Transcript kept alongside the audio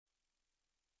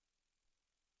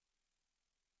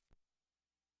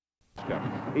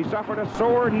Nebraska. He suffered a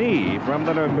sore knee from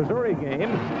the Missouri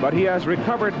game, but he has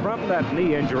recovered from that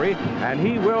knee injury, and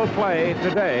he will play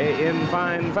today in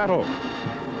fine fettle.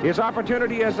 His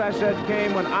opportunity, as I said,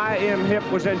 came when I.M. Hipp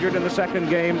was injured in the second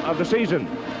game of the season.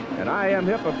 And I.M.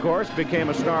 Hipp, of course, became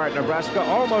a star at Nebraska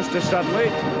almost as suddenly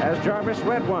as Jarvis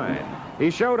Redwine.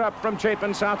 He showed up from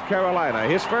Chapin, South Carolina,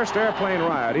 his first airplane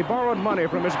ride. He borrowed money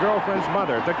from his girlfriend's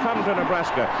mother to come to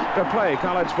Nebraska to play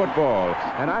college football.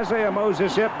 And Isaiah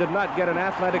Moses Hipp did not get an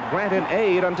athletic grant in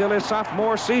aid until his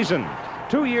sophomore season.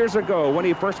 2 years ago, when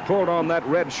he first pulled on that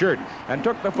red shirt and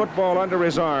took the football under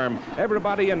his arm,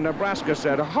 everybody in Nebraska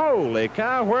said, "Holy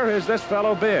cow, where has this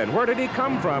fellow been? Where did he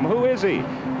come from? Who is he?"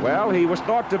 Well, he was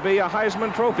thought to be a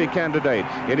Heisman Trophy candidate.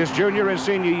 In his junior and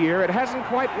senior year, it hasn't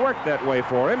quite worked that way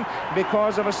for him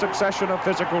because of a succession of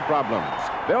physical problems.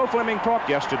 Bill Fleming talked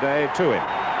yesterday to him.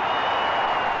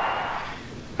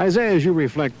 Isaiah, as you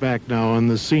reflect back now on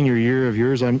the senior year of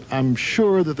yours, I'm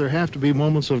sure that there have to be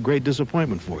moments of great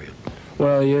disappointment for you.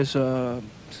 Well, yes,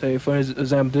 say for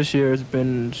example, this year has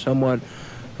been somewhat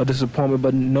a disappointment,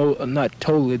 but no, not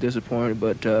totally disappointed.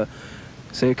 But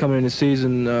say coming in the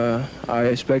season, I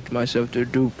expected myself to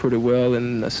do pretty well.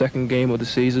 In the second game of the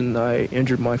season, I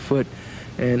injured my foot,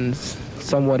 and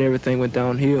somewhat everything went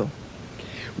downhill.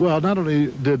 Well, not only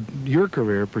did your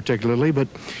career particularly, but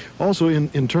also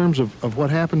in terms of what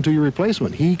happened to your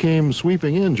replacement. He came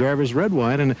sweeping in, Jarvis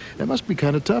Redwine, and it must be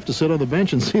kind of tough to sit on the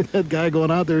bench and see that guy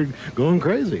going out there going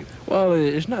crazy. Well,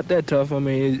 it's not that tough. I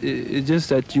mean, it's just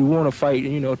that you want to fight,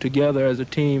 you know, together as a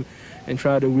team and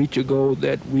try to reach a goal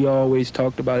that we always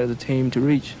talked about as a team to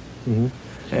reach.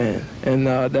 Mm-hmm. And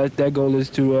that goal is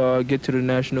to get to the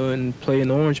National and play in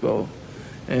the Orange Bowl.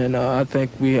 And I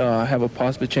think we have a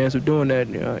possible chance of doing that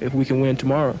if we can win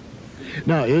tomorrow.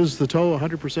 Now, is the toe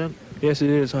 100%? Yes, it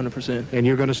is 100%. And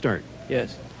you're going to start?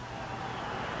 Yes.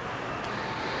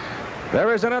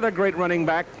 There is another great running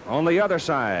back on the other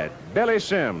side, Billy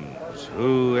Sims,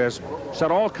 who has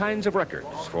set all kinds of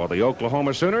records for the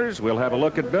Oklahoma Sooners. We'll have a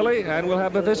look at Billy, and we'll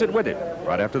have a visit with him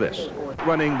right after this.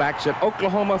 Running backs in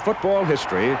Oklahoma football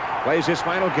history plays his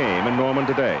final game in Norman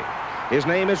today. His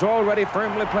name is already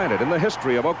firmly planted in the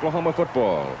history of Oklahoma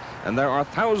football, and there are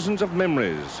thousands of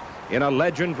memories in a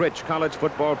legend-rich college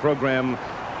football program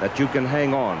that you can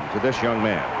hang on to this young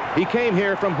man. He came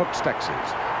here from Hooks,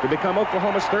 Texas, to become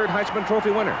Oklahoma's third Heisman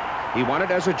Trophy winner. He won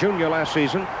it as a junior last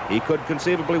season. He could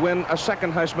conceivably win a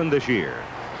second Heisman this year.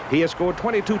 He has scored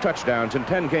 22 touchdowns in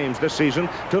 10 games this season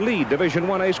to lead Division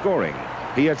 1A scoring.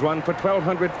 He has run for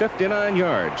 1,259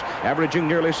 yards, averaging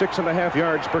nearly 6.5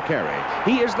 yards per carry.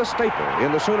 He is the staple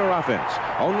in the Sooner offense.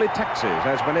 Only Texas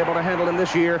has been able to handle him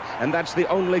this year, and that's the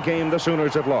only game the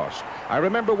Sooners have lost. I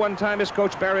remember one time his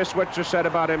coach Barry Switzer said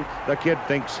about him, "The kid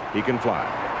thinks he can fly."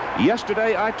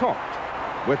 Yesterday I talked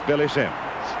with Billy Sims.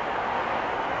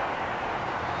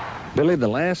 Billy, the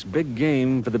last big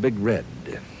game for the Big Red.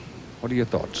 What are your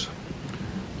thoughts?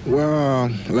 Well,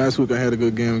 last week I had a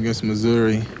good game against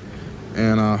Missouri,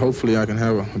 and hopefully I can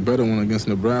have a better one against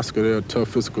Nebraska. They're a tough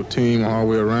physical team all the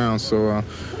way around, so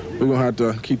we're going to have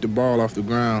to keep the ball off the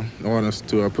ground in order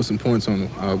to put some points on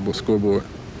the scoreboard.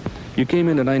 You came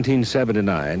into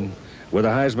 1979 with a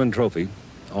Heisman Trophy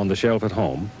on the shelf at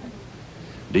home.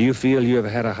 Do you feel you have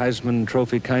had a Heisman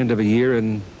Trophy kind of a year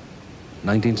in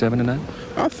 1979?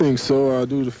 I think so.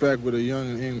 Due to the fact with a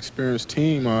young and inexperienced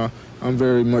team, I'm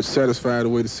very much satisfied the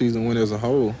way the season went as a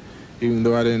whole. Even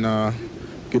though I didn't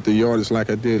get the yardage like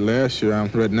I did last year,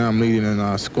 right now I'm leading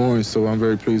in scoring, so I'm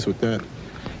very pleased with that.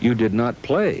 You did not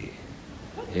play,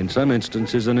 in some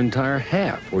instances, an entire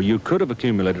half, where you could have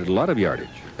accumulated a lot of yardage.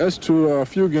 That's true. A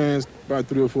few games, about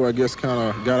 3 or 4, I guess, kind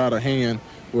of got out of hand,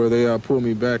 where they pulled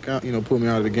me back out, pulled me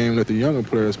out of the game, let the younger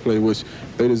players play, which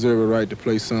they deserve a right to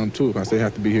play some too, because they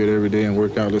have to be here every day and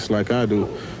work out just like I do.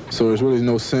 So there's really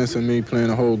no sense in me playing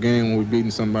a whole game when we're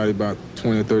beating somebody about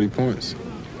 20 or 30 points.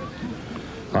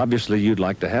 Obviously, you'd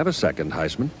like to have a second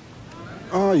Heisman.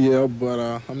 Oh, yeah,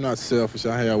 but I'm not selfish.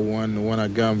 I have one, the one I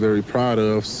got I'm very proud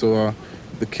of. So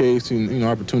the case,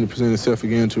 opportunity to present itself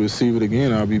again to receive it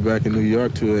again, I'll be back in New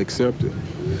York to accept it.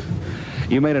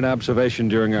 You made an observation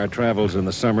during our travels in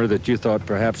the summer that you thought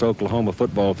perhaps Oklahoma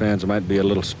football fans might be a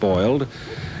little spoiled,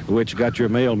 which got your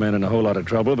mailman in a whole lot of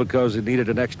trouble because it needed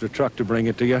an extra truck to bring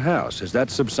it to your house. Has that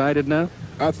subsided now?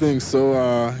 I think so.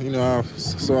 I'll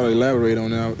sort of elaborate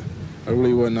on that. I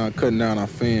really wasn't cutting down our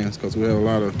fans because we have a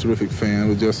lot of terrific fans. It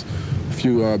was just a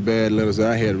few bad letters that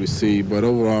I had received. But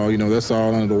overall, that's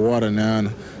all under the water now,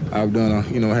 and I've done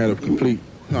had a complete,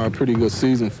 pretty good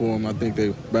season for them. I think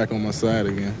they're back on my side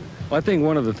again. Well, I think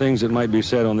one of the things that might be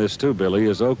said on this too, Billy,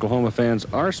 is Oklahoma fans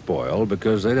are spoiled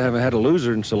because they haven't had a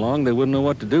loser in so long they wouldn't know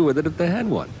what to do with it if they had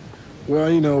one.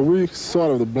 Well, you know, we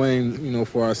sort of to blame, you know,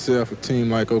 for ourselves. A team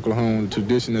like Oklahoma, the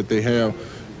tradition that they have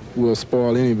will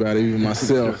spoil anybody, even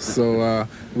myself. So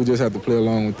we just have to play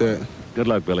along with that. Good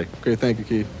luck, Billy. Okay, thank you,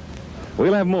 Keith.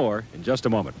 We'll have more in just a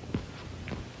moment.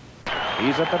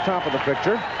 He's at the top of the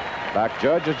picture. Back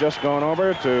judge has just gone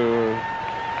over to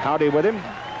howdy with him.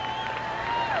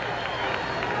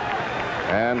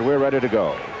 And we're ready to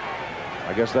go.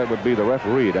 I guess that would be the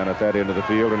referee down at that end of the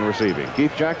field and receiving.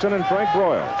 Keith Jackson and Frank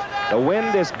Broyles. The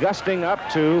wind is gusting up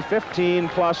to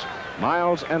 15+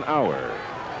 miles an hour.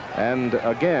 And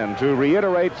again, to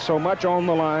reiterate so much on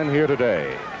the line here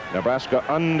today, Nebraska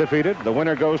undefeated. The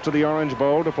winner goes to the Orange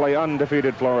Bowl to play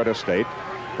undefeated Florida State.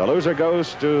 The loser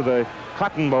goes to the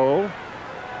Cotton Bowl.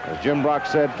 As Jim Brock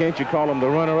said, can't you call them the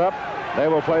runner-up? They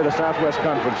will play the Southwest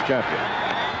Conference champion.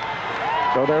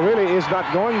 So there really is not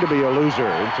going to be a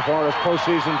loser insofar as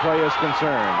postseason play is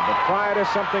concerned. But pride is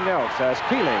something else as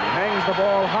Keeling hangs the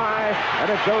ball high,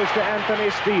 and it goes to Anthony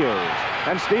Steeles.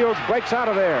 And Steeles breaks out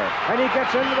of there, and he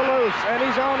gets into the loose, and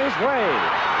he's on his way,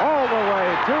 all the way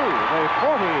to the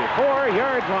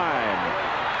 44-yard line.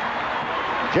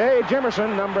 Jay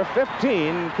Jimerson, number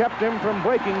 15, kept him from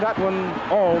breaking that one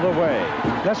all the way.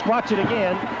 Let's watch it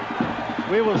again.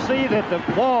 We will see that the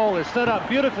ball is set up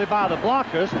beautifully by the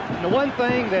blockers. And the one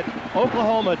thing that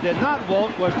Oklahoma did not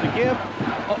want was to give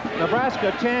Nebraska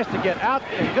a chance to get out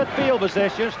in good field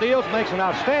position. Steeles makes an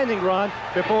outstanding run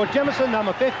before Jimerson,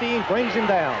 number 15, brings him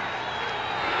down.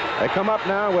 They come up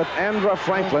now with Andra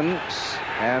Franklin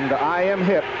and I.M.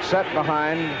 Hipp set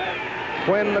behind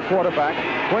Quinn, the quarterback.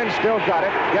 Quinn still got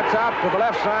it, gets out to the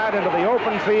left side into the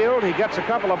open field. He gets a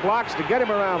couple of blocks to get him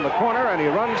around the corner, and he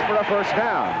runs for a first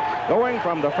down, going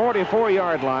from the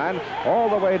 44-yard line all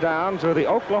the way down to the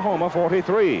Oklahoma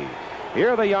 43. Here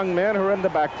are the young men who are in the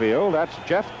backfield. That's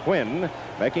Jeff Quinn,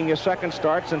 making his second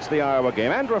start since the Iowa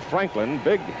game. Andra Franklin,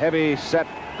 big, heavy set,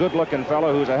 good-looking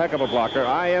fellow who's a heck of a blocker.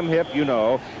 I.M. Hipp, you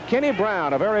know. Kenny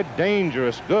Brown, a very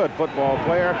dangerous, good football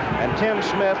player. And Tim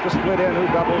Smith, the split end who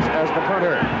doubles as the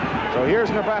punter. So here's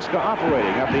Nebraska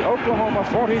operating at the Oklahoma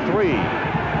 43.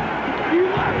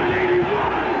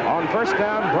 On first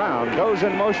down, Brown goes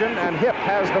in motion, and Hipp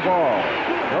has the ball.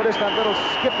 Notice that little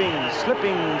skipping,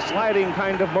 slipping, sliding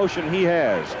kind of motion he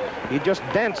has. He just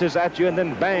dances at you, and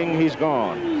then bang, he's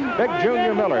gone. Big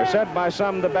Junior Miller, said by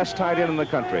some the best tight end in the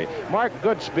country. Mark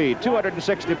Goodspeed,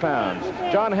 260 pounds.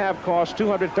 John Havcost,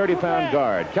 230-pound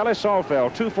guard. Kelly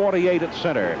Salfeld, 248 at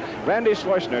center. Randy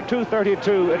Schleusner,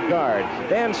 232 at guard.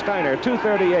 Dan Steiner,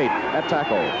 238 at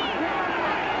tackle.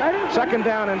 Second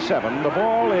down and 7. The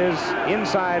ball is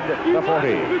inside the 40.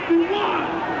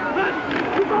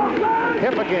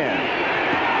 Hipp again.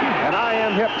 And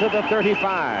I.M. Hipp to the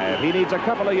 35. He needs a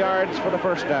couple of yards for the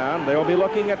first down. They'll be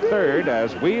looking at third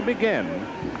as we begin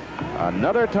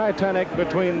another Titanic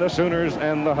between the Sooners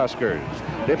and the Huskers.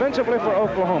 Defensively for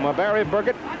Oklahoma, Barry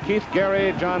Burgett, Keith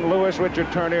Gary, John Lewis,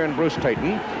 Richard Turner, and Bruce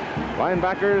Tayton.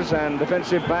 Linebackers and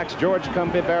defensive backs, George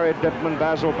Cumbie, Barry Dittman,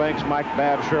 Basil Banks, Mike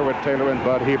Babb, Sherwood Taylor, and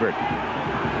Bud Hebert.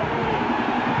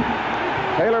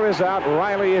 Taylor is out.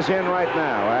 Riley is in right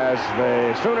now as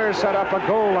the Sooners set up a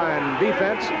goal line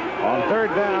defense on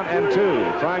third down and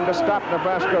 2, trying to stop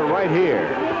Nebraska right here.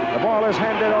 The ball is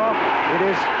handed off. It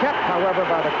is kept, however,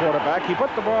 by the quarterback. He put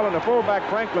the ball in the fullback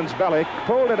Franklin's belly,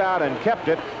 pulled it out and kept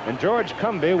it, and George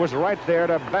Cumbie was right there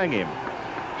to bang him.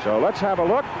 So let's have a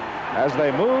look as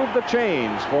they move the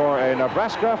chains for a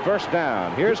Nebraska first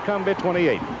down. Here's Cumbie,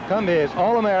 28. Cumbie is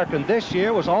All-American this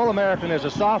year, was All-American as a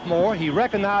sophomore. He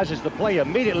recognizes the play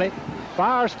immediately,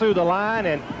 fires through the line,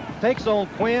 and takes on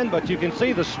Quinn, but you can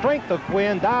see the strength of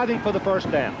Quinn diving for the first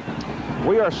down.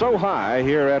 We are so high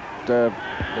here at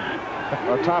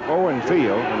our top Owen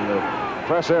Field in the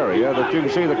press area that you can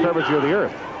see the curvature of the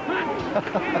earth.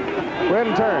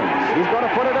 Quinn turns. He's going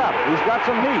to put it up. He's got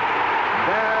some heat.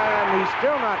 And he's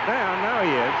still not down. Now he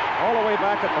is. All the way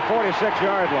back at the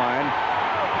 46-yard line.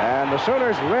 And the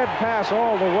Sooners read pass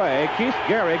all the way. Keith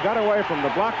Gary got away from the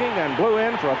blocking and blew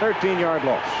in for a 13-yard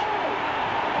loss.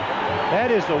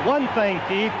 That is the one thing,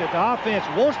 Keith, that the offense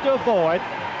wants to avoid,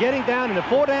 getting down in the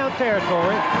 4-down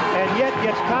territory, and yet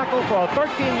gets tackled for a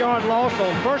 13-yard loss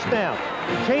on first down.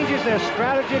 Changes their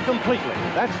strategy completely.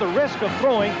 That's the risk of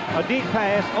throwing a deep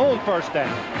pass on first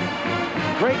down.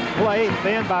 Great play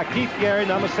then by Keith Gary,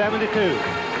 number 72.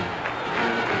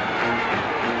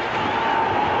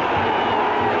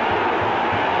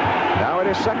 Now it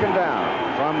is second down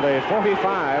from the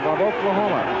 45 of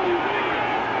Oklahoma.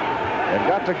 They've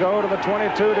got to go to the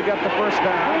 22 to get the first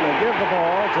down. They give the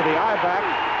ball to the I-back,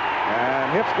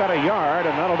 and Hipp's got a yard,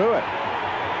 and that'll do it.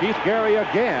 Keith Gary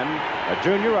again, a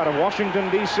junior out of Washington,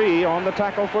 D.C., on the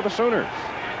tackle for the Sooners.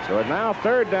 So it's now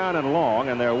 3rd down and long,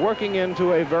 and they're working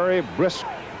into a very brisk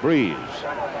breeze.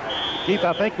 Keith,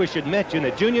 I think we should mention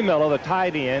that Junior Miller, the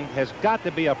tight end, has got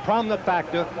to be a prominent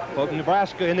factor for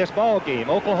Nebraska in this ball game.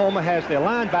 Oklahoma has their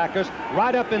linebackers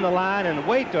right up in the line, and the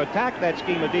way to attack that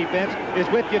scheme of defense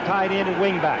is with your tight end and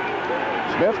wingback.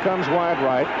 Smith comes wide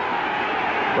right.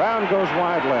 Brown goes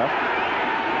wide left.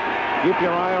 Keep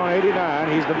your eye on 89.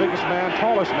 He's the biggest man,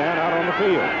 tallest man out on the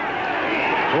field.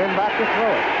 Quinn back to throw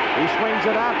it. He swings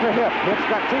it out to Hip. Hip's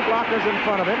got 2 blockers in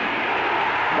front of him.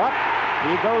 But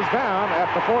he goes down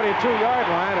at the 42-yard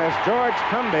line as George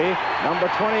Cumbie, number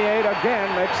 28, again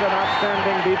makes an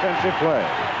outstanding defensive play.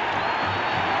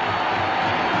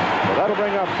 So that'll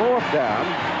bring up 4th down,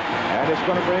 and it's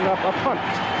going to bring up a punt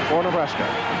for Nebraska.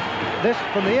 This,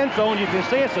 from the end zone, you can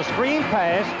see it's a screen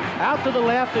pass out to the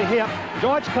left to Hip.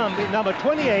 George Cumbie, number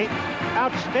 28,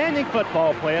 outstanding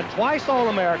football player, twice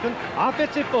All-American,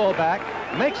 offensive fullback,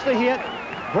 makes the hit,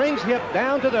 brings Hip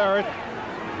down to the earth.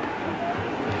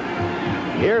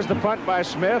 Here's the punt by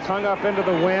Smith, hung up into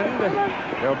the wind.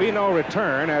 There'll be no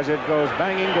return as it goes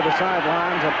banging to the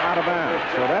sidelines and out of bounds.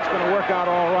 So that's going to work out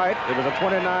all right. It was a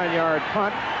 29-yard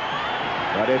punt,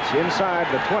 but it's inside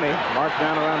the 20, marked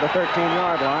down around the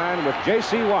 13-yard line with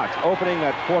J.C. Watts opening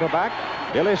at quarterback.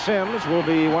 Billy Sims will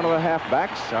be one of the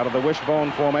halfbacks out of the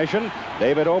wishbone formation.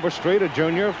 David Overstreet, a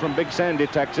junior from Big Sandy,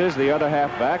 Texas, the other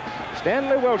halfback.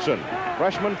 Stanley Wilson,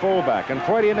 freshman fullback, and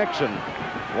Freddie Nixon,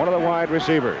 one of the wide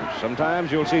receivers. Sometimes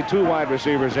you'll see 2 wide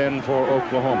receivers in for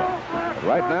Oklahoma. But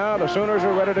right now, the Sooners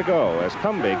are ready to go as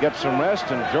Cumbie gets some rest,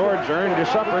 and George earned his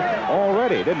supper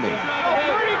already, didn't he?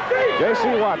 J.C.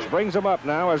 Watts brings him up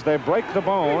now as they break the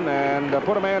bone and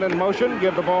put a man in motion,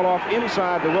 give the ball off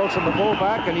inside to Wilson, the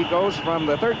fullback, and he goes from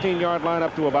the 13-yard line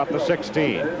up to about the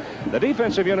 16. The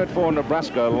defensive unit for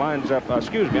Nebraska lines up,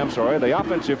 the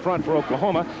offensive front for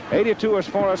Oklahoma. 82 is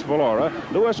Forrest Valora.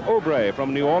 Louis Obrey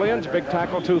from New Orleans, big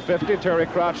tackle, 250. Terry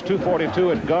Crouch,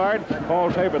 242 at guard.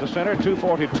 Paul Tabor, the center,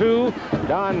 242.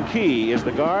 Don Key is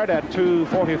the guard at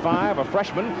 245, a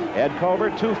freshman. Ed Culver,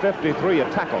 253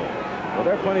 at tackle. Well,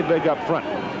 they're plenty big up front.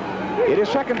 It is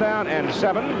 2nd down and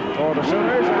 7 for the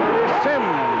Sooners, and it is Sims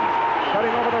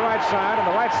cutting over the right side, and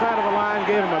the right side of the line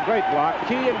gave him a great block.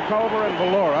 Key and Culver and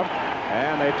Valora,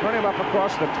 and they turn him up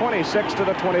across the 26 to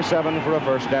the 27 for a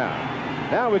 1st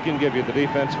down. Now we can give you the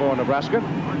defense for Nebraska.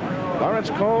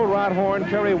 Lawrence Cole, Rod Horn,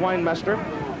 Kerry Weinmester,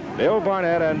 Bill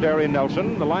Barnett, and Derry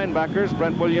Nelson. The linebackers,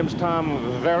 Brent Williams, Tom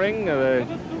Vering.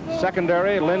 The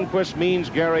secondary, Lindquist, Means,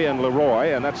 Gary, and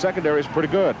Leroy, and that secondary is pretty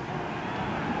good.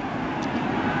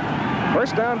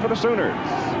 1st down for the Sooners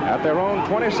at their own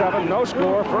 27, no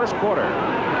score, 1st quarter.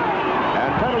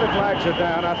 And penalty flags are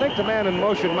down. I think the man in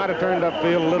motion might have turned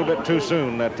upfield a little bit too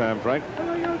soon that time, Frank.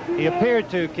 He appeared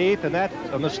to, Keith, and that's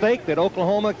a mistake that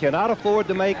Oklahoma cannot afford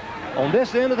to make on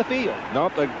this end of the field. No,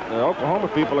 the Oklahoma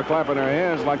people are clapping their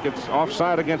hands like it's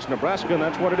offside against Nebraska, and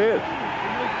that's what it is.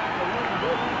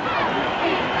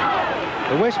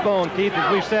 The wishbone, Keith,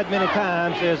 as we've said many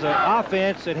times, is an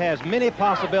offense that has many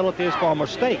possibilities for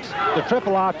mistakes. The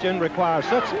triple option requires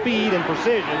such speed and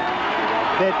precision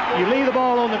that you leave the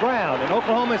ball on the ground. And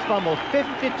Oklahoma has fumbled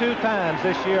 52 times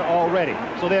this year already.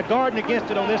 So they're guarding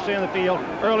against it on this end of the field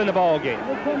early in the ball game.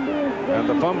 And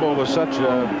the fumble was such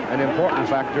an important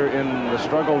factor in the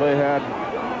struggle they had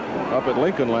up at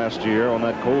Lincoln last year on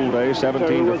that cold day,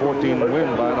 17-14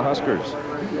 win by the Huskers.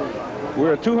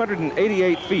 We're at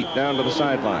 288 feet down to the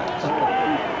sidelines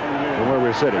from where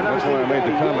we're sitting. That's why I made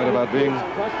the comment about being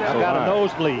so got high. a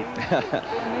nosebleed.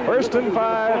 1st and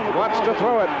 5. Watts to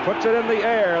throw it. Puts it in the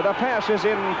air. The pass is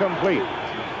incomplete.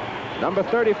 Number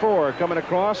 34 coming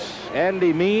across,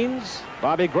 Andy Means.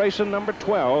 Bobby Grayson, number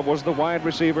 12, was the wide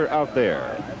receiver out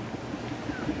there.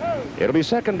 It'll be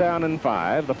 2nd down and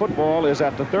 5. The football is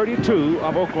at the 32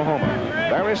 of Oklahoma.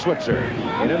 Barry Switzer.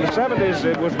 And in the 70s,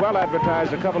 it was well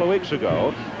advertised a couple of weeks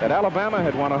ago that Alabama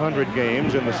had won 100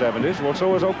 games in the 70s. Well, so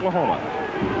was Oklahoma.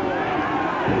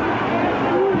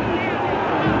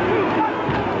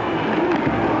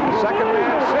 Second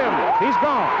man, Sims. He's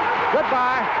gone.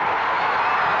 Goodbye.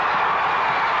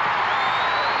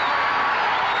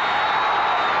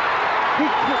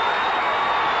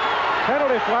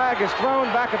 Penalty flag is thrown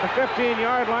back at the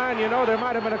 15-yard line. You know, there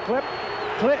might have been a clip.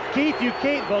 Keith, you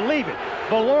can't believe it.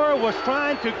 Valora was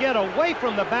trying to get away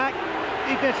from the back.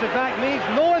 Defensive back Means,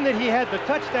 knowing that he had the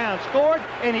touchdown scored,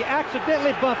 and he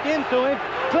accidentally bumped into him.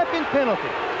 Clipping penalty.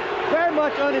 Very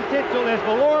much unintentional as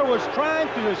Valora was trying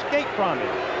to escape from it.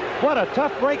 What a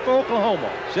tough break for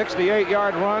Oklahoma.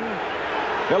 68-yard run.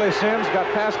 Billy Sims got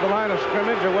past the line of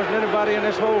scrimmage. There wasn't anybody in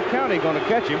this whole county going to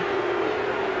catch him.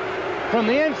 From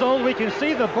the end zone, we can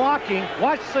see the blocking.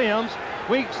 Watch Sims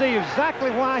we see exactly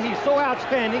why he's so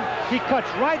outstanding. He cuts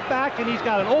right back, and he's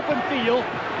got an open field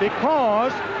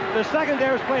because the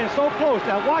secondary is playing so close.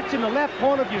 Now, watch in the left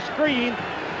corner of your screen.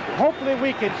 Hopefully,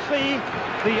 we can see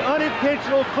the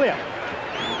unintentional clip.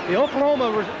 The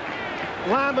Oklahoma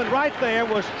lineman right there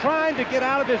was trying to get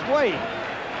out of his way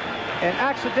and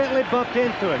accidentally bumped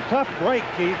into him. Tough break,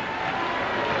 Keith.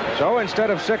 So instead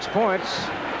of 6 points,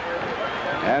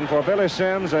 and for Billy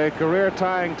Sims, a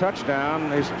career-tying touchdown,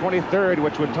 his 23rd,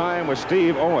 which would tie him with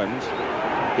Steve Owens.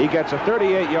 He gets a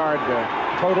 38-yard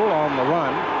total on the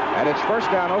run, and it's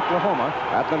first down Oklahoma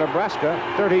at the Nebraska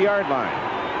 30-yard line.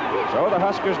 So the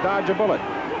Huskers dodge a bullet.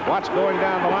 Watts going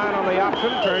down the line on the option,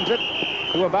 turns it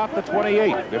to about the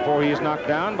 28 before he's knocked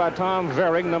down by Tom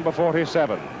Vering, number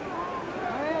 47.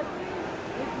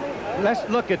 Let's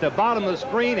look at the bottom of the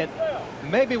screen, and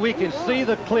maybe we can see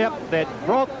the clip that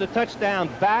brought the touchdown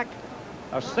back.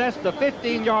 Assessed the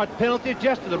 15-yard penalty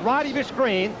just to the right of your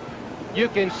screen. You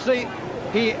can see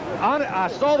I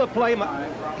saw the play.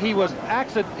 He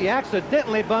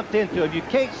accidentally bumped into him. You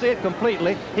can't see it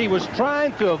completely. He was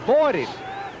trying to avoid it,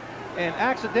 and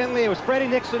accidentally it was Freddie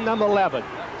Nixon, number 11.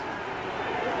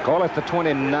 Call it the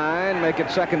 29, make it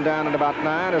second down and about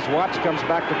 9 as Watts comes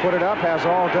back to put it up, has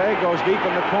all day, goes deep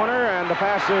in the corner, and the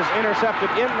pass is intercepted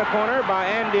in the corner by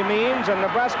Andy Means, and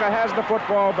Nebraska has the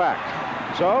football back.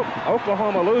 So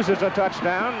Oklahoma loses a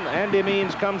touchdown. Andy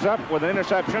Means comes up with an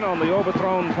interception on the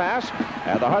overthrown pass,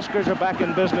 and the Huskers are back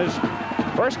in business.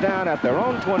 First down at their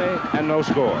own 20 and no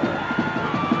score.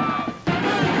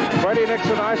 Freddie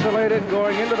Nixon isolated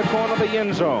going into the corner of the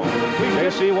end zone.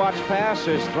 J.C. Watt's pass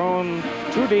is thrown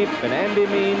too deep, and Andy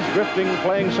Means, drifting,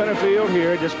 playing center field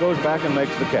here, just goes back and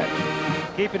makes the catch.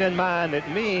 Keeping in mind that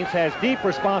Means has deep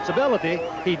responsibility.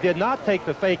 He did not take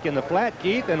the fake in the flat,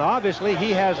 Keith, and obviously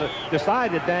he has a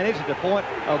decided advantage at the point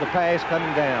of the pass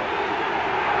coming down.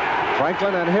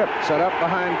 Franklin and Hipp set up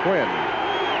behind Quinn.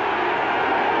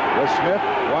 With Smith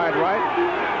wide right,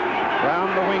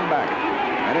 round the wing back,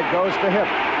 and it goes to Hipp.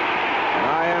 And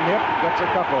I am Hipp gets a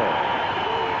couple.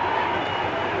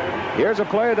 Here's a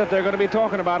play that they're going to be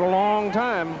talking about a long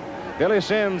time. Billy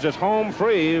Sims is home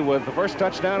free with the first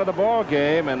touchdown of the ball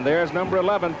game, and there's number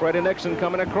 11, Freddie Nixon,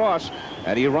 coming across,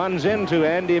 and he runs into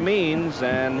Andy Means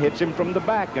and hits him from the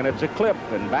back, and it's a clip,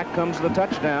 and back comes the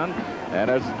touchdown, and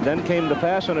then came the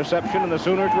pass interception, and the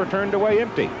Sooners were turned away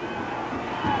empty.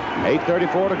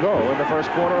 8:34 to go in the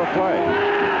first quarter of play.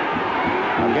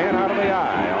 Again out of the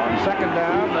eye on second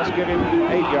down. Let's give him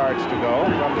 8 yards to go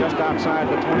from just outside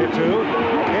the 22.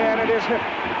 Again, it is Hipp.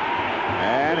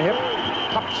 And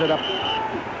Hipp pops it up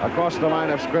across the line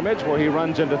of scrimmage where he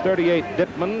runs into 38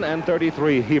 Dittman and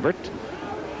 33 Hebert.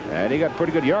 And he got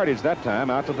pretty good yardage that time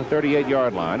out to the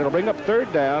 38-yard line. It'll bring up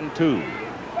third down 2.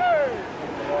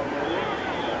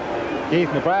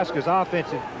 Keith, Nebraska's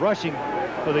offensive rushing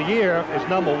for the year is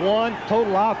number 1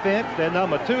 total offense. They're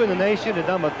number 2 in the nation and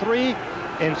number 3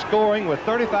 in scoring with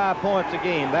 35 points a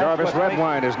game. Jarvis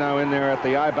Redwine is now in there at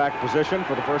the I-back position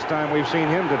for the first time we've seen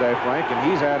him today, Frank,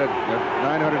 and he's added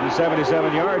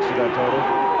 977 yards to that total.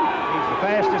 He's the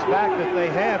fastest back that they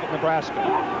have at Nebraska.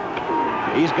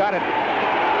 He's got it.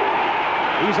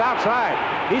 He's outside.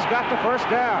 He's got the first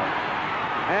down.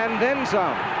 And then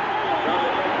some.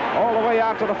 All the way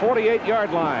out to the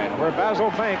 48-yard line where Basil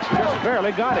Banks just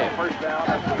barely got him.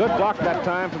 Good block that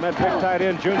time from that big tight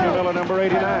end, Junior Miller, number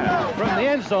 89. From the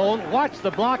end zone, watch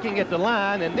the blocking at the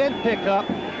line and then pick up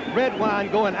Redwine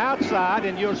going outside,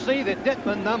 and you'll see that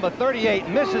Dittman, number 38,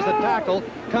 misses the tackle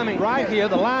coming right here.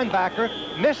 The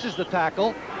linebacker misses the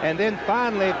tackle, and then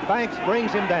finally Banks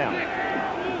brings him down.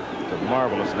 It's a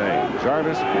marvelous name,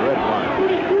 Jarvis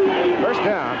Redwine. First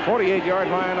down, 48-yard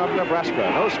line of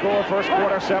Nebraska. No score, first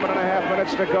quarter, 7.5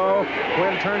 minutes to go.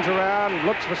 Quinn turns around,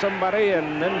 looks for somebody,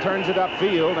 and then turns it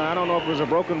upfield. Now, I don't know if it was a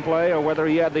broken play or whether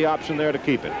he had the option there to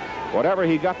keep it. Whatever,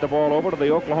 he got the ball over to the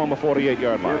Oklahoma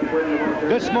 48-yard line.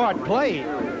 Good smart play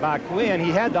by Quinn. He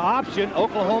had the option.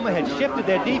 Oklahoma had shifted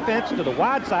their defense to the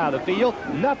wide side of the field.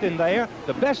 Nothing there.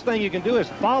 The best thing you can do is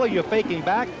follow your faking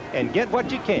back and get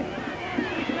what you can.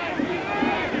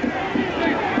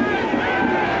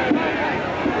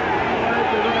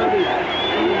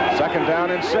 Second down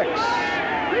and 6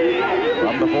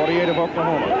 from the 48 of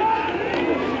Oklahoma.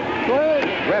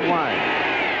 Redwine.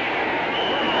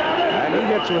 And he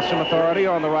hits with some authority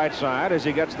on the right side as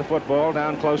he gets the football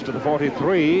down close to the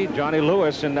 43. Johnny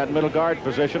Lewis in that middle guard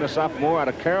position, a sophomore out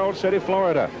of Carroll City,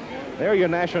 Florida. There are your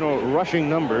national rushing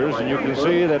numbers, and you can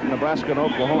see that Nebraska and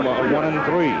Oklahoma are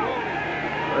 1-3.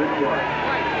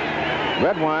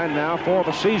 Redwine now for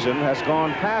the season has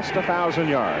gone past 1,000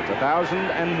 yards,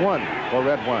 1,001 for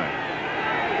Redwine.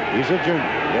 He's a junior.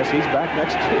 Yes, he's back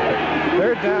next year.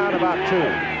 Third down, about 2.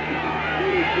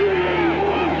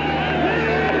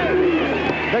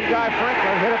 Big guy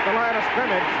Franklin hit at the line of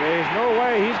scrimmage. There's no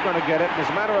way he's going to get it. As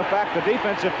a matter of fact, the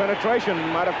defensive penetration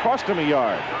might have cost him a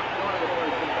yard.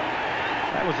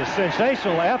 That was a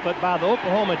sensational effort by the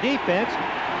Oklahoma defense.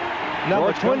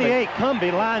 Number 28,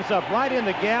 Cumbie, lines up right in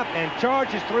the gap and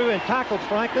charges through and tackles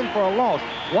Franklin for a loss.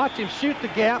 Watch him shoot the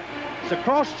gap. It's a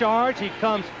cross charge. He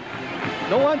comes.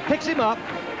 No one picks him up,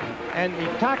 and he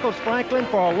tackles Franklin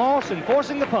for a loss and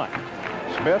forcing the punt.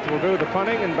 Smith will do the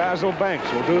punting, and Basil Banks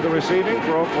will do the receiving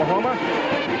for Oklahoma.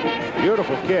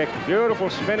 Beautiful kick, beautiful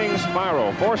spinning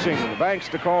spiral, forcing Banks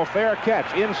to call fair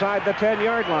catch inside the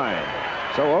 10-yard line.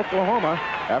 So Oklahoma,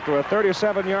 after a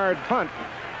 37-yard punt,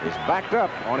 is backed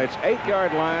up on its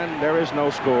 8-yard line. There is no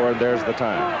score, and there's the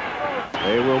time.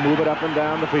 They will move it up and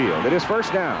down the field. It is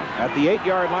first down at the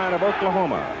 8-yard line of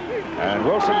Oklahoma. And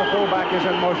Wilson, the fullback, is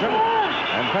in motion.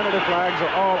 And penalty flags are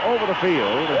all over the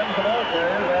field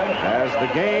as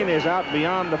the gain is out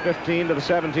beyond the 15 to the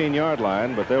 17-yard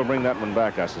line, but they'll bring that one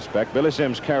back, I suspect. Billy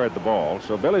Sims carried the ball,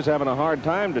 so Billy's having a hard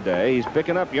time today. He's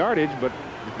picking up yardage, but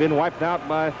he's been wiped out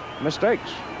by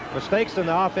mistakes. Mistakes in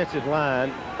the offensive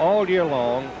line all year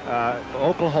long.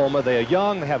 Oklahoma, they are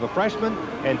young. They have a freshman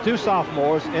and 2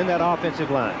 sophomores in that offensive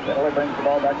line. Brings the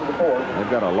ball back to the 4. They've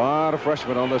got a lot of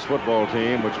freshmen on this football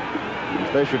team, which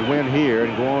if they should win here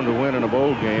and go on to win in a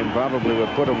bowl game, probably would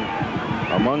put them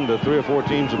among the 3 or 4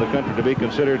 teams in the country to be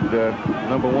considered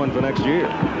number 1 for next year.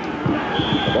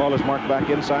 The ball is marked back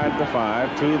inside the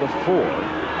 5 to the 4.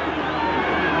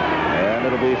 And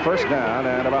it'll be first down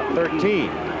and about 13.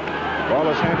 Ball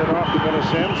is handed off to Billy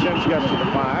Sims. Sims gets to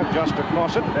the 5, just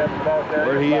across it,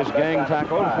 where he is gang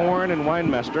tackled. Horn and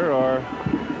Weinmester are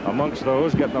amongst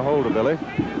those getting a hold of Billy.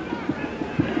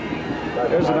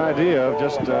 There's an idea of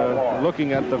just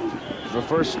looking at the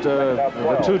first,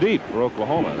 the 2 deep for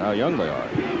Oklahoma, and how young they are.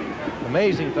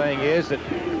 Amazing thing is that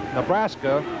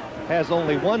Nebraska has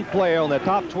only 1 player on the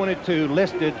top 22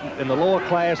 listed in the lower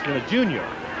class than a junior.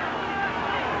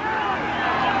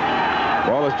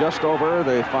 Ball is just over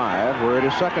the 5, where it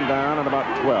is second down and about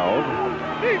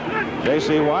 12.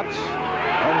 J.C. Watts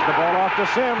hands the ball off to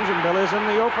Sims, and Billy's in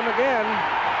the open again.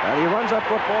 And he runs up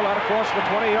football out across the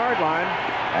 20-yard line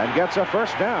and gets a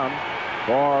first down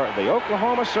for the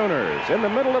Oklahoma Sooners. In the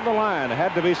middle of the line,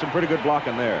 had to be some pretty good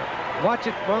blocking there. Watch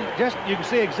it from you can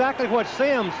see exactly what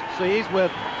Sims sees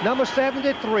with number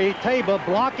 73, Tabor,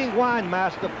 blocking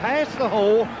Weinmeister past the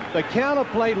hole, the counter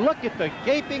play. Look at the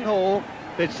gaping hole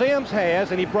that Sims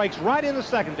has, and he breaks right in the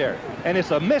secondary. And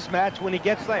it's a mismatch when he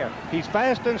gets there. He's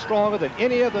faster and stronger than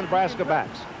any of the Nebraska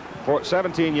backs. For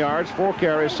 17 yards, 4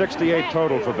 carries, 68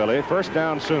 total for Billy. First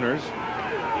down, Sooners.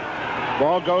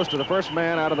 Ball goes to the first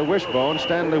man out of the wishbone,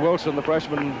 Stanley Wilson, the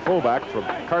freshman fullback from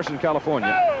Carson,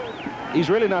 California. He's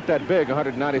really not that big,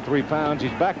 193 pounds.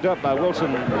 He's backed up by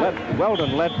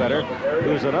Weldon Ledbetter,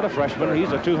 who's another freshman.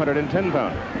 He's a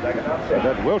 210-pounder.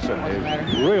 That Wilson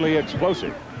is really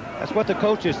explosive. That's what the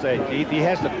coaches say, Keith. He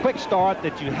has the quick start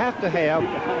that you have to have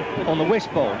on the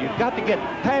wishbone. You've got to get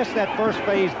past that first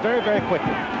phase very, very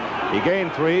quickly. He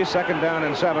gained 3, second down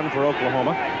and 7 for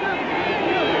Oklahoma.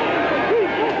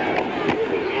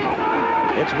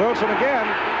 It's Wilson again.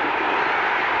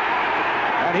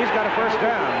 And he's got a first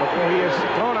down before he is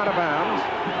thrown out of bounds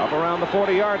up around the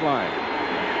 40-yard line.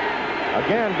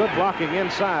 Again, good blocking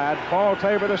inside. Paul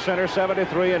Tabor, the center,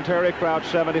 73, and Terry Crouch,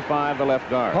 75, the left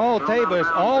guard. Paul Tabor is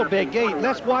all big gate.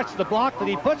 Let's watch the block that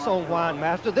he puts on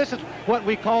Weinmeister. This is what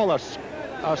we call a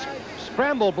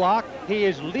scramble block. He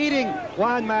is leading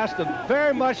Weinmeister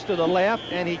very much to the left,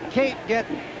 and he can't get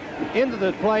into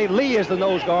the play. Lee is the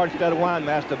nose guard instead of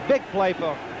Weinmeister. Big play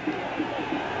for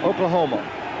Oklahoma.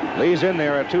 Lee's in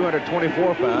there at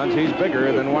 224 pounds. He's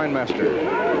bigger than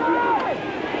Weinmeister.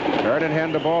 Sheridan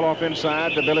hand the ball off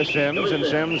inside to Billy Sims, and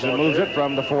Sims moves it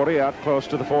from the 40 out close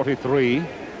to the 43.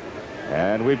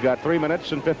 And we've got 3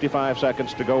 minutes and 55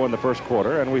 seconds to go in the first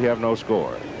quarter, and we have no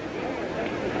score.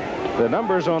 The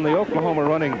numbers on the Oklahoma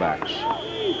running backs.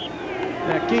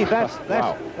 Now, Keith,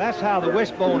 that's how the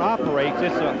wishbone operates.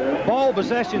 It's a ball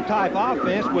possession type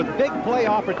offense with big play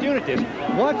opportunities.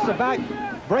 Once the back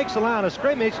breaks the line of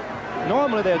scrimmage,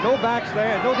 normally there's no backs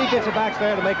there, no defensive backs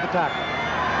there to make the tackle.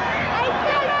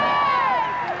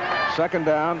 Second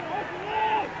down,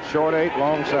 short 8,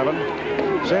 long 7.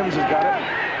 Sims has got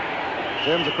it.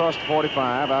 Sims across the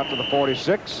 45, out to the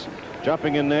 46.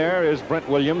 Jumping in there is Brent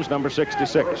Williams, number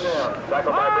 66. All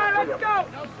right, let's go.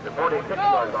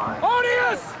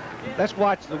 Odious! Let's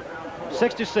watch the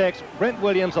 66, Brent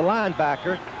Williams, a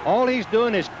linebacker. All he's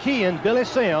doing is keying Billy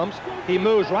Sims. He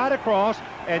moves right across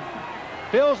and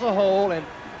fills the hole and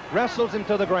wrestles him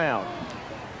to the ground.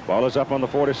 Ball is up on the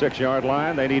 46-yard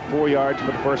line. They need 4 yards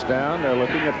for the first down. They're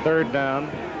looking at third down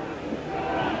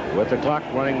with the clock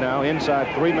running now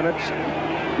inside 3 minutes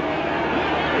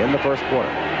in the first quarter.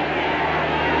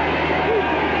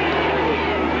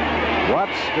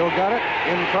 Watts still got it,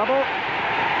 in trouble.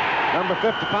 Number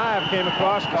 55 came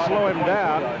across to slow him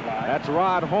down. That's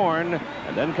Rod Horn.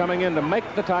 And then coming in to make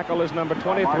the tackle is number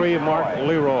 23, Mark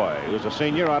Leroy, who's a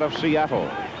senior out of Seattle.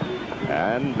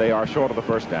 And they are short of the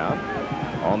first down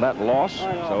on that loss,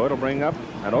 so it'll bring up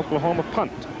an Oklahoma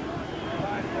punt.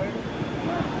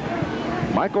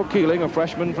 Michael Keeling, a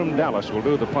freshman from Dallas, will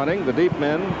do the punting. The deep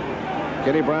men,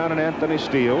 Kenny Brown and Anthony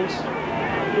Steeles.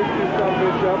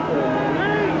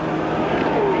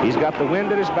 He's got the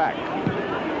wind at his back. He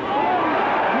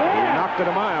knocked it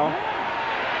a mile.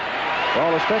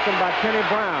 Ball is taken by Kenny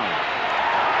Brown.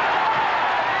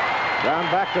 Down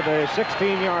back to the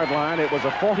 16-yard line. It was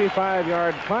a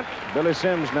 45-yard punt. Billy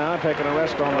Sims now taking a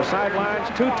rest on the sidelines.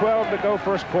 2:12 to go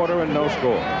first quarter and no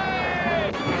score.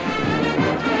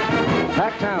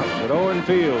 Packed house at Owen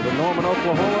Field in Norman,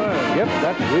 Oklahoma. And yep,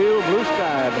 that's real blue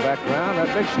sky in the background.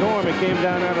 That big storm that came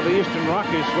down out of the eastern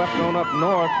Rockies, swept on up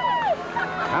north,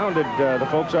 hounded the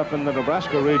folks up in the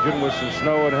Nebraska region with some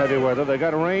snow and heavy weather. They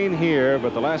got rain here,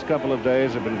 but the last couple of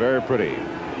days have been very pretty.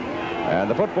 And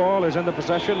the football is in the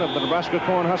possession of the Nebraska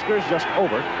Cornhuskers, just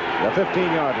over the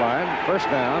 15-yard line. First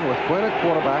down with Quinn at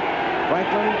quarterback,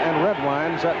 Franklin and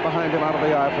Redwine set behind him out of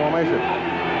the I formation.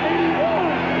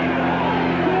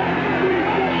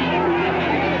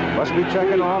 Must be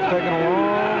checking off, taking a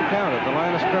long count at the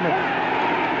line of scrimmage.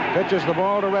 Pitches the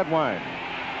ball to Redwine.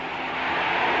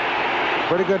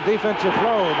 Pretty good defensive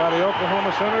flow by the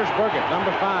Oklahoma Sooners. Burgett,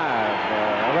 number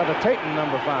 5, rather Tayton,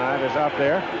 number 5, is out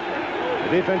there. The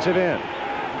defensive end.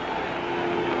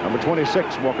 Number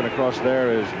 26 walking across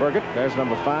there is Burgett. There's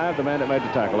number 5, the man that made the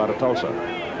tackle out of Tulsa.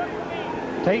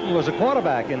 Tayton was a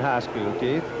quarterback in high school,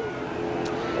 Keith.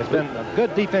 It's been a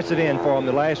good defensive end for him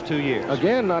the last 2 years.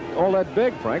 Again, not all that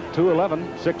big, Frank.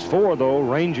 2'11", 6'4", though,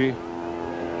 rangy.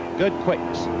 Good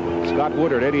quicks. Scott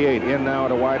Woodard, 88, in now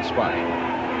at a wide spot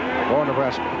for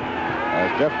Nebraska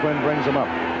as Jeff Quinn brings him up.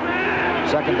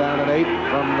 Second down and 8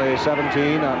 from the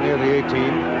 17 out near the 18.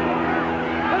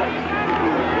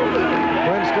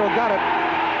 Quinn still got it.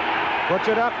 Puts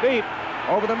it up deep.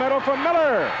 Over the middle for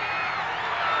Miller.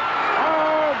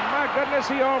 Oh, my goodness,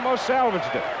 he almost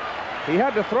salvaged it. He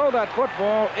had to throw that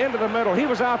football into the middle. He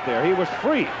was out there. He was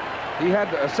free. He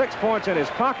had 6 points in his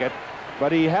pocket,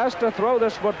 but he has to throw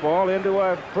this football into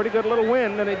a pretty good little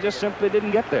wind, and it just simply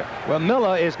didn't get there. Well,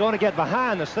 Miller is going to get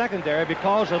behind the secondary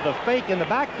because of the fake in the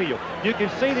backfield. You can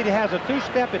see that he has a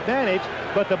 2-step advantage,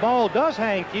 but the ball does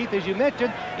hang, Keith, as you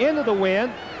mentioned, into the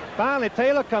wind. Finally,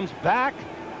 Taylor comes back.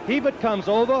 Hebert comes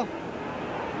over,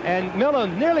 and Miller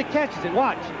nearly catches it.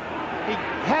 Watch. He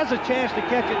has a chance to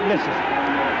catch it and misses it.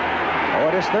 Oh,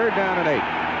 it is third down and 8.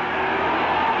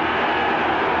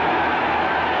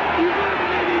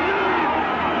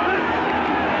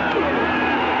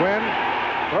 Quinn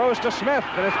throws to Smith,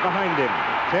 and it's behind him.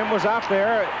 Tim was out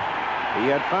there.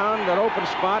 He had found an open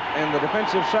spot in the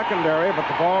defensive secondary, but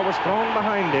the ball was thrown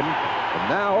behind him. And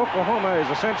now Oklahoma is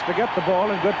a cinch to get the ball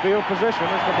in good field position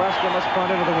as Nebraska must punt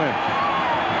into the wind.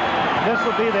 This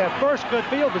will be their first good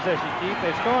field position, Keith.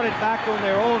 They started back on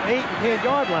their own 8- and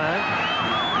 10-yard line.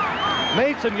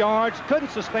 Made some yards,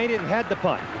 couldn't sustain it, and had to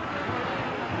punt.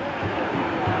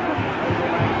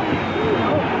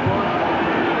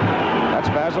 That's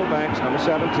Basil Banks, number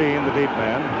 17, the deep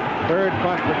man. Third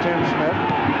punt for Tim Smith.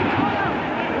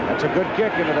 That's a good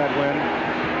kick into that wind.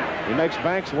 He makes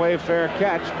Banks wave fair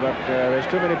catch, but there's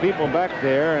too many people back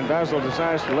there, and Basil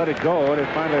decides to let it go, and it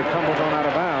finally tumbles on out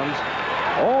of bounds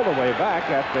all the way back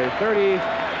at the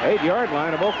 38-yard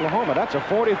line of Oklahoma. That's a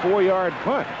 44-yard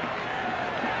punt.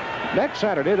 Next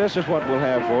Saturday, this is what we'll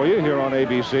have for you here on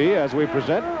ABC as we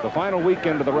present the final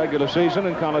weekend of the regular season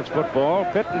in college football,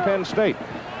 Pitt and Penn State.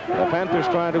 The Panthers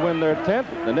trying to win their 10th.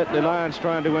 The Nittany Lions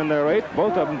trying to win their 8th.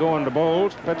 Both of them going to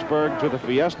bowls. Pittsburgh to the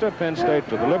Fiesta. Penn State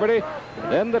to the Liberty.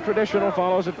 Then the traditional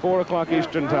follows at 4 o'clock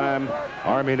Eastern Time,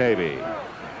 Army-Navy.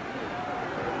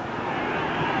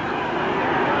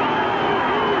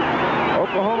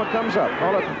 Oklahoma comes up.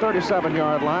 Ball at the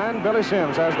 37-yard line. Billy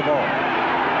Sims has the ball.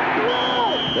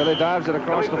 Billy dives it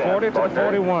across the 40 to the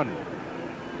 41.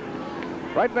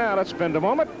 Right now, let's spend a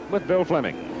moment with Bill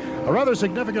Fleming. A rather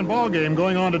significant ball game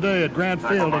going on today at Grant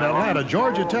Field in Atlanta.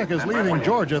 Georgia Tech is leading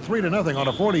Georgia 3-0 on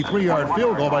a 43-yard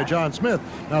field goal by John Smith.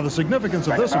 Now, the significance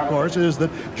of this, of course, is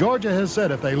that Georgia has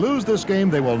said if they lose this game,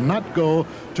 they will not go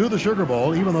to the Sugar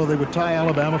Bowl, even though they would tie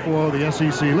Alabama for the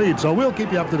SEC lead. So we'll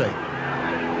keep you up to date.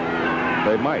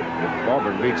 They might if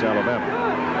Auburn beats Alabama.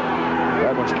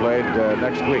 That one's played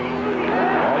next week.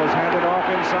 Ball is handed off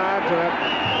inside to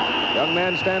that young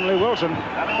man, Stanley Wilson.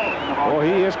 Oh,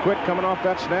 he is quick coming off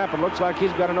that snap, and looks like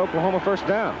he's got an Oklahoma first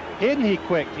down. Isn't he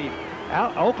quick, Keith?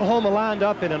 Oklahoma lined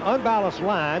up in an unbalanced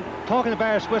line. Talking to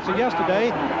Barry Switzer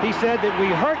yesterday, he said that we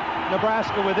hurt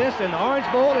Nebraska with this in the Orange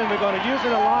Bowl, and we're going to use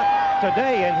it a lot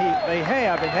today, and they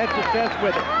have, and had success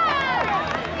with it.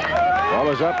 Ball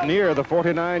is up near the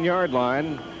 49-yard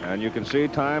line, and you can see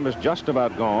time is just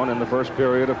about gone in the first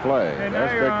period of play.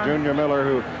 There's Big Junior Miller,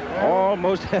 who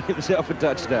almost had himself a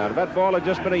touchdown. If that ball had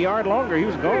just been a yard longer, he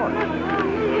was gone. There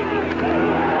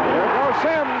goes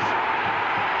Sims.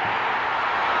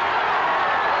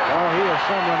 Oh, he is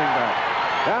some running back.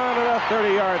 Down to the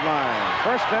 30-yard line.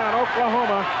 First down,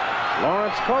 Oklahoma.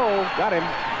 Lawrence Cole got him.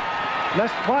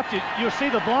 Let's watch it. You'll see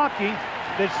the blocking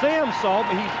that Sims saw,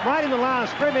 but he's right in the line of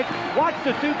scrimmage. Watch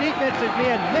the two defensive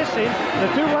men missing the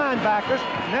two linebackers.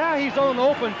 Now he's on the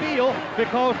open field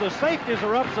because the safeties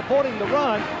are up supporting the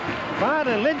run.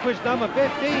 Brian Lindquist, number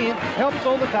 15, helps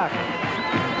on the tackle.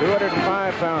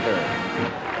 205-pounder.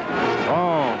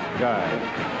 Strong guy.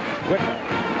 Quick.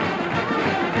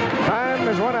 Time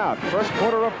is run out. First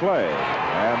quarter of play.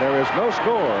 And there is no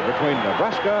score between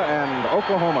Nebraska and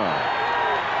Oklahoma.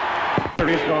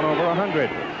 He's gone over 100.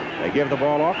 They give the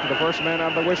ball off to the first man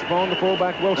out of the wishbone, the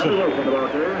fullback Wilson.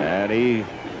 And he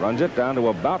runs it down to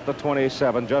about the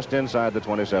 27, just inside the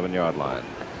 27-yard line.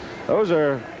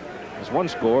 That's one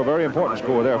score, very important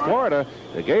score there. Florida,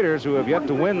 the Gators, who have yet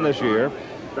to win this year,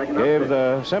 gave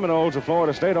the Seminoles of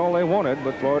Florida State all they wanted,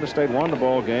 but Florida State won the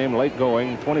ball game late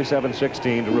going,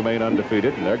 27-16 to remain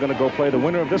undefeated, and they're going to go play the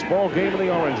winner of this ball game in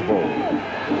the Orange Bowl.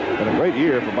 Been a great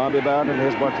year for Bobby Bowden and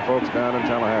his bunch of folks down in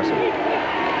Tallahassee.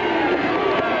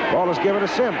 Ball is given to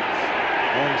Sims,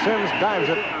 and Sims dives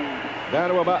it down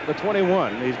to about the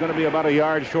 21. He's going to be about a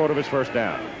yard short of his first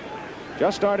down.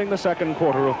 Just starting the second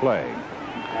quarter of play.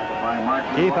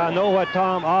 Keith, I know what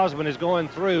Tom Osborne is going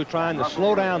through, trying to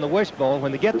slow down the wishbone.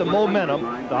 When they get the momentum,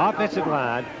 the offensive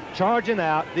line charging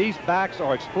out, these backs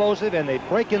are explosive, and they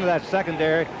break into that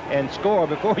secondary and score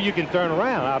before you can turn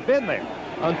around. I've been there,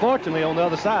 unfortunately, on the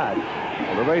other side.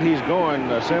 Well, the rate he's going,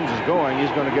 Sims is going,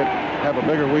 he's going to have a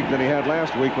bigger week than he had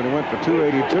last week when he went for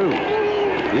 282.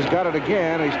 He's got it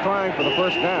again. He's trying for the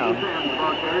first down.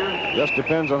 Just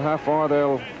depends on how far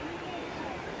they'll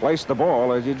place the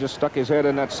ball, as he just stuck his head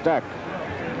in that stack.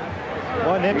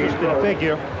 One interesting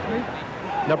figure.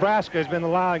 Nebraska has been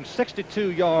allowing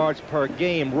 62 yards per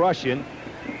game rushing.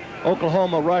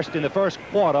 Oklahoma rushed in the first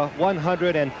quarter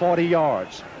 140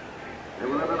 yards.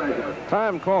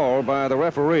 Time called by the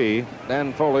referee,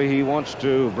 Dan Foley. He wants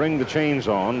to bring the chains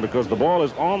on because the ball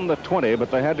is on the 20, but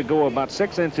they had to go about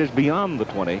 6 inches beyond the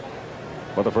 20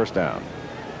 for the first down.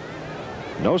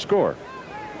 No score.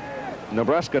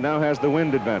 Nebraska now has the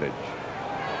wind advantage.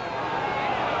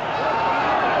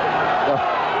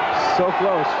 So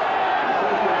close.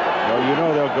 Well, you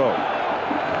know they'll go.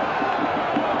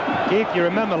 Keith, you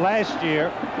remember last year.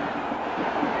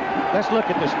 Let's look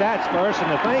at the stats first.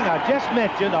 And the thing I just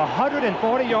mentioned,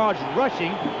 140 yards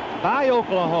rushing by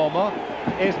Oklahoma,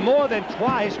 is more than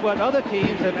twice what other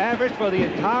teams have averaged for the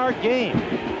entire game.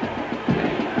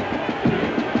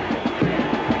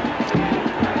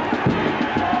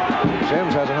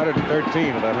 Sims has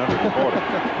 113 of that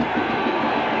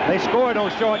 140. They scored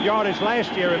on short yardage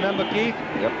last year, remember, Keith?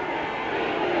 Yep.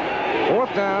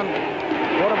 Fourth down,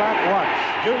 quarterback Watts.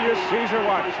 Julius Caesar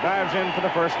Watts dives in for the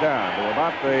first down to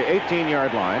about the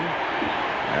 18-yard line.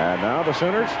 And now the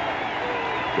Sooners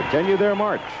continue their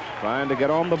march, trying to get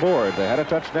on the board. They had a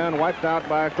touchdown wiped out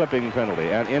by a clipping penalty,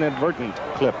 an inadvertent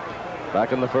clip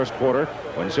back in the first quarter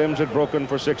when Sims had broken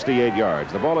for 68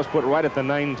 yards. The ball is put right at the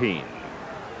 19.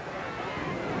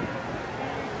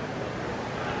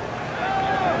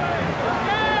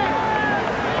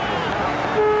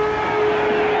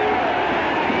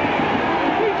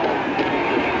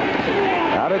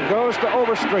 Goes to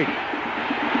Overstreet. Good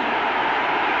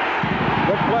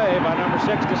play by number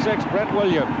 6 Brett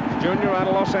Williams, junior out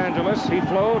of Los Angeles. He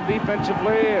flowed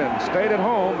defensively and stayed at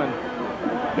home and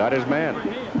got his man.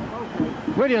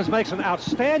 Williams makes an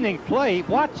outstanding play.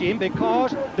 Watch him,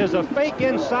 because there's a fake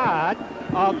inside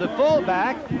of the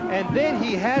fullback, and then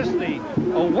he has the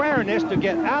awareness to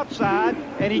get outside,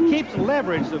 and he keeps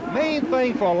leverage. The main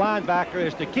thing for a linebacker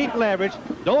is to keep leverage,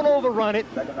 don't overrun it,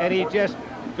 and he just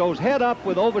goes head up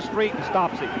with Overstreet and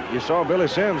stops it. You saw Billy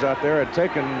Sims out there had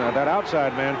taken that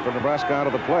outside man for Nebraska out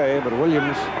of the play, but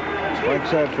Williams, as Frank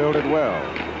said, filled it well.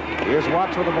 Here's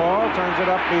Watts with the ball, turns it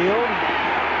upfield,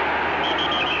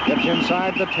 gets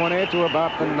inside the 20 to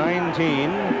about the 19.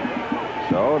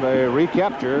 So they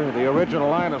recapture the original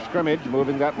line of scrimmage,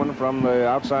 moving that one from the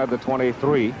outside the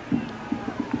 23.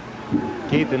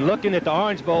 Keith, and looking at the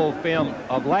Orange Bowl film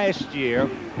of last year,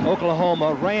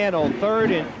 Oklahoma ran on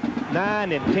 3rd and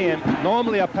 9 and 10,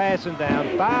 normally a passing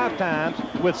down 5 times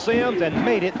with Sims, and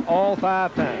made it all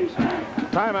 5 times.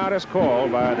 Timeout is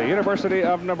called by the University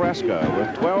of Nebraska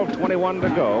with 12:21 to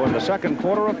go in the second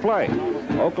quarter of play.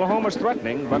 Oklahoma's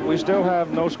threatening, but we still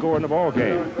have no score in the ball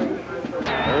game.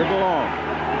 3rd and long.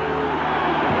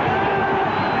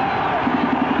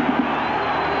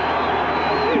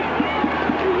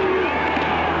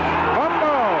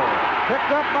 Fumble!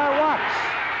 Picked up by Watts.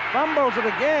 Fumbles it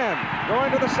again.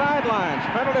 Going to the sidelines.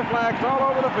 Penalty flags all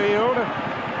over the field.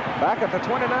 Back at the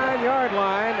 29-yard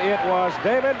line, it was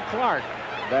David Clark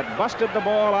that busted the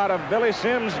ball out of Billy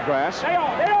Sims' grasp.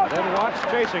 Then Watts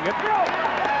chasing it.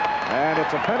 And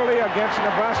it's a penalty against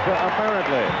Nebraska,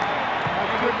 apparently.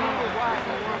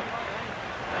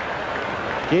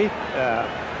 Keith,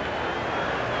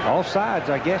 all sides,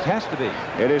 I guess, has to be.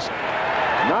 It is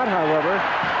not, however,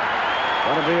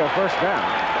 going to be a first down.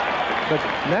 But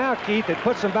now, Keith, it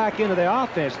puts them back into the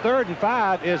offense. 3rd and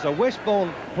 5 is a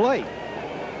wishbone play.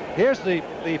 Here's the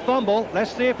fumble.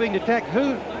 Let's see if we can detect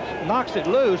who knocks it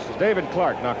loose. David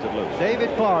Clark knocked it loose.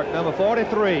 David Clark, number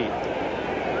 43,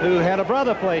 who had a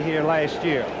brother play here last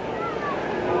year.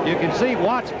 You can see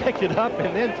Watts picked it up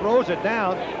and then throws it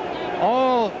down.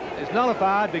 All is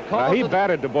nullified because he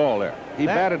batted the ball there. He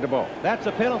batted the ball. That's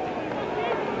a penalty.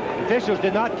 Officials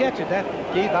did not catch it. That,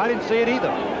 Keith, I didn't see it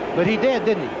either. But he did,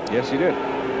 didn't he? Yes, he did.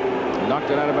 He knocked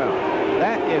it out of bounds.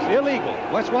 That is illegal.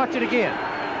 Let's watch it again.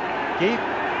 Keith,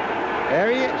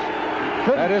 there he is.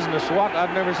 That isn't a swat.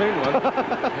 I've never seen one.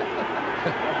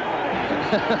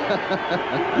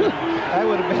 That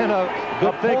would have been a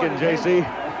good thinking, JC.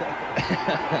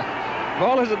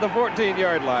 Ball is at the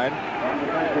 14-yard line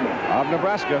of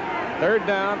Nebraska. 3rd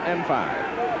down and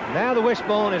 5. Now the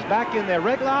wishbone is back in their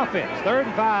regular offense. 3rd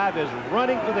and 5 is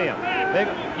running for them. They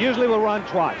usually will run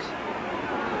twice.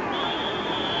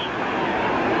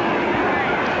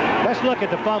 Let's look at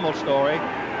the fumble story.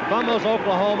 Fumbles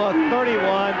Oklahoma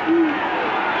 31.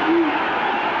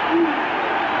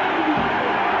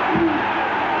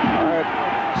 All right,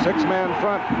 6-man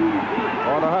front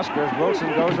for the Huskers. Wilson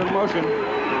goes in motion.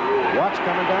 Watts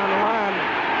coming down the line.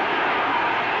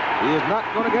 He is not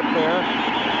going to get there.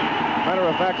 Matter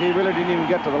of fact, he really didn't even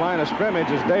get to the line of scrimmage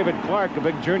as David Clark, a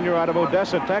big junior out of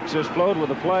Odessa, Texas, flowed with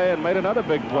the play and made another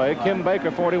big play. Kim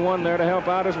Baker, 41, there to help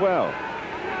out as well.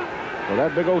 So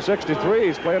that big old 63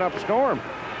 is playing up a storm.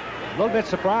 A little bit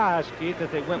surprised, Keith,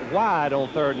 that they went wide on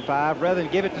 3rd and 5 rather than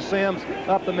give it to Sims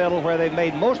up the middle where they've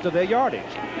made most of their yardage.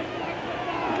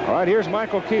 All right, here's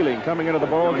Michael Keeling coming into the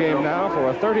ball game now for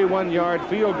a 31-yard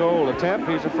field goal attempt.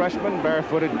 He's a freshman,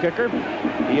 barefooted kicker.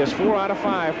 He is 4 out of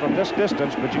 5 from this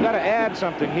distance, but you got to add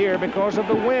something here because of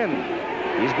the wind.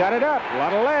 He's got it up, a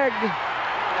lot of leg,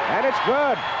 and it's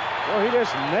good. Well, he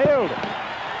just nailed it.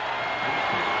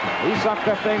 He sucked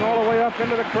that thing all the way up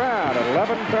into the crowd.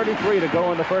 11:33 to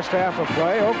go in the first half of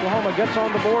play. Oklahoma gets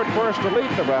on the board first to lead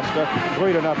Nebraska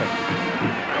 3-0.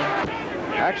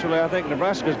 Actually, I think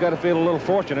Nebraska's got to feel a little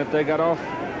fortunate they got off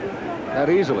that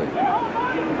easily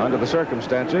under the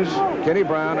circumstances. Kenny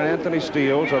Brown and Anthony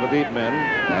Steele are the deep men.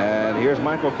 And here's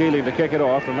Michael Keeling to kick it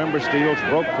off. Remember, Steele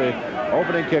broke the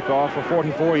opening kickoff for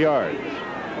 44 yards.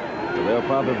 So they'll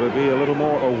probably be a little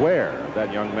more aware of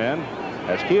that young man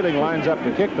as Keeling lines up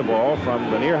to kick the ball from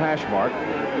the near hash mark.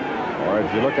 Or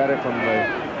if you look at it from the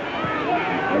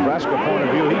Nebraska point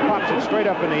of view, he pops it straight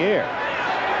up in the air.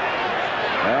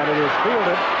 And it is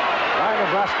fielded by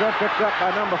Nebraska, picked up by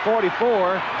number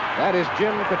 44. That is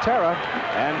Jim Kotera.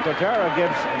 And Kotera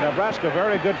gives Nebraska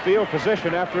very good field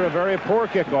position after a very poor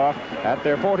kickoff at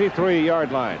their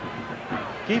 43-yard line.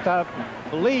 Keith, I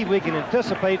believe we can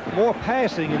anticipate more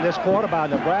passing in this quarter by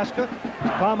Nebraska.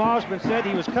 Tom Osborne said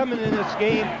he was coming in this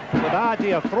game with the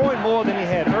idea of throwing more than he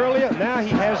had earlier. Now he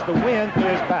has the wind to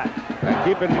his back. And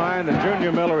keep in mind that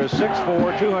Junior Miller is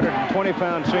 6'4",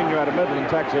 220-pound senior out of Midland,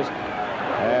 Texas.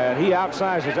 And he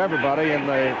outsizes everybody in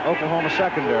the Oklahoma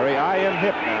secondary. I.M.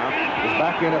 Hip now is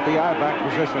back in at the I-back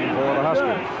position for the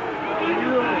Huskers.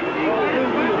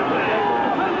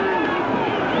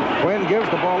 Quinn gives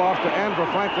the ball off to Andrew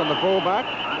Franklin, the fullback.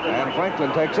 And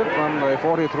Franklin takes it from the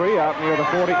 43 out near the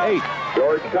 48.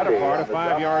 Better part of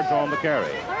 5 yards on the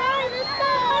carry.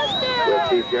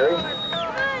 Chief Gary.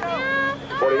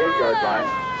 48-yard line.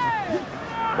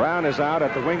 Brown is out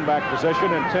at the wingback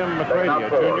position, and Tim McCready, a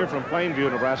junior from Plainview,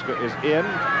 Nebraska, is in.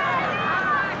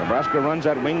 Nebraska runs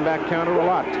that wingback counter a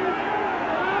lot.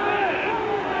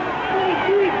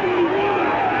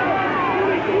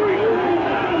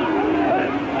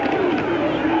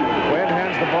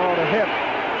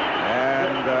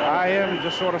 in,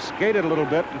 just sort of skated a little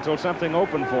bit until something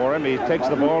opened for him. He takes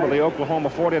the ball to the Oklahoma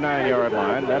 49-yard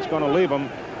line. That's going to leave him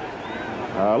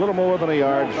a little more than a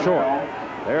yard short.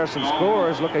 There are some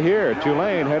scores. Look here.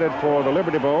 Tulane headed for the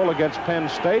Liberty Bowl against Penn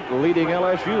State, leading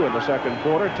LSU in the second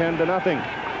quarter, 10-0.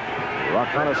 Rock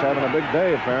Hunters having a big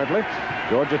day, apparently.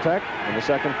 Georgia Tech in the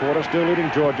second quarter still leading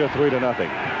Georgia 3-0.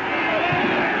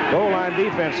 Goal line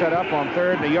defense set up on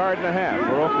 3rd and a yard and a half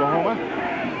for Oklahoma.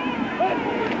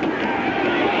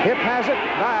 Hip has it,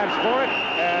 dives for it,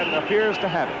 and appears to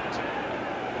have it.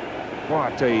 Well,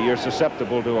 I tell you, you're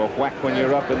susceptible to a whack when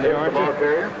you're up in there, aren't you?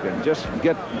 You can just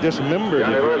get dismembered if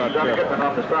you're not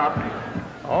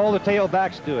careful. All the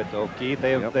tailbacks do it, though, Keith.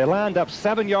 They're lined up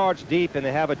 7 yards deep, and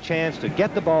they have a chance to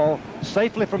get the ball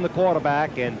safely from the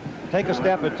quarterback and take a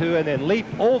step or two and then leap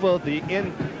over the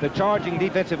charging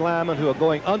defensive linemen who are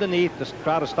going underneath to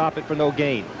try to stop it for no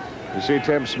gain. You see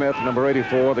Tim Smith, number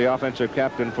 84, the offensive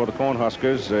captain for the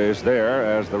Cornhuskers, is there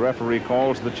as the referee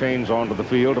calls the chains onto the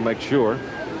field to make sure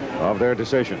of their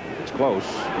decision. It's close.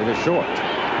 It is short.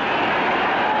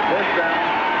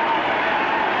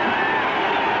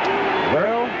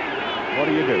 Well, what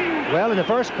do you do? Well, in the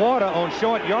first quarter on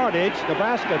short yardage,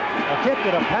 Nebraska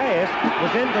attempted a pass,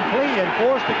 was incomplete, and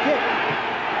forced a kick.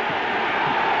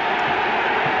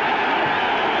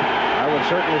 I would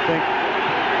certainly think,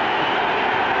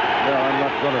 well, I'm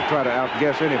not going to try to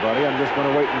outguess anybody. I'm just going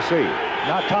to wait and see.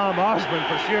 Not Tom Osborne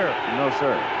for sure. No,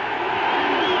 sir.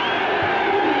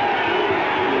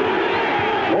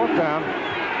 4th down.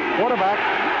 Quarterback.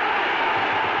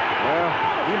 Well,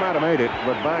 he might have made it,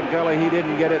 but by golly, he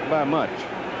didn't get it by much.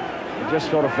 He just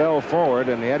sort of fell forward,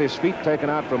 and he had his feet taken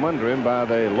out from under him by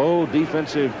the low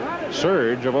defensive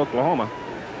surge of Oklahoma.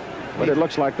 But it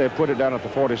looks like they put it down at the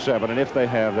 47, and if they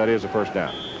have, that is a first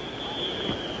down.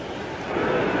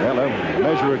 Well, they'll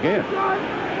measure again.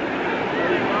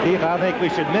 Keith, I think we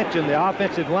should mention the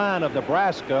offensive line of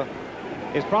Nebraska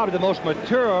is probably the most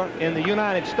mature in the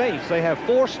United States. They have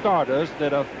 4 starters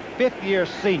that are 5th-year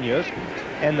seniors,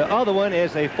 and the other one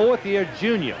is a 4th-year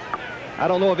junior. I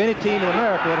don't know of any team in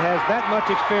America that has that much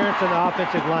experience in the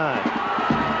offensive line.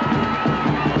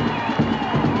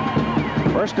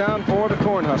 First down for the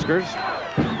Cornhuskers.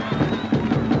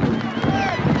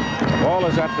 The ball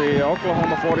is at the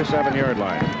Oklahoma 47-yard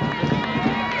line.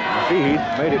 Heath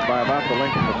made it by about the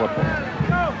length of the football.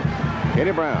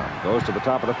 Kenny Brown goes to the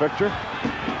top of the picture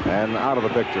and out of the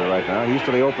picture right now. He's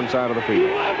to the open side of the field.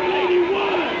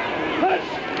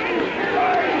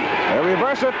 They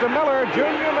reverse it to Miller,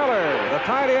 Junior Miller. The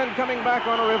tight end coming back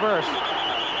on a reverse.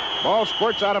 Ball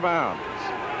squirts out of bounds.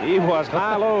 He was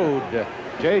high load.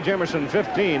 Jay Jimerson,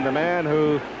 15, the man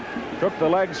who took the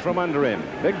legs from under him.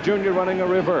 Big Junior running a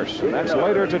reverse. And that's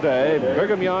later today.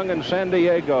 Brigham Young and San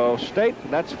Diego State.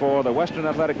 That's for the Western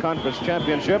Athletic Conference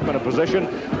Championship and a position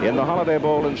in the Holiday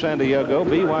Bowl in San Diego.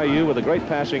 BYU with a great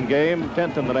passing game,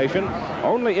 10th in the nation.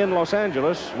 Only in Los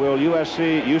Angeles will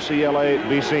USC, UCLA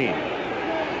be seen.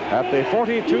 At the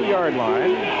 42-yard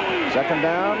line, 2nd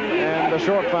down and a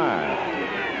short 5.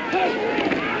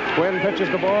 Quinn pitches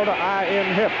the ball to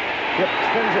Ian Hip. Hip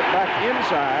spins it back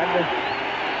inside.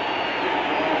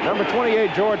 Number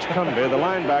 28, George Cumby, the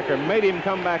linebacker, made him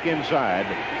come back inside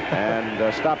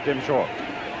and stopped him short.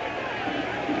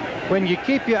 When you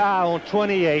keep your eye on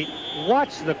 28,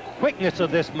 watch the quickness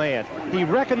of this man. He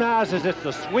recognizes it's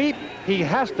the sweep. He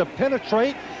has to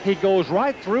penetrate. He goes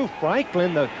right through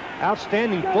Franklin, the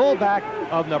outstanding fullback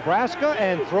of Nebraska,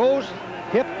 and throws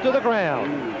Hip to the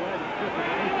ground.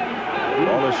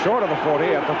 Ball is short of the 40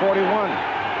 at the 41.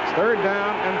 It's 3rd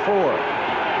down and 4.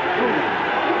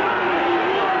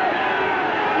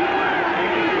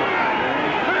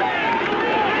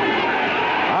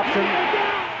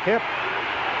 Hip.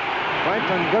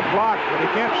 Franklin, good block, but he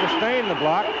can't sustain the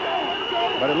block.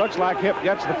 But it looks like Hip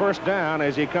gets the first down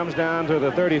as he comes down to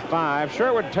the 35.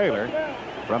 Sherwood Taylor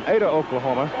from Ada,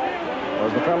 Oklahoma,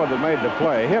 was the fellow that made the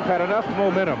play. Hip had enough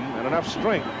momentum and enough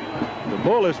strength to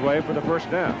bull his way for the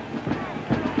first down.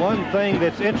 One thing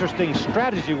that's interesting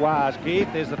strategy-wise,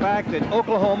 Keith, is the fact that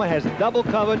Oklahoma has double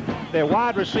covered their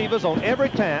wide receivers on every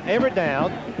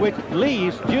down, which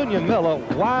leaves Junior Miller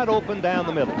wide open down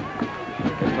the middle.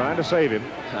 Trying to save him,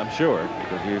 I'm sure.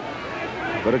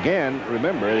 But again,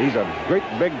 remember, he's a great,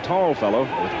 big, tall fellow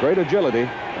with great agility,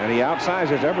 and he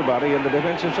outsizes everybody in the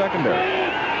defensive secondary.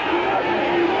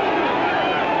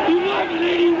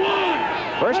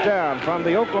 1181. First down from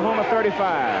the Oklahoma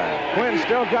 35. Quinn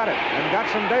still got it and got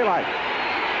some daylight.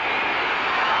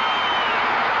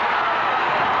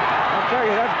 I'll tell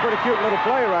you, that's a pretty cute little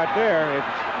play right there.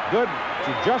 It's good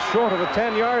to just short of the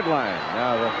 10-yard line.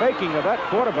 Now, the faking of that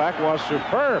quarterback was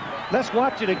superb. Let's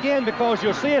watch it again because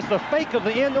you'll see it's the fake of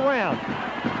the end around.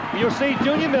 You'll see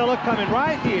Junior Miller coming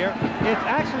right here. It's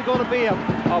actually going to be a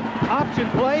option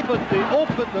play, but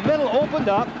the middle opened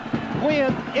up.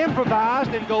 Quinn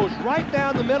improvised and goes right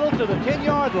down the middle to the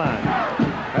 10-yard line.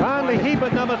 Finally,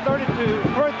 Heba, number 32,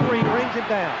 for 3, brings him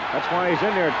down. That's why he's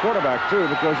in there at quarterback, too,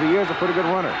 because he is a pretty good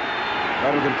runner.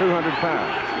 Better than 200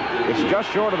 pounds. It's just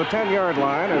short of the 10-yard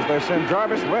line as they send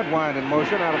Jarvis Redwine in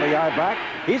motion out of the I-back.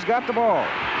 He's got the ball.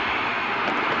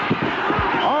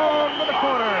 On to the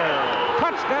corner.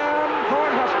 Touchdown,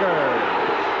 Cornhuskers.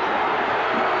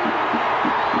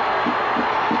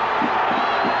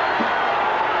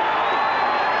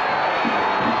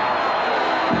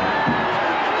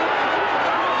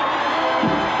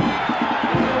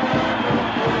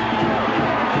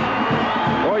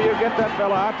 Get that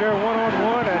fella out there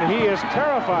one-on-one, and he is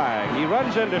terrifying. He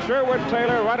runs into Sherwood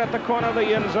Taylor right at the corner of the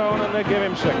end zone, and they give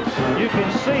him 6. You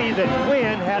can see that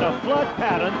Quinn had a flood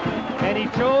pattern, and he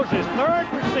chose his third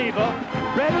receiver,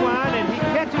 Redwine, and he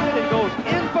catches it and goes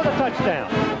in for the touchdown.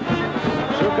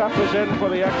 Sukup is in for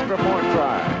the extra point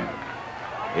try.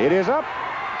 It is up,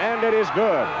 and it is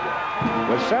good.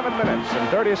 With 7 minutes and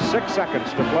 36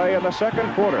 seconds to play in the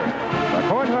second quarter, the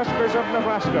Cornhuskers of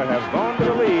Nebraska has gone to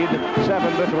the lead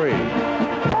 7-3.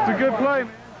 It's a good play.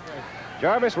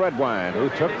 Jarvis Redwine, who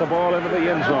took the ball into the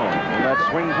end zone in that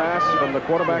swing pass from the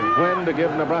quarterback Quinn to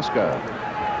give Nebraska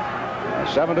a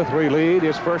 7-3 lead,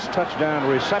 his first touchdown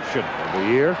reception of the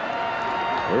year.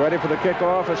 We're ready for the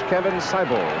kickoff as Kevin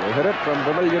Seibel will hit it from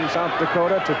Vermillion, South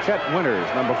Dakota, to Chet Winters,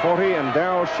 number 40, and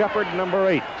Darrell Shepard, number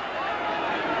 8.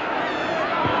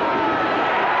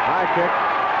 Kick.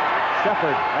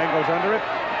 Shepard angles under it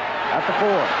at the 4.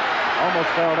 Almost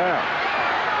fell down.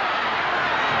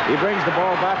 He brings the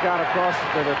ball back out across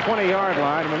to the 20-yard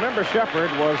line. Remember,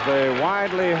 Shepard was the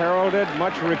widely heralded,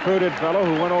 much recruited fellow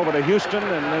who went over to Houston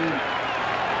and then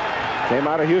came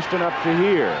out of Houston up to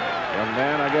here. Young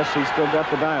man, I guess he's still got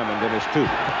the diamond in his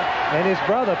tooth. And his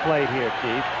brother played here,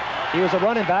 Keith. He was a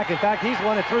running back. In fact, he's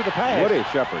running through the pass. Woody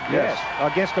Shepard, yes.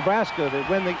 Against Nebraska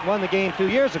that won the game 2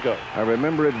 years ago. I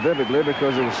remember it vividly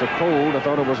because it was so cold. I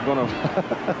thought it was going to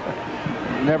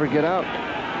never get out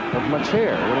of much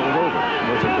hair when it was over.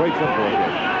 It was a great football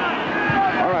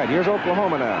game. All right, here's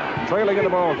Oklahoma now, trailing in the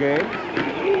ball game.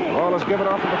 The ball is given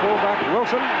off to the fullback,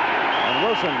 Wilson. And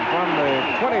Wilson from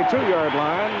the 22-yard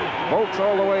line bolts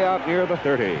all the way out near the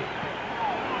 30.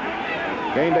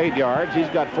 Gained 8 yards. He's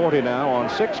got 40 now on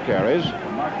 6 carries.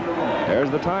 There's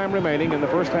the time remaining in the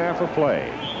first half of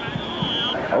play.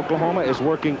 Oklahoma is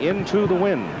working into the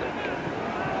wind.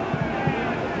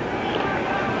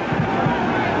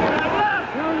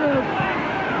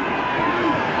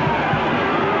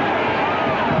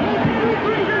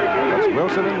 That's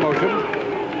Wilson in motion.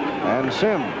 And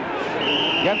Sims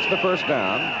gets the first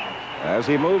down as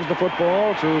he moves the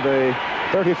football to the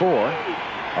 34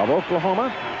 of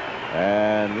Oklahoma.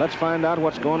 And let's find out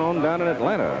what's going on down in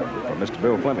Atlanta from Mr.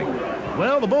 Bill Fleming.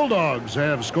 Well, the Bulldogs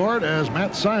have scored as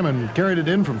Matt Simon carried it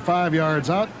in from 5 yards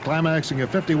out, climaxing a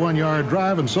 51-yard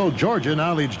drive, and so Georgia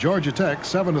now leads Georgia Tech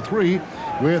 7-3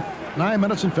 with 9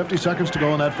 minutes and 50 seconds to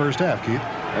go in that first half, Keith.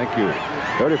 Thank you.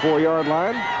 34-yard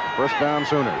line, first down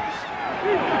Sooners.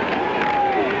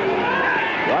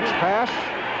 Watch pass.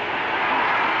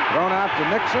 Thrown out to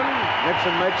Nixon.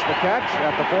 Nixon makes the catch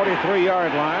at the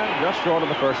 43-yard line, just short of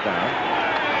the first down.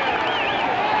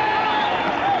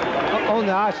 On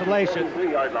the isolation,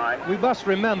 we must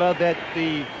remember that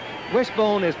the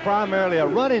Wishbone is primarily a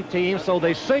running team, so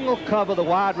they single cover the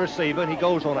wide receiver, and he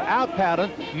goes on an out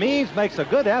pattern. Means makes a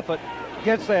good effort,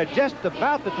 gets there just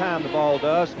about the time the ball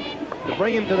does to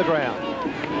bring him to the ground.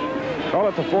 Call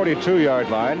it the 42-yard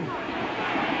line.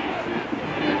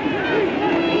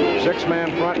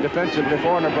 6-man front defensively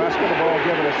for Nebraska. The ball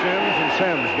given to Sims, and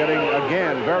Sims getting,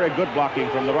 again, very good blocking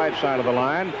from the right side of the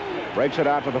line. Breaks it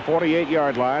out to the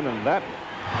 48-yard line, and that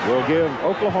will give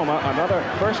Oklahoma another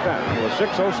first down with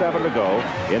 6:07 to go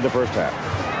in the first half.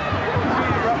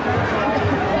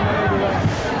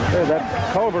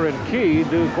 That Culver and Key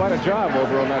do quite a job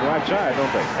over on that right side,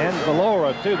 don't they? And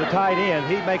Valora, too, the tight end.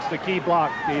 He makes the key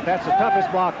block, Keith. That's the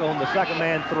toughest block on the second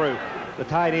man through. The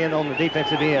tight end on the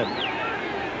defensive end.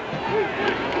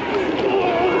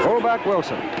 Fullback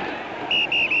Wilson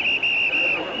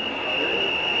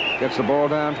gets the ball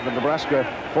down to the Nebraska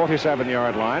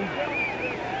 47-yard line.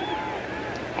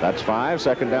 That's 5.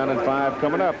 Second down and 5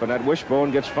 coming up. And that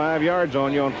Wishbone gets 5 yards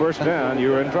on you on first down.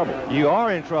 You're in trouble. You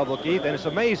are in trouble, Keith, and it's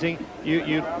amazing.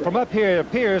 You from up here, it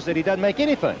appears that he doesn't make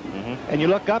anything. And you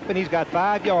look up, and he's got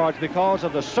 5 yards because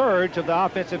of the surge of the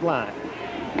offensive line.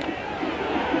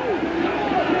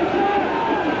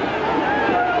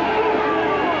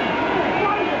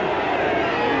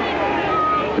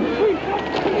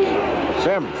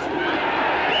 Sims.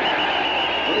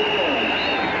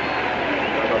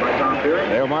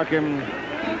 They'll mark him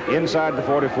inside the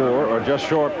 44 or just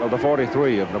short of the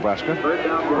 43 of Nebraska.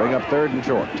 Bring up 3rd and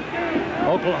short.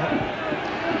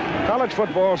 Oklahoma. College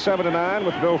football 7 to 9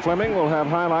 with Bill Fleming. We'll have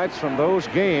highlights from those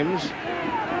games.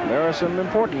 There are some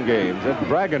important games, at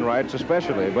bragging rights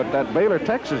especially, but that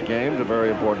Baylor-Texas game is a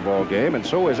very important ball game, and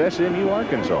so is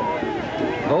SMU-Arkansas.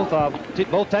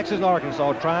 Both Texas and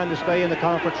Arkansas trying to stay in the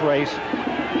conference race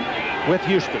with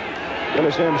Houston. Billy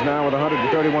Sims now with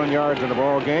 131 yards in the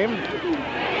ball game.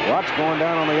 Watts going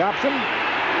down on the option.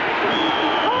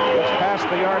 Gets past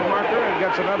the yard marker and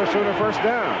gets another Sooner first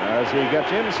down. As he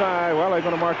gets inside, well, they're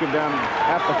going to mark him down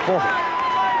at the 40.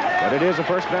 But it is a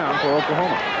first down for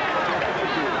Oklahoma.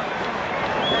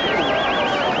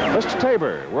 Mr.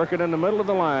 Tabor working in the middle of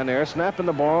the line there, snapping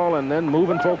the ball and then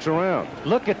moving folks around.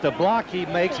 Look at the block he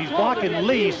makes. He's blocking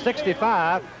Lee,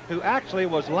 65, who actually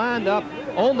was lined up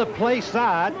on the play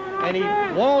side, and he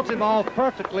walls him off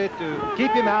perfectly to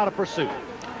keep him out of pursuit.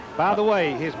 By the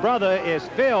way, his brother is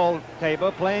Phil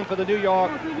Tabor, playing for the New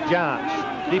York Giants,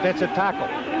 defensive tackle.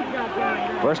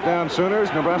 First down Sooners,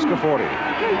 Nebraska 40.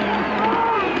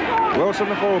 Wilson,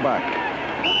 the fullback.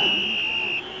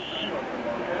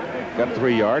 Got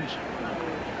 3 yards.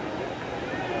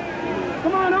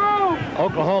 Come on home!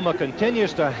 Oklahoma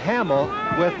continues to hammer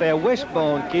with their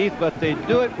wishbone, Keith, but they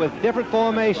do it with different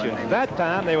formations. That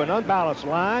time, they were an unbalanced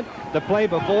line. The play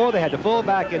before, they had the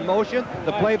fullback in motion.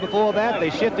 The play before that, they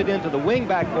shifted into the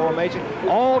wingback formation,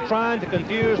 all trying to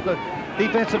confuse the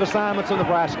defensive assignments of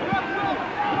Nebraska.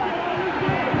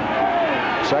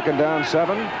 Second down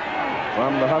 7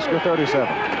 from the Husker 37.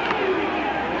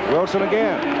 Wilson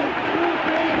again.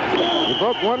 He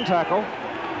broke 1 tackle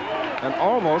and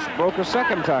almost broke a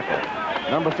 2nd tackle.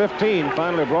 Number 15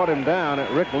 finally brought him down at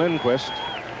Rick Lindquist.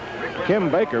 Kim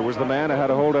Baker was the man who had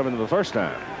a hold of him the first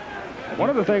time. One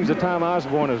of the things that Tom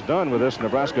Osborne has done with this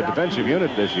Nebraska defensive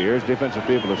unit this year, as defensive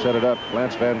people have set it up,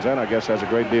 Lance Van Zandt, I guess, has a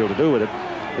great deal to do with it,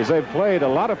 is they've played a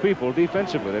lot of people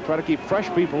defensively. They try to keep fresh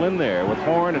people in there with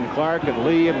Horn and Clark and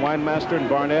Lee and Weinmaster and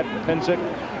Barnett and Pensick,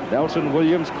 Nelson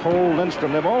Williams, Cole,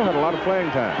 Lindstrom. They've all had a lot of playing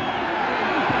time.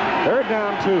 3rd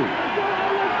down 2.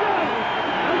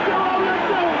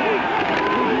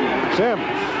 Sims.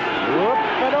 Whoop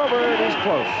and over. He's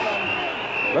close.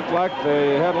 Looks like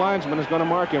the head linesman is going to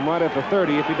mark him right at the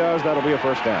 30. If he does, that'll be a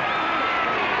first down.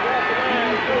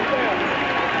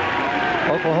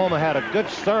 Oklahoma had a good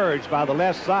surge by the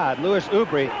left side. Louis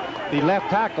Ubry, the left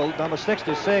tackle, number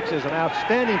 66, is an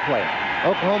outstanding player.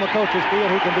 Oklahoma coaches feel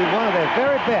he can be one of their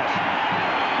very best.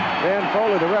 Dan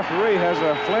Foley, the referee, has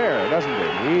a flair, doesn't he?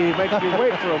 He makes you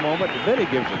wait for a moment, and then he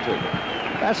gives it to you.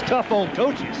 That's tough on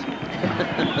coaches.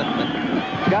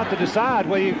 Got to decide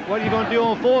what are you going to do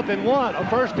on 4th and 1 or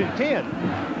 1st and 10.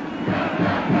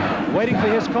 Waiting for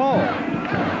his call.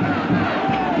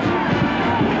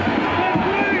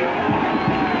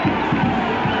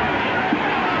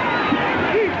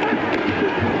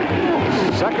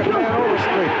 Second man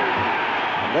Overstreet.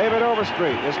 David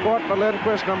Overstreet is caught by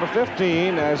Lindquist, number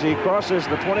 15, as he crosses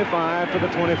the 25 to the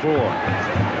 24.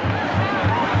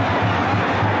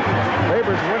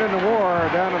 Tabor's winning the war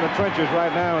down in the trenches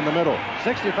right now in the middle.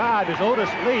 65 is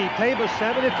Otis Lee. Tabor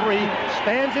 73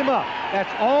 stands him up.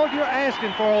 That's all you're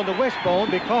asking for on the wishbone,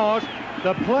 because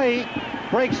the play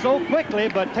breaks so quickly,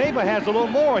 but Tabor has a little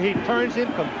more. He turns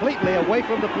him completely away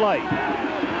from the play.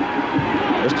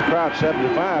 Mr. Crouch,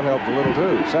 75, helped a little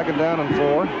too. Second down and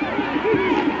 4.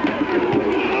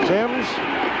 Sims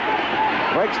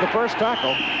breaks the first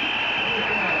tackle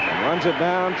and runs it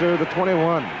down to the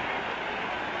 21.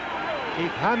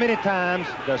 Keith, how many times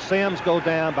does Sims go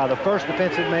down by the first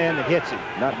defensive man that hits him?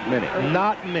 Not many.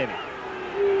 Not many.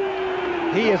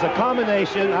 He is a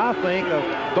combination, I think, of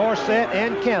Dorsett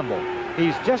and Campbell.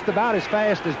 He's just about as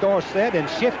fast as Dorsett and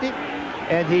shifty,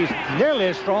 and he's nearly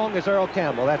as strong as Earl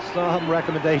Campbell. That's some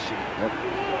recommendation.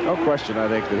 No question, I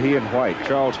think, that he and White,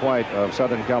 Charles White of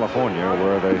Southern California,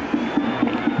 were the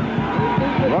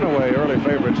runaway early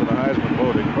favorites in the Heisman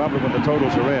voting. Probably when the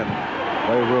totals are in,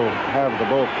 they will have the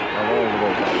bulk of all the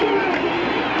votes.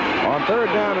 On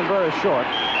 3rd down and very short,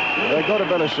 they go to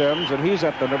Billy Sims, and he's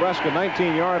at the Nebraska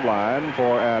 19-yard line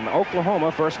for an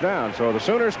Oklahoma first down. So the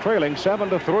Sooners trailing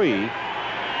 7-3.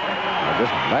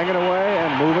 Just banging away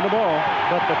and moving the ball.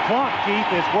 But the clock,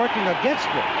 Keith, is working against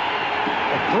them.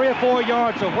 At 3 or 4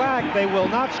 yards of whack, they will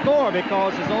not score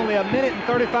because there's only 1 minute and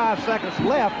 35 seconds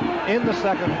left in the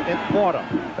second quarter.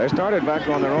 They started back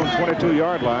on their own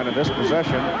 22-yard line in this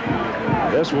possession.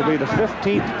 This will be the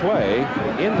 15th play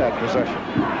in that possession.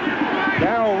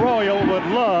 Darrell Royal would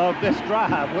love this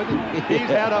drive, wouldn't he? He's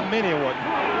had a mini one.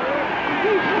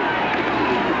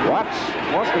 Watts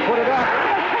wants to put it up.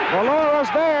 Valora's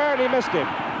there, and he missed him.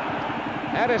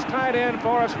 That is tight end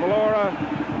Forrest Valora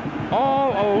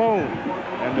all alone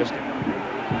and missed him.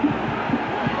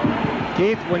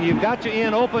 Keith, when you've got your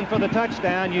end open for the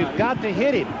touchdown, you've got to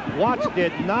hit him. Watts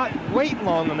did not wait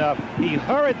long enough. He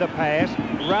hurried the pass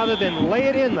rather than lay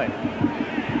it in there.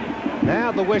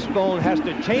 Now the Wishbone has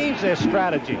to change their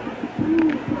strategy.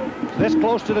 This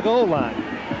close to the goal line.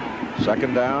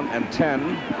 2nd down and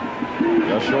 10.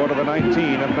 Just short of the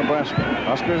 19 of Nebraska.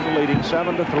 Huskers are leading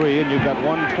 7-3, and you've got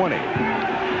 1:20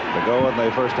 to go in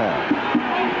the first half.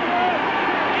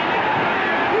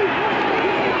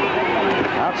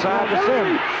 Outside to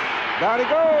Sims. Down he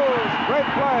goes. Great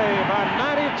play by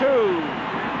 92.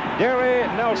 Derry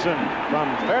Nelson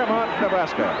from Fairmont,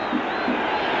 Nebraska.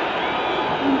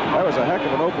 That was a heck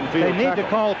of an open field. They need tackle. to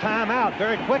call timeout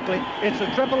very quickly. It's a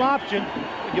triple option.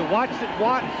 You watch it.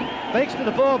 Watts fakes to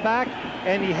the fullback,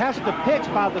 and he has to pitch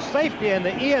by the safety, and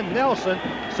the Ian Nelson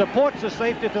supports the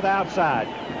safety to the outside.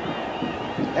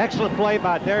 Excellent play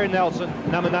by Derry Nelson,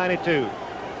 number 92.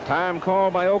 Time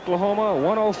called by Oklahoma,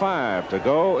 1:05 to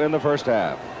go in the first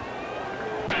half.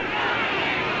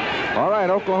 All right,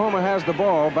 Oklahoma has the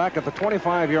ball back at the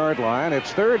 25-yard line.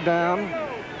 It's 3rd down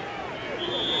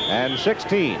and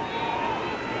 16.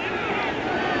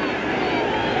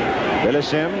 Billy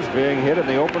Sims being hit in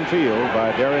the open field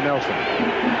by Derry Nelson.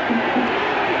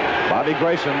 Bobby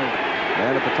Grayson,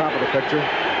 man at the top of the picture.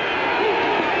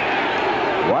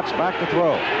 Watts back to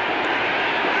throw.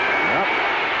 Yep.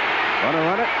 Gonna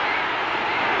run it.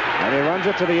 And he runs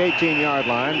it to the 18-yard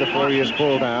line before he is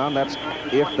pulled down. That's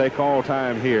if they call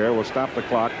time here. We'll stop the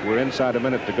clock. We're inside a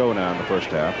minute to go now in the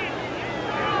first half.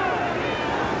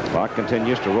 Clock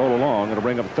continues to roll along. It'll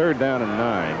bring up 3rd down and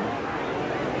 9.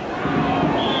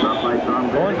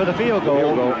 Going for the field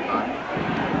goal.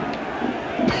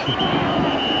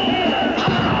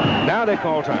 Now they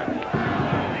call time.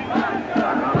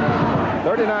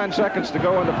 39 seconds to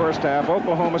go in the first half.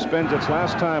 Oklahoma spends its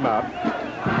last timeout.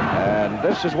 And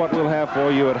this is what we'll have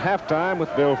for you at halftime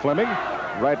with Bill Fleming.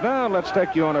 Right now, let's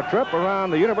take you on a trip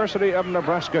around the University of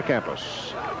Nebraska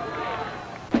campus.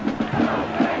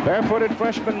 Barefooted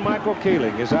freshman Michael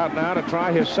Keeling is out now to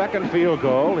try his 2nd field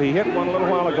goal. He hit one a little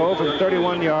while ago from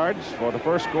 31 yards for the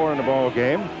first score in the ball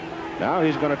game. Now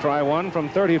he's going to try one from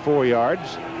 34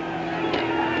 yards.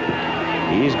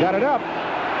 He's got it up.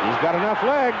 He's got enough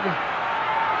leg.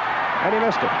 And he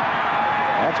missed it.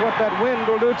 That's what that wind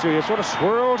will do to you. It sort of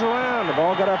swirls around. The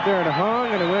ball got up there and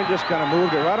hung, and the wind just kind of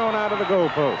moved it right on out of the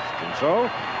goalpost. And so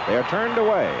they are turned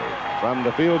away from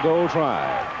the field goal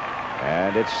try.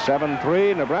 And it's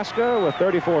 7-3 Nebraska with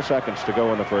 34 seconds to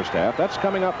go in the first half. That's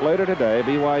coming up later today.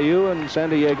 BYU and San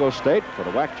Diego State for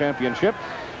the WAC championship.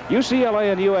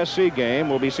 UCLA and USC game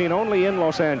will be seen only in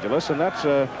Los Angeles, and that's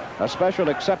a special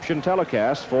exception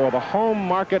telecast for the home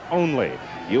market only.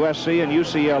 USC and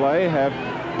UCLA have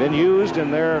been used in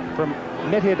their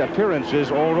permitted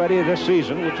appearances already this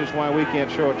season, which is why we can't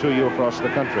show it to you across the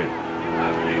country.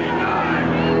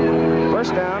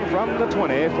 First down from the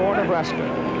 20 for Nebraska.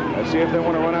 Let's see if they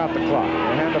want to run out the clock.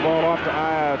 They hand the ball off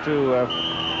to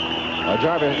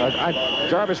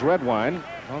Jarvis Redwine.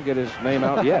 I'll get his name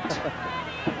out yet.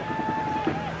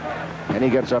 And he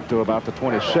gets up to about the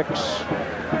 26.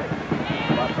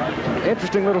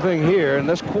 Interesting little thing here in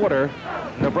this quarter.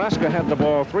 Nebraska had the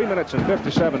ball 3 minutes and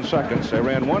 57 seconds. They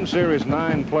ran one series,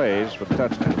 9 plays for the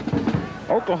touchdown.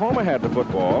 Oklahoma had the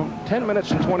football 10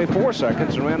 minutes and 24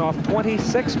 seconds and ran off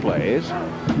 26 plays.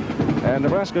 And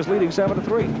Nebraska's leading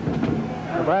 7-3.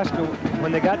 Nebraska,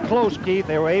 when they got close, Keith,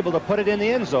 they were able to put it in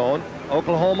the end zone.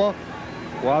 Oklahoma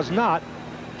was not.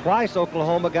 Twice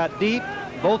Oklahoma got deep.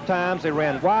 Both times they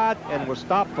ran wide and were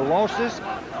stopped for losses,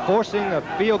 forcing a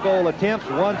field goal attempts,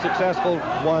 one successful,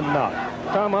 one not.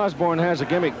 Tom Osborne has a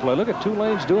gimmick play. Look at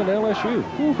Tulane's doing LSU.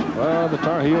 Well, the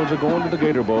Tar Heels are going to the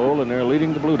Gator Bowl, and they're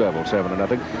leading the Blue Devils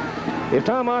 7-0. If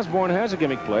Tom Osborne has a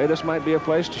gimmick play, this might be a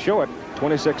place to show it.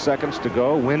 26 seconds to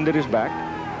go. Wind at his back.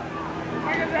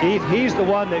 Keith, he's the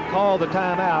one that called the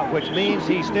timeout, which means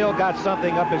he's still got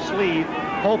something up his sleeve,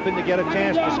 hoping to get a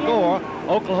chance to score.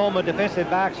 Oklahoma defensive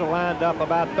backs are lined up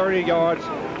about 30 yards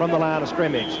from the line of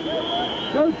scrimmage.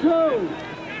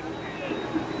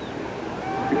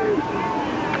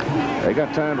 They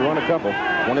got time to run a couple.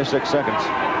 26 seconds.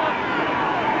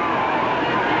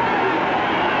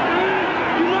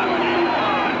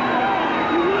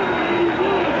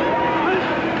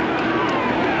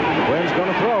 Quinn's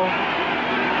going to throw.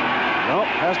 Nope,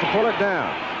 has to pull it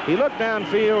down. He looked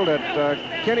downfield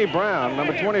at Kenny Brown.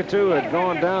 Number 22 had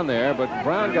gone down there, but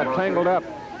Brown got tangled up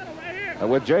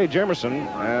with Jay Jimerson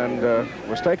and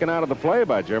was taken out of the play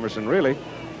by Jimerson, really,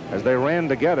 as they ran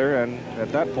together, and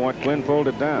at that point, Quinn pulled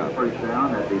it down.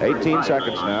 18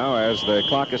 seconds now as the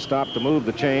clock is stopped to move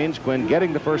the chains. Quinn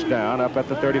getting the first down up at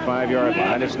the 35-yard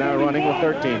line. It's now running with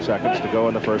 13 seconds to go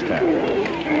in the first half.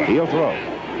 He'll throw.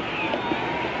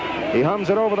 He hums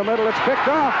it over the middle. It's picked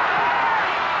off.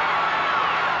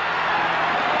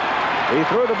 He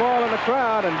threw the ball in the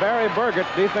crowd, and Barry Burgett,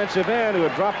 defensive end, who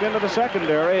had dropped into the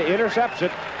secondary, intercepts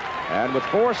it. And with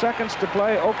 4 seconds to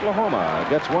play, Oklahoma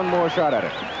gets one more shot at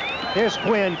it. Here's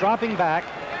Quinn dropping back.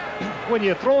 When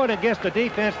you throw it against a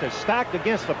defense that's stacked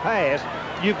against the pass,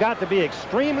 you've got to be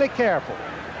extremely careful.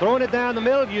 Throwing it down the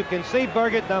middle, you can see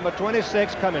Burgett, number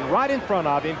 26, coming right in front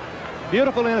of him.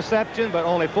 Beautiful interception, but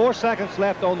only 4 seconds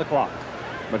left on the clock.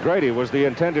 McGrady was the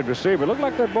intended receiver. Looked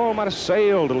like that ball might have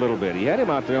sailed a little bit. He had him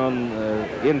out there on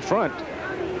in front.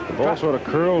 The ball sort of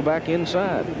curled back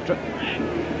inside.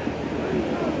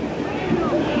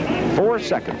 4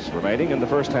 seconds remaining in the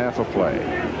first half of play.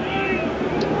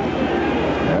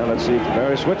 Well, let's see if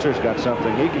Barry Switzer's got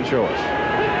something he can show us.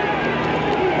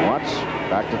 Watts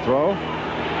back to throw.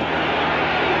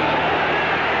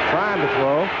 Trying to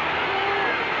throw.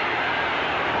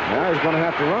 Now he's going to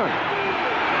have to run.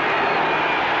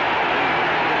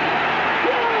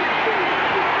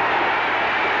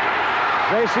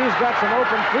 JC's got some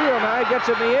open field now. He gets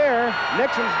it in the air.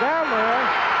 Nixon's down there.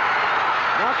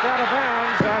 Knocked out of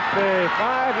bounds at the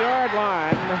 5-yard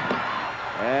line.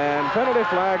 And penalty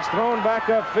flags thrown back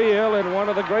upfield in one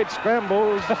of the great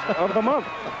scrambles of the month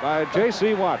by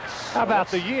J.C. Watts. How about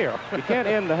the year? You can't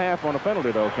end the half on a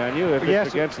penalty, though, can you? If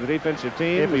it's against the defensive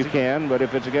team, you can. But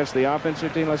if it's against the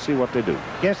offensive team, let's see what they do.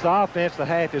 Against the offense, the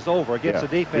half is over. Against the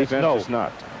defense, no. It's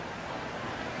not.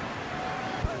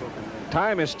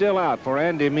 Time is still out for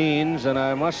Andy Means, and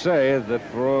I must say that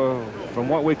from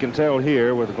what we can tell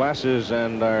here with glasses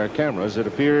and our cameras, it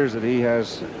appears that he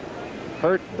has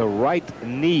hurt the right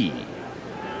knee.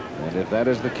 And if that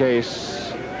is the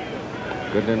case,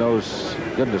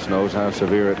 goodness knows how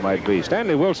severe it might be.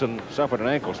 Stanley Wilson suffered an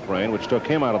ankle sprain, which took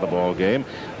him out of the ball game.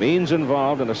 Means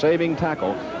involved in a saving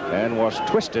tackle and was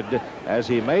twisted as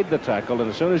he made the tackle, and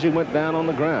as soon as he went down on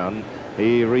the ground,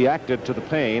 he reacted to the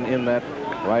pain in that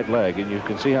right leg, and you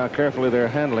can see how carefully they're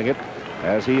handling it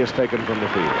as he is taken from the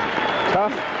field.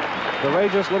 Tough,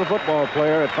 courageous little football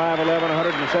player at 5'11",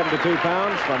 172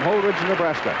 pounds from Holdridge,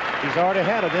 Nebraska. He's already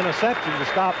had an interception to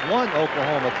stop one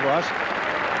Oklahoma thrust.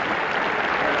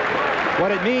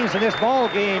 What it means in this ball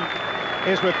game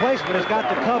is replacement has got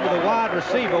to cover the wide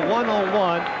receiver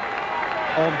one-on-one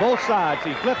on both sides.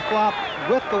 He flip-flopped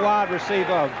with the wide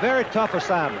receiver, a very tough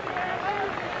assignment.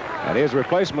 And his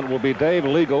replacement will be Dave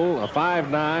Legal, a 5'9",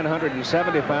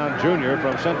 170-pound junior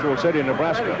from Central City,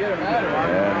 Nebraska.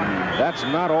 And that's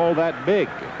not all that big.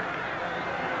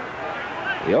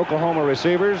 The Oklahoma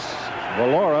receivers,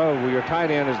 Valora, your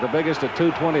tight end, is the biggest at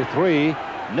 223.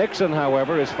 Nixon,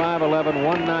 however, is 5'11",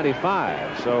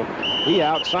 195. So he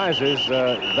outsizes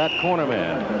that corner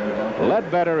man.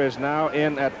 Ledbetter is now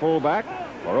in at fullback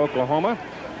for Oklahoma.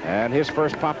 And his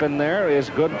first pop in there is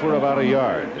good for about a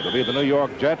yard. It'll be the New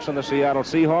York Jets and the Seattle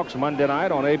Seahawks Monday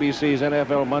night on ABC's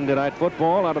NFL Monday Night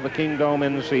Football out of the Kingdome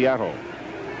in Seattle.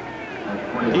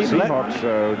 The Seahawks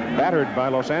battered by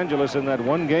Los Angeles in that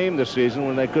one game this season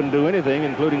when they couldn't do anything,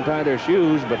 including tie their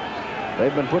shoes, but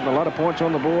they've been putting a lot of points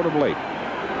on the board of late.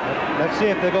 Let's see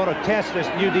if they're going to test this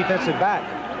new defensive back.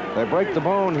 They break the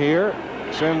bone here.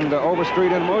 Send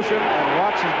Overstreet in motion, and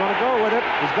Watts is going to go with it.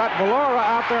 He's got Valora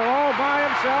out there all by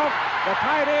himself. The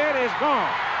tight end is gone.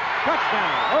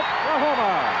 Touchdown,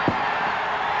 Oklahoma.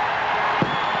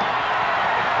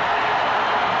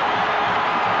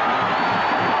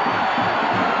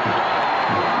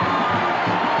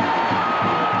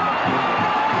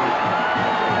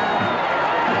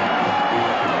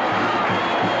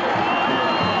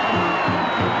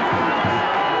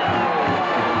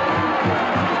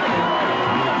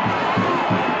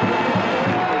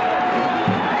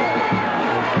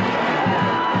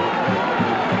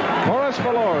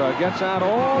 Gets out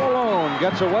all alone,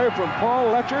 gets away from Paul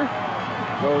Letcher,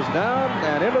 goes down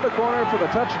and into the corner for the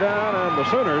touchdown, and the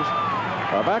Sooners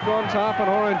are back on top in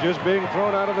oranges, being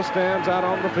thrown out of the stands out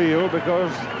on the field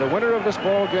because the winner of this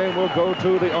ball game will go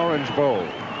to the Orange Bowl.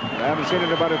 I haven't seen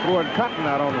anybody throwing cotton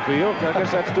out on the field. I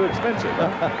guess that's too expensive.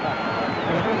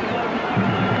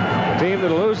 The team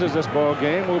that loses this ball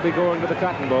game will be going to the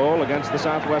Cotton Bowl against the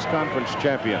Southwest Conference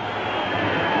champion.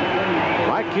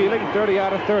 Mike Keeling, 30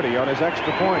 out of 30 on his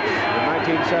extra points in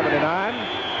 1979,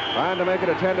 trying to make it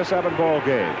a 10-7 ball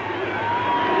game.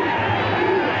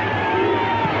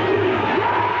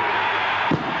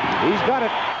 He's got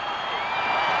it.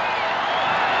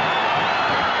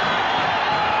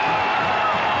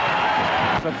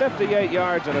 for 58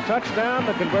 yards and a touchdown.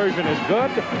 The conversion is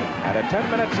good. And at 10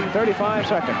 minutes and 35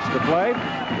 seconds to play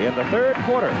in the third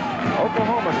quarter,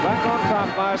 Oklahoma's back on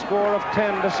top by a score of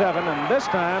 10-7. And this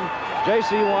time,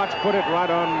 J.C. Watts put it right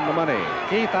on the money.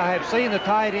 Keith, I have seen the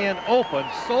tight end open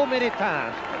so many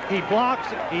times. He blocks,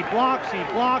 he blocks, he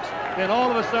blocks. Then all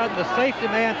of a sudden, the safety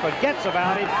man forgets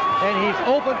about it, and he's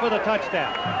open for the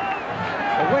touchdown.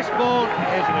 The Wishbone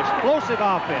is an explosive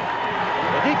offense.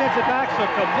 The defensive backs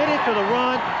are committed to the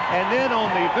run, and then on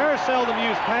the very seldom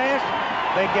used pass,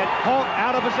 they get caught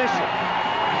out of position.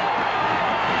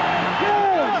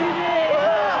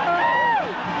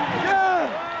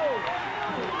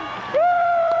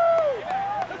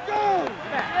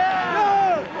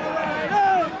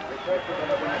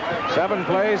 Seven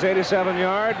plays, 87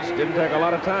 yards. Didn't take a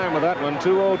lot of time with that one.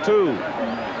 2:02.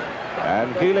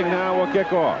 And Keeling now will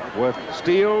kick off with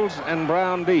Steele and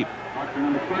Brown deep.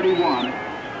 Number 31,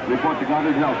 report to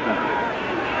Goddard Health Center.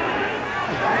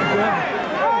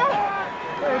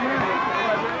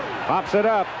 Pops it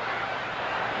up.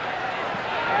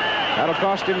 That'll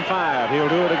cost him 5. He'll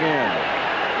do it again.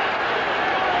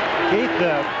 Keith,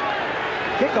 the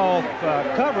kickoff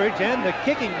coverage and the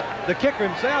kicker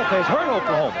himself has hurt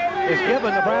Oklahoma. Has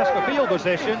given Nebraska field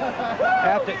position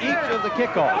after each of the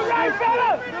kickoffs.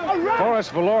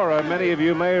 Forrest Valora, many of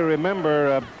you may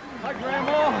remember,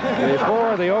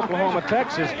 before the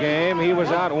Oklahoma-Texas game, he was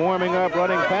out warming up,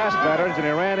 running pass patterns, and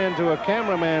he ran into a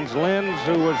cameraman's lens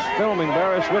who was filming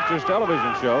Barry Switzer's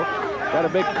television show. Got a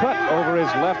big cut over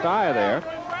his left eye there,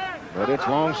 but it's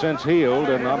long since healed,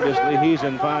 and obviously he's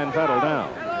in fine fettle now.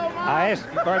 I asked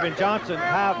Irvin Johnson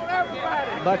how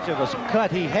much of a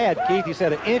cut he had, Keith. He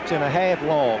said 1.5 inches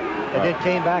long, and then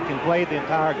came back and played the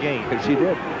entire game. Yes, he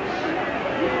did.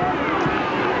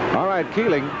 All right,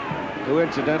 Keeling, who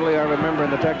incidentally I remember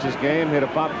in the Texas game hit a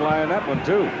pop fly in that one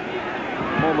too.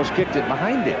 Almost kicked it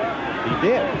behind him. He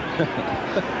did.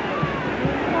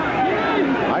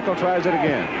 Michael tries it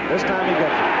again. This time he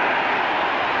gets it.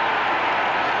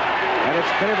 And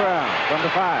it's Kenny Brown from the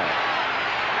 5.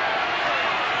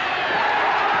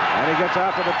 And he gets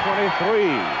out to the 23,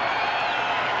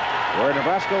 where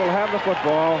Nebraska will have the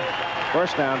football.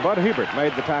 First down. Bud Hebert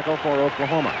made the tackle for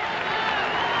Oklahoma.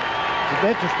 It's an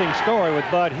interesting story with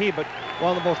Bud Hebert,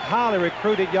 one of the most highly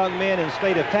recruited young men in the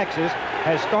state of Texas.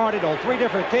 Has started on 3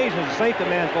 different occasions as safety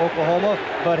man for Oklahoma,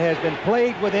 but has been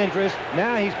plagued with injuries.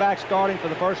 Now he's back starting for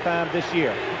the first time this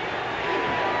year.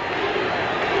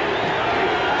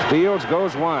 Steele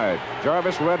goes wide.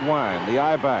 Jarvis Redwine, the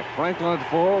eye back. Franklin at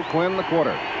full. Quinn the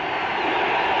quarter.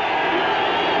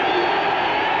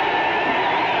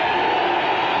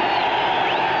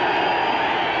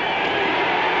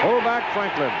 Fullback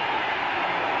Franklin.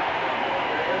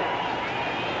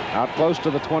 Out close to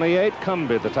the 28.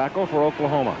 Cumby, the tackle for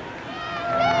Oklahoma.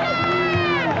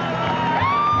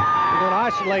 We're going to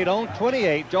isolate on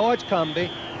 28, George Cumby.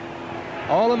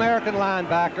 All-American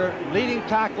linebacker, leading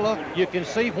tackler. You can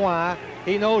see why.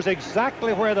 He knows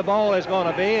exactly where the ball is going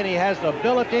to be, and he has the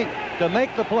ability to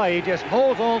make the play. He just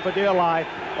holds on for dear life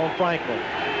on Franklin.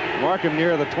 Mark him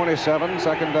near the 27,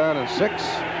 second down and 6.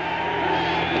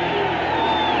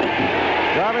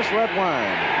 Jarvis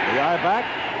Redwine, the eye back,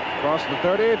 across the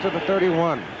 30 to the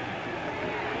 31.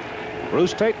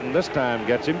 Bruce Tatum this time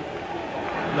gets him.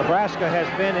 Nebraska has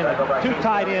been in a 2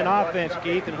 tight end offense,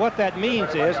 Keith, and what that means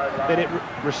is that it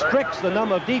restricts the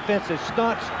number of defensive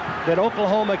stunts that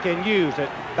Oklahoma can use. It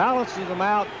balances them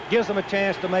out, gives them a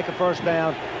chance to make a first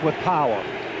down with power.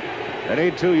 They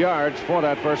need 2 yards for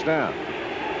that first down.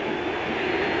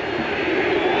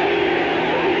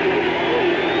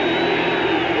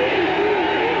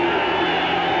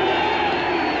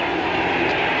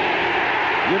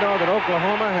 You know that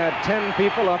Oklahoma had 10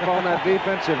 people up on that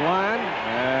defensive line,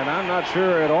 and I'm not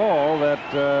sure at all that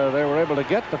they were able to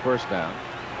get the first down.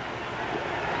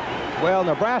 Well,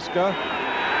 Nebraska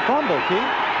fumbled, Keith.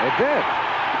 It did.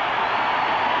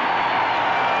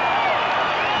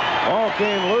 Ball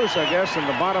came loose, I guess, in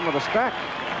the bottom of the stack.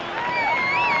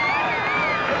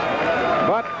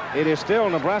 But it is still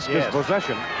Nebraska's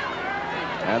possession,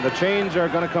 and the chains are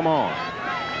going to come on.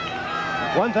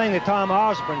 One thing that Tom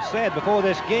Osborne said before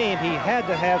this game, he had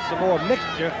to have some more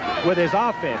mixture with his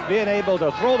offense. Being able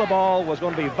to throw the ball was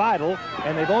going to be vital,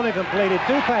 and they've only completed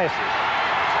 2 passes.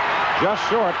 Just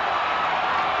short.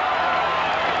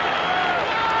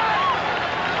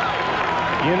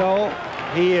 You know,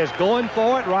 he is going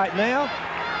for it right now.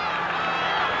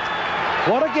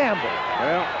 What a gamble.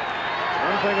 Well,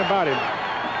 one thing about him,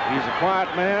 he's a quiet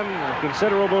man of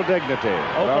considerable dignity.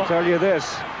 But I'll tell you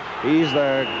this, He's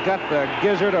got the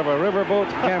gizzard of a riverboat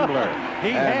gambler.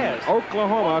 He has.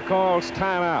 Oklahoma calls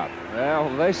timeout. Well,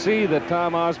 they see that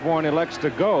Tom Osborne elects to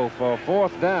go for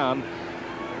 4th down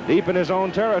deep in his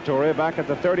own territory back at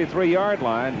the 33-yard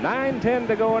line. 9:10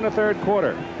 to go in the 3rd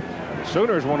quarter. The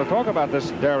Sooners want to talk about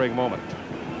this daring moment.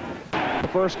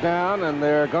 First down, and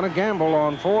they're going to gamble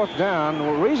on 4th down.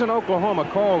 The reason Oklahoma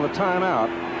called the timeout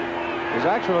is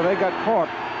actually they got caught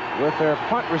with their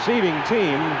punt receiving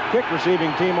team, kick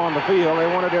receiving team on the field. They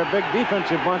wanted their big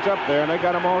defensive bunch up there, and they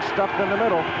got them all stuffed in the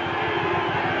middle.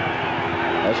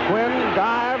 As Quinn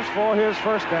dives for his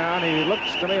first down, he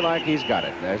looks to me like he's got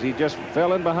it, as he just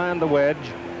fell in behind the wedge.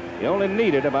 He only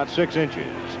needed about 6 inches.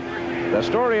 The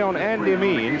story on Andy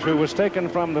Means, who was taken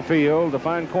from the field, the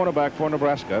fine cornerback for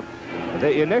Nebraska,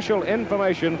 the initial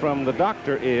information from the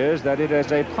doctor is that it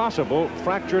is a possible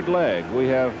fractured leg. We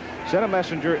have sent a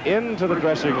messenger into the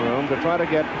dressing room to try to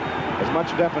get as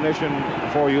much definition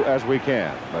for you as we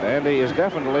can. But Andy is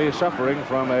definitely suffering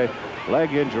from a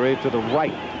leg injury to the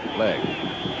right leg.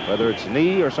 Whether it's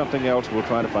knee or something else, we'll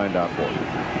try to find out for you.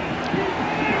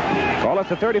 Call at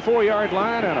the 34-yard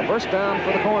line and a first down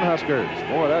for the Cornhuskers.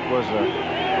 Boy, that was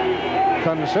a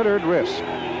considered risk.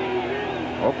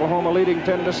 Oklahoma leading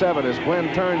 10-7 as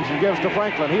Quinn turns and gives to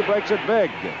Franklin. He breaks it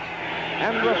big.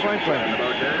 Andrew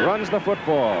Franklin runs the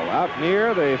football out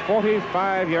near the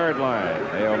 45-yard line.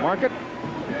 They'll mark it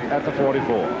at the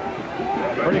 44.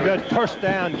 Pretty good first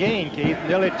down gain, Keith.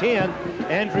 Nearly 10.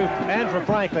 Andrew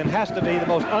Franklin has to be the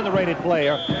most underrated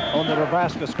player on the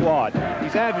Nebraska squad.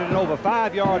 He's averaging over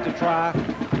 5 yards a try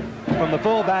from the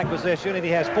fullback position, and he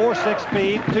has 4.6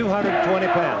 speed, 220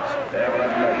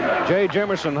 pounds. Jay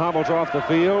Jimerson hobbles off the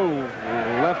field,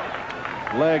 left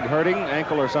leg hurting,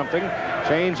 ankle or something.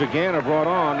 Chains again are brought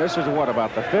on. This is what,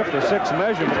 about the 5th or 6th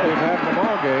measurement we've had in the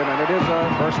ball game, and it is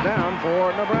a first down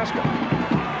for Nebraska.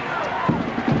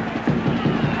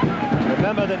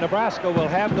 Remember that Nebraska will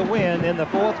have the win in the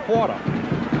 4th quarter.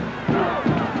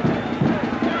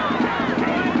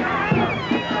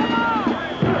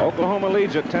 Oklahoma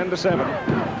leads it 10-7,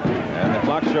 and the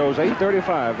clock shows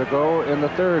 8:35 to go in the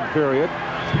 3rd period.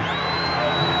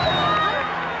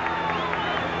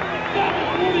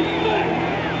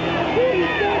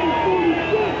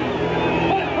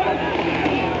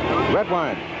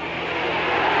 Redwine.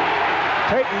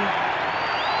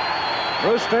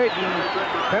 Bruce Staten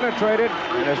penetrated,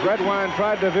 and as Redwine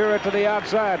tried to veer it to the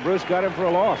outside, Bruce got him for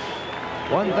a loss.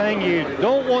 One thing you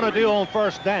don't want to do on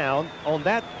first down on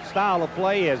that style of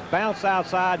play is bounce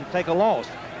outside and take a loss.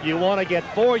 You want to get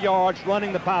 4 yards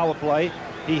running the power play.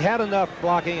 He had enough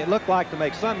blocking, it looked like, to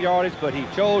make some yardage, but he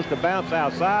chose to bounce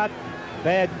outside.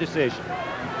 Bad decision.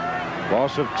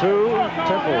 Loss of 2.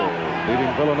 Temple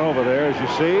leading Villanova there, as you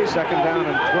see. 2nd down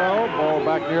and 12. Ball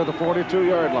back near the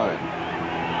 42-yard line.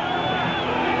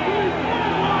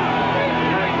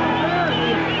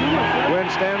 Quinn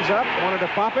stands up, wanted to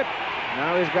pop it.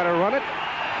 Now he's got to run it.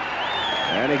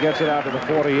 And he gets it out to the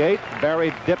 48.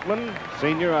 Barry Ditlin,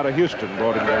 senior out of Houston,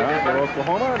 brought him down for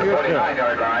Oklahoma. And here's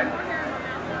 49-yard line.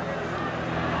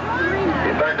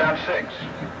 3rd down 6.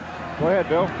 Go ahead,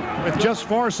 Bill. With just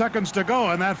 4 seconds to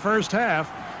go in that first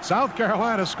half, South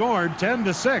Carolina scored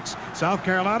 10-6. South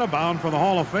Carolina bound for the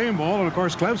Hall of Fame Bowl, and of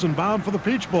course Clemson bound for the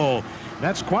Peach Bowl.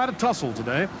 That's quite a tussle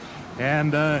today.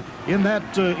 And in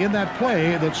that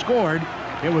play that scored,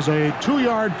 it was a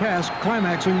 2-yard pass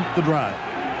climaxing the drive.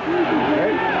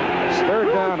 Okay. It's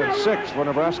 3rd down and 6 for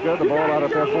Nebraska. The ball out at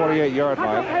their 48-yard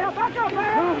line.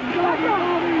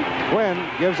 Quinn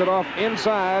gives it off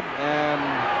inside, and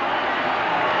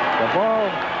the ball.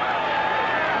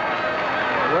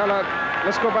 Well,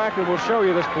 let's go back and we'll show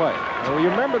you this play. Now, you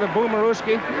remember the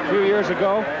Boomerooski a few years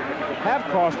ago?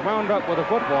 Halfcost wound up with a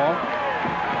football.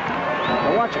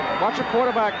 Now watch it. Watch the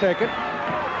quarterback take it.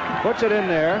 Puts it in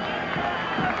there.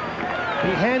 He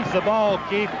hands the ball,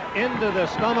 Keith, into the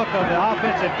stomach of the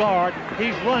offensive guard.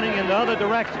 He's running in the other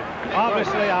direction.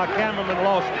 Obviously, our cameraman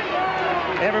lost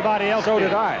it. Everybody else So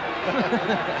did I.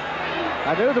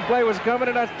 I knew the play was coming,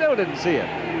 and I still didn't see it.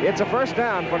 It's a first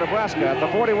down for Nebraska at the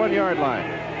 41-yard line.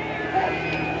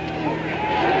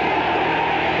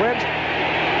 Quint,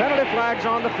 penalty flags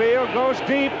on the field, goes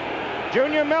deep.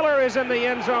 Junior Miller is in the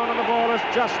end zone, and the ball is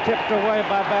just tipped away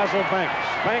by Basil Banks.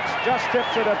 Banks just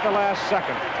tips it at the last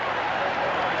second.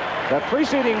 The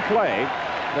preceding play,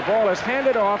 the ball is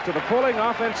handed off to the pulling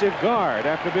offensive guard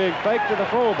after being faked to the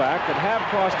fullback, and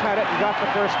Havcross had it and got the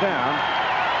first down.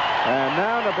 And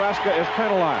now Nebraska is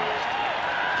penalized.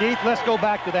 Keith, let's go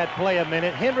back to that play a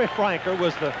minute. Henry Franker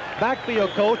was the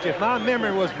backfield coach, if my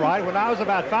memory was right. When I was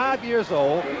about 5 years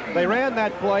old, they ran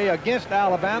that play against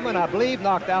Alabama, and I believe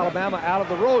knocked Alabama out of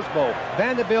the Rose Bowl.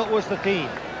 Vanderbilt was the team.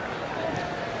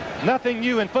 Nothing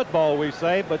new in football, we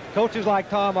say, but coaches like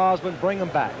Tom Osborne bring them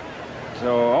back.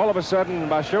 So all of a sudden,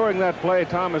 by showing that play,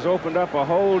 Tom has opened up a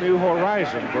whole new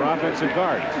horizon for offensive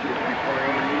guards.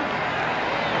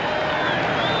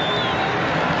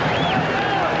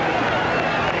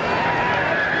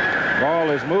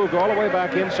 Ball is moved all the way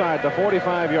back inside the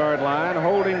 45-yard line,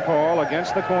 holding Paul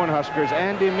against the Cornhuskers.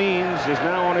 Andy Means is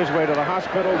now on his way to the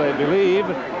hospital. They believe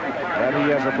that he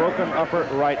has a broken upper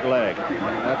right leg.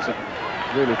 That's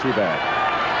really too bad.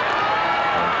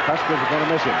 The Huskers are going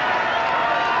to miss him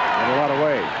in a lot of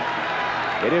ways.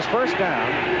 It is first down.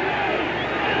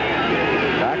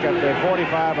 Back at the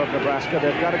 45 of Nebraska.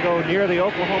 They've got to go near the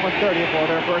Oklahoma 30 for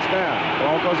their first down.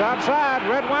 Ball goes outside.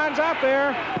 Redwine's out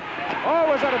there. Oh,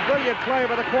 was that a brilliant play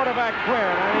by the quarterback, Quinn,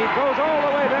 and he goes all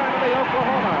the way down to the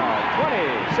Oklahoma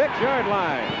 26-yard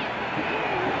line.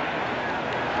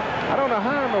 I don't know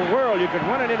how in the world you could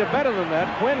run it any better than that.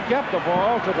 Quinn kept the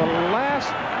ball to the last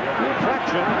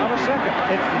fraction of a second.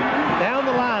 It's down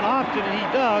the line option, and he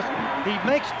does. He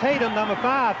makes Tatum, number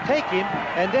 5, take him,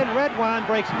 and then Redwine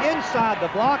breaks inside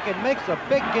the block and makes a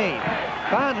big gain.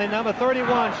 Finally, number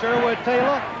 31, Sherwood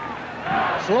Taylor,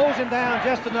 slows him down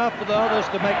just enough for the others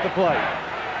to make the play.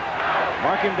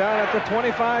 Mark him down at the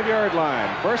 25-yard line.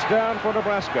 First down for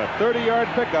Nebraska. 30-yard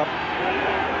pickup.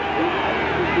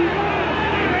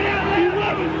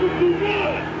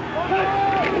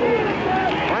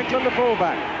 Franklin, the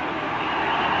fullback.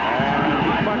 And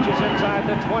he punches inside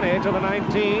the 20 to the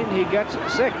 19. He gets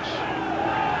 6.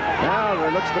 Now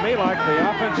it looks to me like the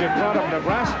offensive front of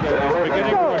Nebraska is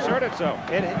beginning to assert itself.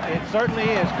 It certainly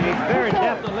is. Very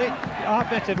definitely. The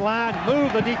offensive line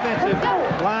moved the defensive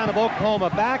line of Oklahoma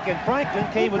back, and Franklin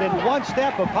came within 1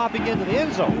 step of popping into the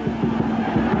end zone.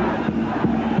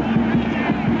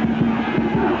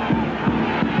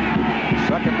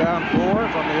 Second down 4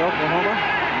 from the Oklahoma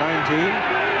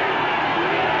 19.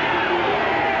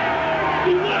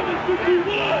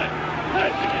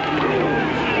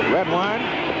 Redwine.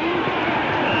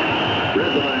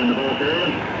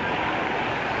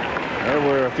 There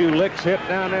were a few licks hit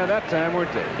down there that time,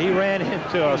 weren't there? He ran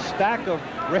into a stack of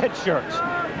red shirts.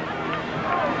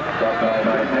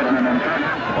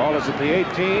 Ball is at the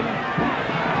 18.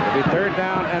 It'll be third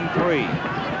down and 3.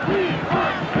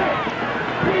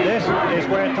 This is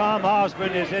where Tom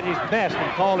Osborne is at his best in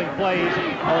calling plays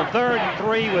on 3rd and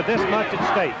 3 with this much at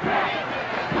stake.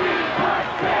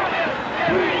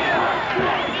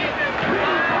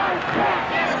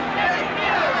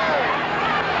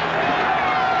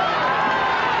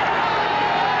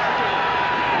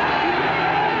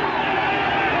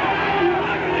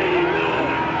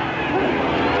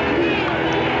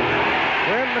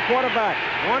 Quarterback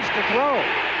wants to throw.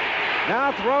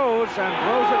 Now throws and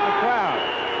throws it in the crowd.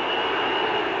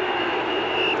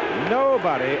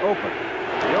 Nobody open.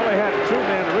 He only had 2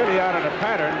 men really out in a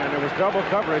pattern, and there was double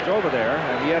coverage over there,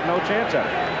 and he had no chance at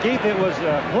it. Keith, it was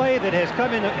a play that has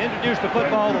come in to introduce the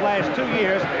football the last 2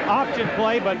 years. Option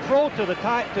play, but throw to the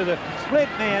split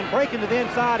man, breaking to the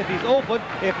inside if he's open.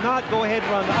 If not, go ahead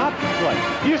and run the option play.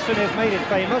 Houston has made it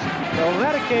famous. So on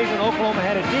that occasion, Oklahoma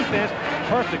had a defense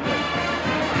perfectly.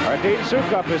 Dean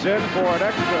Sukup is in for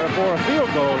a field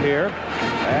goal here,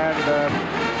 and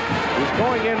he's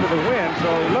going into the wind, so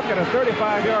look at a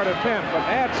 35-yard attempt, but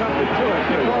add something to it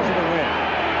because of the wind.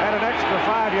 Add an extra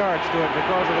 5 yards to it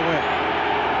because of the wind.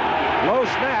 Low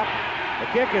snap,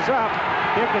 the kick is up,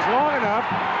 kick is long enough,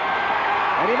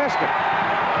 and he missed it.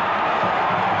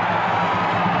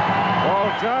 Ball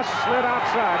just slid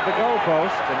outside the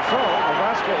goalpost, and so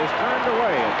Nebraska is turned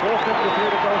away at 4:53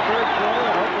 to go, third quarter,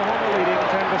 and Oklahoma leading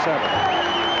 10-7.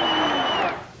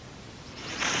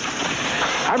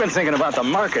 I've been thinking about the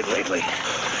market lately.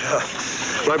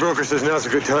 My broker says now's a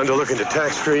good time to look into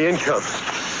tax-free income.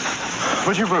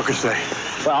 What's your broker say?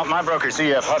 Well, my broker's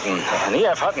E.F. Hutton, and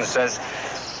E.F. Hutton says...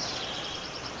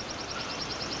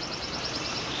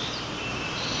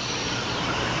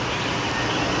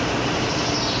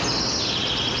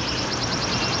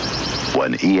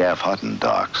 When E.F. Hutton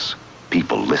talks,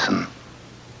 people listen.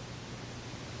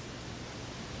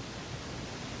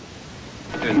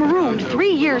 Marooned 3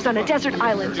 years on a desert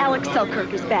island. Alex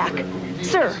Selkirk is back.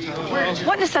 Sir,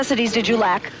 what necessities did you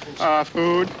lack?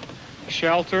 Food,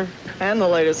 shelter. And the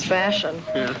latest fashion.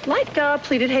 Yeah. Like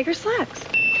pleated Hager slacks.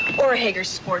 Or a Hager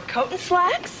sport coat and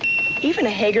slacks. Even a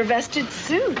Hager vested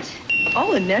suit.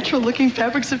 All the natural-looking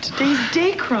fabrics of today's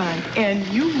day crime. And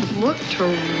you look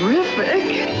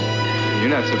terrific. You're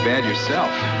not so bad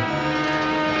yourself.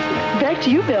 Back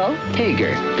to you, Bill.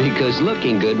 Hager, because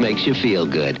looking good makes you feel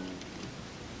good.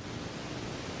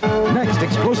 Next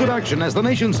explosive action as the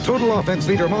nation's total offense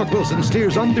leader Mark Wilson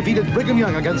steers undefeated Brigham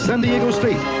Young against San Diego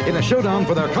State in a showdown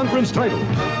for their conference title.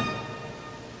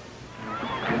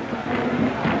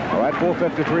 All right,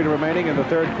 4:53 remaining in the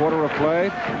third quarter of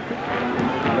play.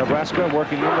 Nebraska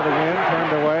working into the wind,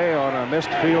 turned away on a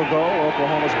missed field goal.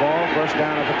 Oklahoma's ball, first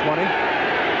down at the 20.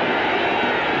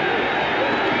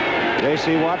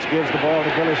 J.C. Watts gives the ball to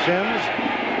Billy Sims.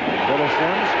 Billy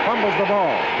Sims fumbles the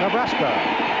ball. Nebraska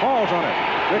falls on it,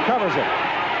 recovers it.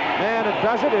 And it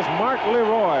does it is Mark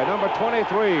Leroy, number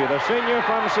 23, the senior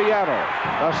from Seattle.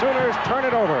 The Sooners turn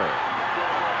it over.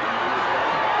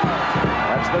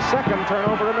 That's the second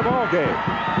turnover in the ball game.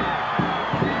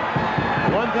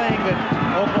 One thing that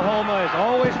Oklahoma is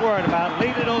always worried about,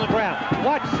 leaving it on the ground.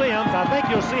 Watch Sims. I think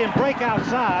you'll see him break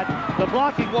outside. The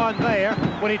blocking one there.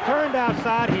 When he turned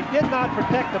outside, he did not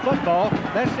protect the football.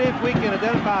 Let's see if we can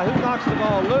identify who knocks the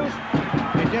ball loose.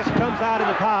 It just comes out in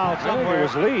the pile somewhere. I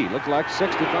think it was Lee. Looked like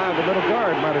 65, the middle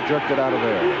guard, might have jerked it out of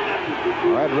there.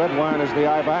 All right, Redwine is the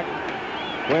I-back.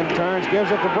 Quinn turns,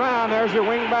 gives it to Brown. There's your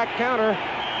wing-back counter.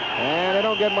 And they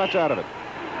don't get much out of it.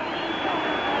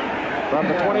 From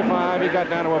the 25, he got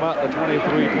down to about the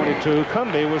 23, 22.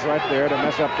 Cumbie was right there to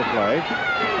mess up the play.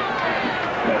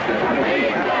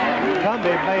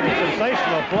 Cumbie made a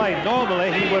sensational play.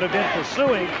 Normally, he would have been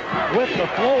pursuing with the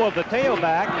flow of the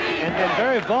tailback and been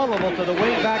very vulnerable to the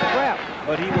wingback trap.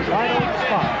 But he was right on the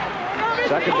spot.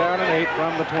 Second down and 8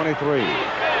 from the 23.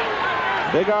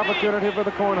 Big opportunity for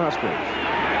the Cornhuskers.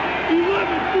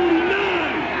 11:49.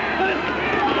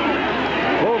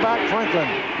 Fullback Franklin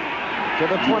to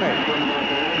the 20.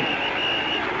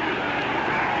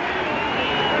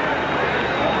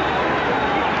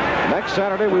 Next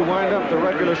Saturday, we wind up the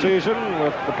regular season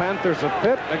with the Panthers of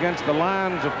Pitt against the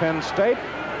Lions of Penn State,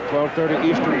 12:30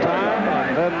 Eastern Time,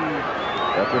 and then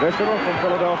the traditional from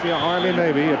Philadelphia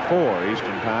Army-Navy at 4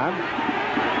 Eastern Time.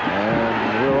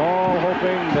 And we're all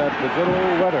hoping that the good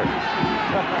old weather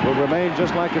will remain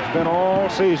just like it's been all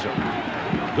season.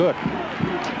 Good.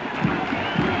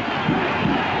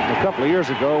 A couple of years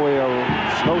ago, we had a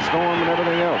snowstorm and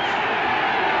everything else.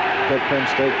 Pitt Penn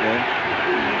State game.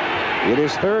 It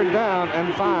is third down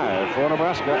and 5 for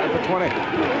Nebraska at the 20.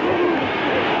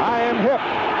 I am Hip.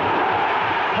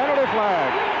 Penalty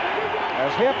flag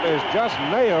as Hip is just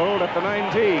nailed at the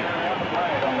 19.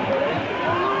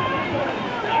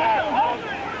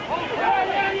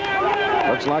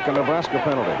 Looks like a Nebraska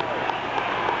penalty.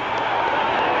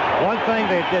 One thing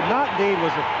they did not need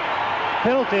was a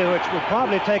penalty which would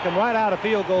probably take them right out of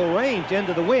field goal range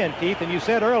into the wind, Keith. And you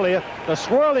said earlier, the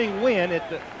swirling wind at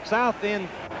the south end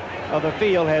of the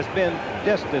field has been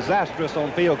just disastrous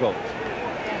on field goals.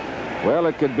 Well,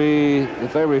 it could be,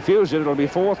 if they refuse it, it'll be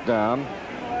fourth down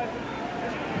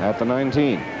at the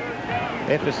 19.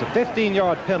 If it's a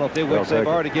 15-yard penalty, which they've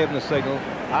already given the signal,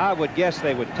 I would guess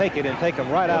they would take it and take them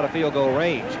right out of field goal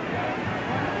range.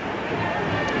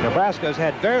 Nebraska's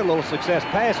had very little success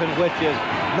passing, which is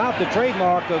not the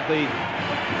trademark of the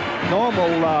normal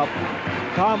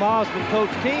Tom Osborne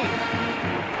coach team.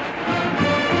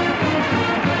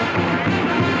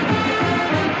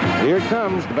 Here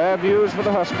comes the bad news for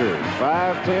the Huskers.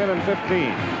 5, 10, and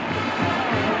 15.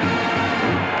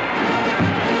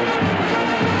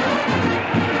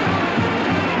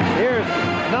 Here's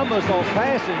numbers on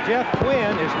passing. Jeff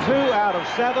Quinn is 2 out of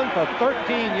 7 for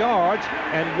 13 yards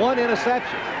and 1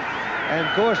 interception. And,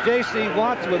 of course, J.C.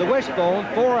 Watts with a wishbone,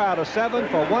 4 out of 7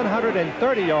 for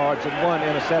 130 yards and 1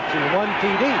 interception, 1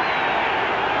 TD.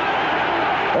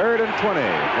 Third and 20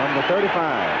 from the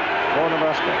 35 for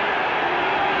Nebraska.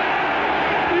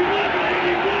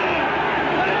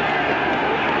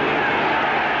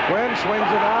 Quinn swings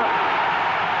it out.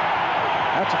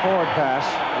 That's a forward pass.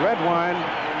 Redwine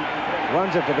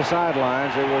runs it to the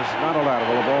sidelines. It was not a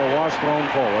lateral. The ball was thrown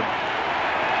forward.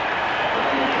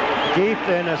 Keith,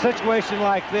 in a situation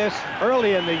like this,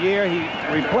 early in the year, he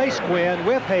replaced Quinn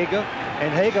with Hager,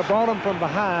 and Hager brought him from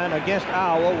behind against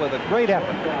Iowa with a great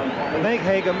effort. I think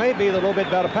Hager may be a little bit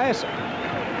better passer.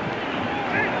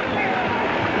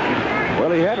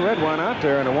 Well, he had Redwine out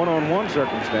there in a one-on-one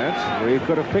circumstance where he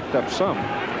could have picked up some.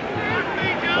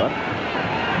 But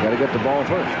got to get the ball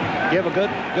first. Give a good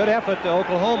effort to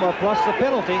Oklahoma, plus the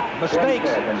penalty. Mistakes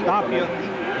stop you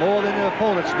more than the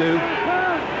opponents do.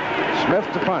 Smith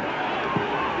to punt.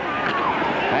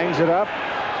 Hangs it up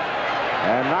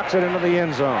and knocks it into the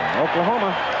end zone.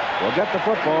 Oklahoma will get the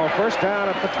football first down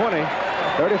at the 20.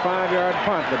 35-yard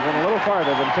punt that went a little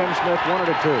farther than Tim Smith wanted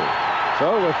it to.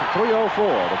 So with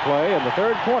 3:04 to play in the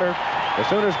third quarter, the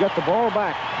Sooners get the ball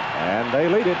back, and they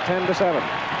lead it 10-7.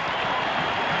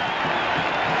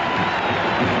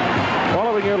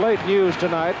 bring you late news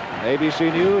tonight.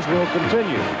 ABC News will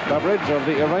continue coverage of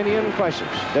the Iranian crisis,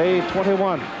 day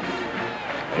 21.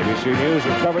 ABC News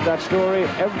has covered that story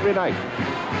every night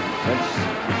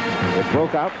since it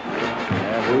broke out,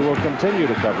 and we will continue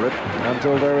to cover it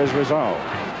until there is resolve.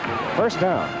 First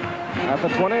down at the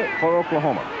 20 for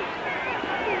Oklahoma.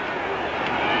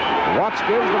 Watts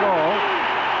gives the ball,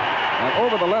 and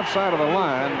over the left side of the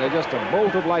line, just a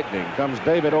bolt of lightning comes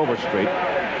David Overstreet,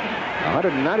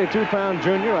 192-pound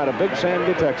junior out of Big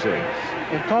Sandy, Texas.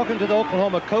 In talking to the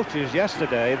Oklahoma coaches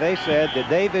yesterday, they said that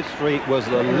David Street was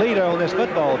the leader on this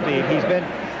football team. He's been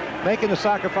making the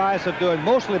sacrifice of doing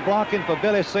mostly blocking for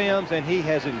Billy Sims, and he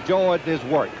has enjoyed his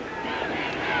work.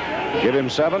 Give him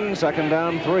 7, second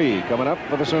down 3 coming up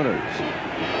for the Sooners.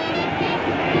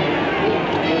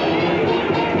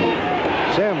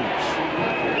 Sims.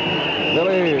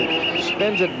 Billy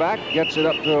spins it back, gets it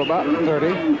up to about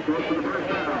 30.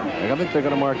 I think they're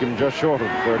going to mark him just short of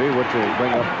 30, which will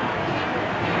bring up.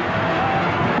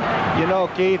 You know,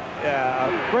 Keith, a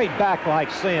great back like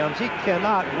Sims, he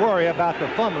cannot worry about the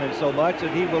fumbling so much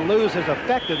that he will lose his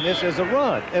effectiveness as a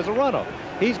runner.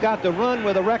 He's got to run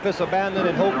with a reckless abandon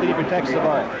and hope that he protects the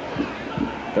ball.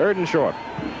 3rd and short.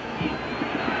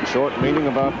 Short meaning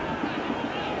about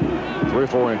 3 or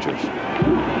 4 inches.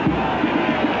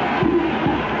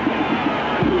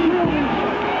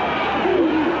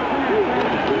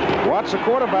 Watts, the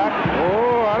quarterback.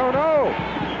 Oh, I don't know.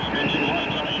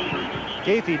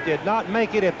 Keith, he did not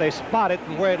make it if they spot it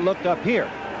from where it looked up here.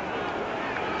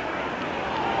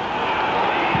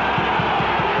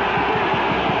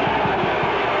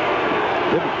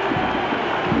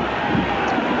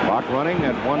 Clock running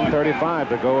at 1:35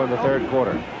 to go in the 3rd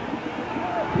quarter.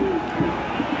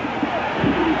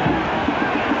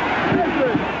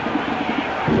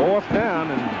 Fourth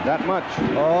down and that much.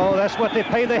 Oh, that's what they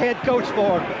pay the head coach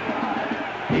for.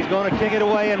 He's going to kick it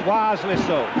away, and wisely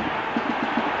so.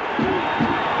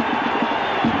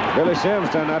 Billy Sims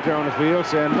standing out there on the field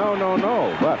saying no, no,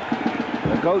 no, but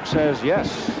the coach says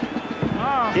yes.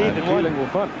 Keith, and Keeling will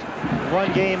punt.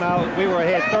 One game out, we were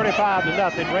ahead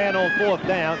 35-0, ran on 4th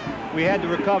down. We had to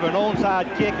recover an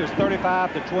onside kick. It was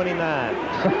 35-29.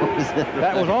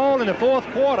 That was all in the 4th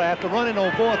quarter after running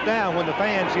on 4th down when the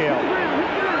fans yelled.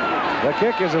 The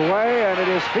kick is away, and it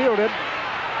is fielded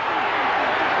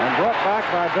and brought back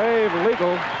by Dave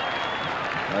Legal,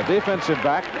 a defensive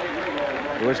back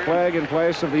who is playing in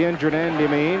place of the injured Andy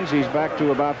Means. He's back to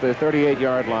about the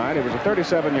 38-yard line. It was a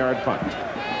 37-yard punt.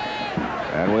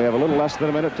 And we have a little less than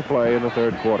a minute to play in the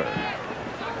 3rd quarter.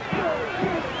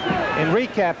 In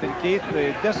recapping, Keith,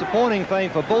 the disappointing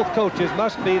thing for both coaches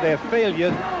must be their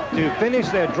failure to finish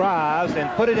their drives and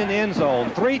put it in the end zone.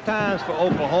 3 times for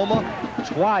Oklahoma,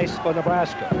 twice for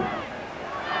Nebraska.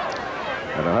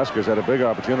 And the Huskers had a big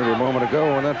opportunity a moment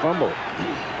ago on that fumble.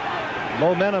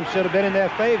 Momentum should have been in their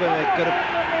favor, and they could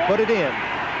have put it in.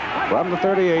 From the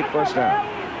 38, first down.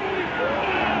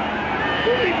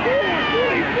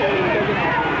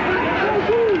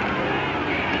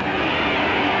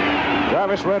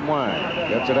 Travis Redwine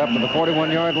gets it up to the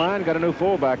 41-yard line. Got a new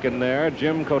fullback in there,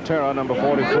 Jim Cotera, number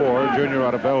 44, junior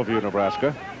out of Bellevue,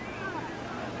 Nebraska.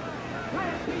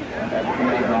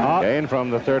 Gain from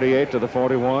the 38 to the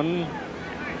 41.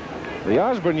 The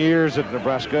Osborne years at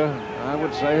Nebraska, I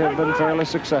would say, have been fairly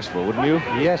successful, wouldn't you?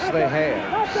 Yes, they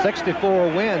have. 64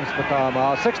 wins for Tom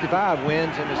Oz, 65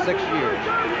 wins in the 6 years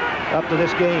up to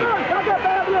this game.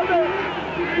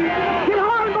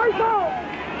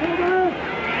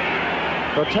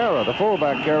 Cotera, the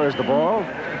fullback, carries the ball.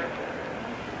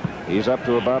 He's up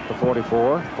to about the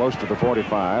 44, close to the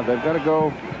 45. They've got to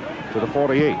go to the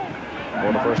 48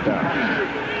 for the first down.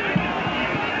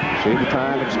 See the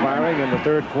time expiring in the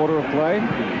 3rd quarter of play.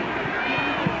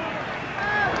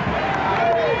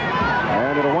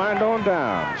 And it'll wind on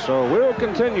down. So we'll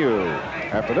continue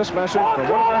after this message from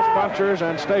one of our sponsors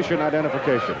and station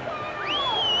identification.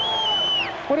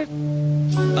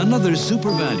 Another super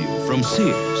value from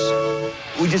Sears.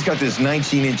 We just got this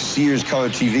 19-inch Sears color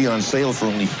TV on sale for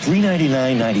only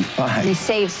 $399.95. You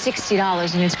save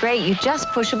 $60, and it's great. You just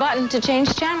push a button to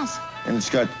change channels. And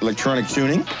it's got electronic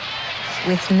tuning.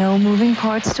 With no moving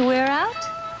parts to wear out?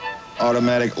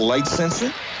 Automatic light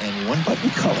sensor and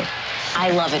 1-button color. I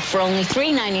love it. For only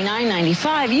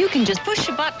 $399.95, you can just push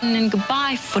a button and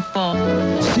goodbye football.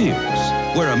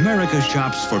 Sears, where America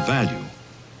shops for value.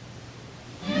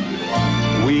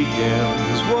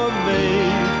 Weekends were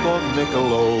made for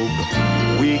Michelob.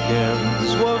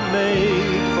 Weekends were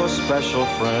made for special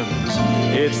friends.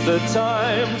 It's the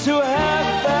time to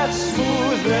have that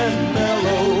smooth and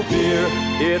mellow beer.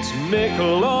 It's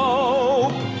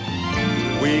Michelob.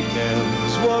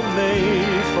 Weekends were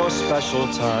made for special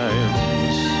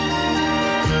times.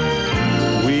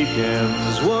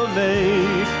 Weekends were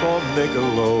made for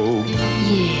Michelob.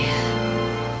 Yeah.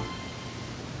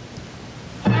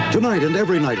 Tonight and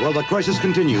every night while the crisis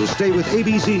continues, stay with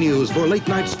ABC News for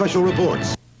late-night special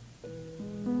reports.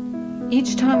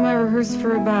 Each time I rehearse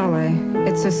for a ballet,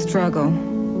 it's a struggle.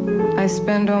 I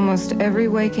spend almost every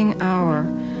waking hour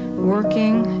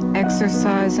working,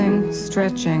 exercising,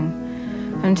 stretching,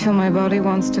 until my body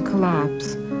wants to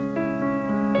collapse.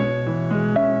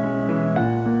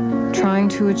 Trying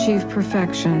to achieve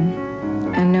perfection,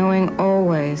 and knowing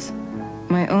always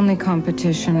my only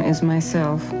competition is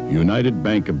myself. United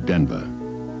Bank of Denver.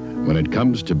 When it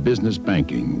comes to business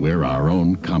banking, we're our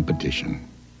own competition.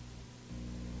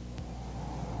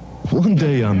 One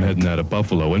day I'm heading out of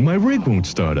Buffalo and my rig won't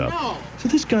start up. So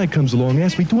this guy comes along and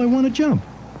asks me, do I want to jump?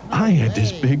 I had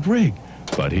this big rig,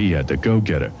 but he had the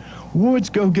go-getter. Ward's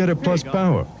go-getter plus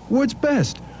power. Ward's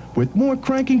best, with more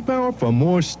cranking power for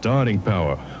more starting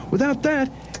power. Without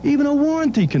that, even a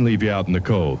warranty can leave you out in the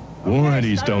cold.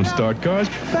 Warranties don't start cars,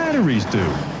 batteries do.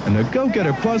 And the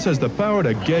Go-Getter Plus has the power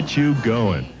to get you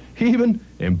going, even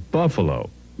in Buffalo.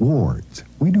 Ward's,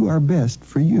 we do our best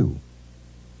for you.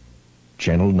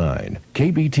 Channel 9,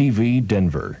 KBTV,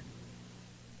 Denver.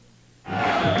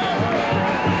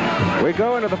 We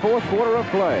go into the fourth quarter of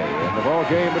play in the ball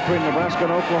game between Nebraska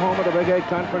and Oklahoma. The Big 8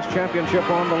 Conference Championship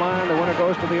on the line. The winner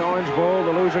goes to the Orange Bowl.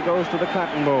 The loser goes to the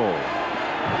Cotton Bowl.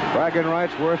 Bragging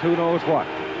rights worth who knows what.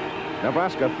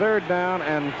 Nebraska 3rd down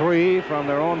and 3 from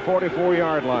their own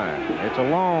 44-yard line. It's a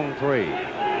long 3.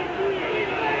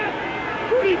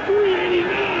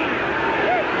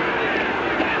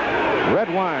 43-89. Red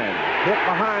Wine hit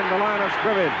behind the line of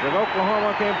scrimmage, and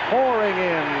Oklahoma came pouring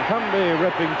in. Cumbie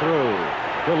ripping through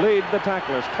to lead the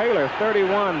tacklers. Taylor,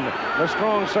 31, the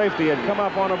strong safety, had come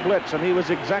up on a blitz, and he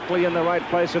was exactly in the right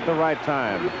place at the right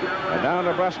time. And now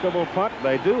Nebraska will punt.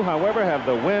 They do, however, have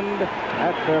the wind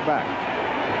at their back.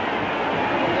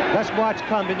 Let's watch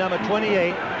Cumbie, number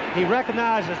 28. He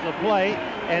recognizes the play,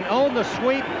 and on the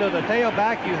sweep to the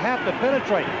tailback, you have to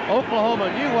penetrate.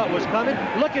 Oklahoma knew what was coming.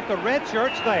 Look at the red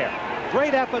shirts there.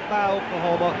 Great effort by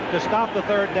Oklahoma to stop the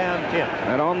 3rd down attempt.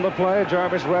 And on the play,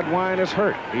 Jarvis Redwine is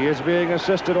hurt. He is being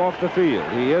assisted off the field.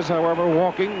 He is, however,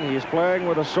 walking. He's playing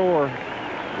with a sore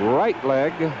right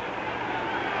leg.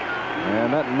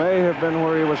 And that may have been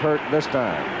where he was hurt this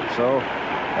time. So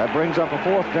that brings up a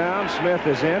 4th down. Smith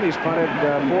is in. He's punted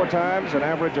 4 times, an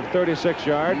average of 36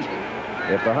 yards.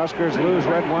 If the Huskers lose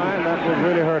Redwine, that would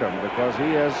really hurt him because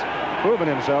he has proven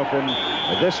himself in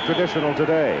this traditional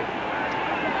today.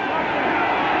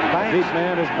 Deep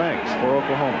man is Banks for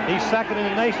Oklahoma. He's 2nd in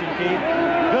the nation, Keith.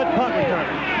 Good punt return.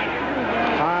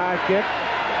 High kick.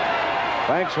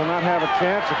 Banks will not have a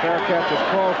chance. A fair catch is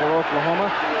called for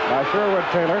Oklahoma by Sherwood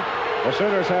Taylor. The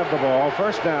Sooners have the ball.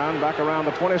 1st down, back around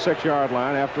the 26-yard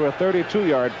line after a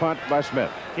 32-yard punt by Smith.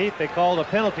 Keith, they called a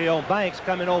penalty on Banks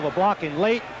coming over blocking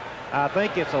late. I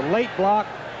think it's a late block.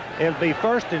 It'll be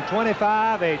 1st and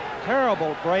 25. A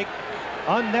terrible break.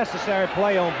 Unnecessary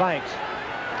play on Banks.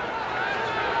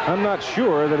 I'm not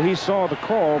sure that he saw the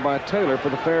call by Taylor for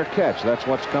the fair catch. That's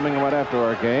what's coming right after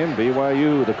our game.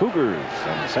 BYU, the Cougars,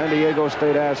 and San Diego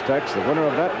State Aztecs. The winner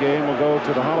of that game will go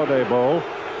to the Holiday Bowl.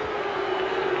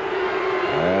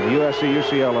 And USC,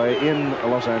 UCLA in the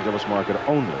Los Angeles market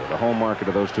only, the home market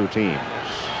of those two teams.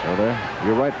 So there,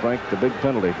 you're right, Frank, the big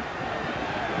penalty.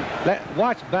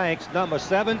 Watch Banks, number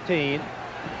 17.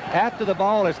 After the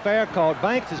ball is fair called,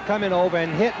 Banks is coming over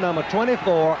and hit number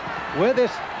 24 with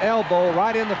his elbow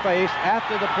right in the face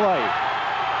after the play.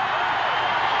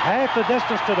 Half the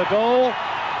distance to the goal.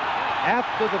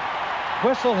 After the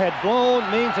whistle had blown,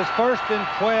 means it's 1st and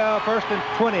 12, 1st and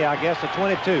 20, I guess, or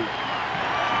 22.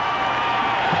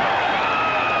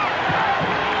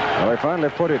 Well, they finally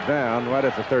put it down right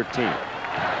at the 13.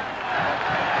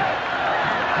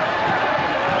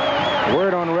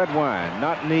 Word on Redwine,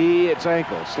 not knee, it's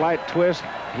ankle. Slight twist.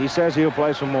 He says he'll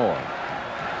play some more.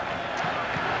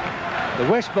 The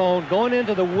wishbone going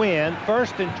into the wind,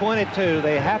 1st and 22.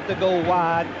 They have to go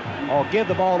wide or give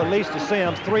the ball at least to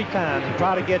Sims 3 times and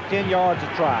try to get 10 yards a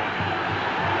try.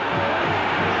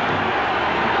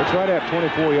 It's right at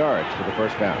 24 yards for the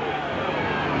 1st down.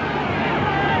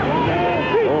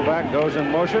 Fullback goes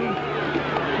in motion.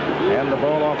 And the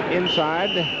ball off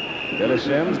inside. Billy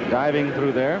Sims diving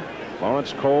through there.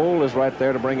 Lawrence Cole is right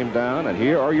there to bring him down. And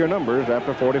here are your numbers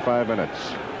after 45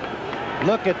 minutes.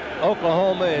 Look at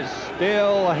Oklahoma is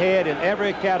still ahead in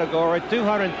every category.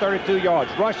 232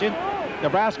 yards rushing.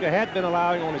 Nebraska had been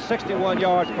allowing only 61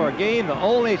 yards per game. The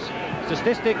only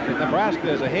statistic that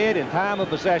Nebraska is ahead in time of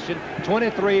possession,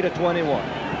 23-21.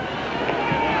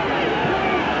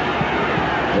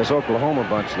 This Oklahoma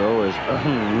bunch, though, is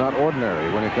not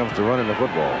ordinary when it comes to running the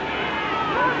football.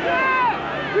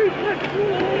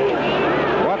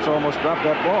 Watts almost dropped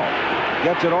that ball.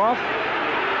 Gets it off.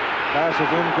 Pass is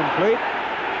incomplete.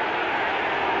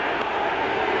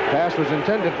 Pass was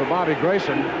intended for Bobby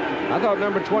Grayson. I thought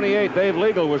number 28, Dave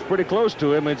Legal, was pretty close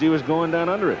to him as he was going down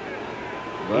under it.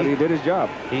 But he did his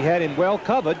job. He had him well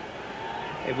covered.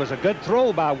 It was a good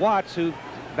throw by Watts, who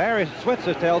Barry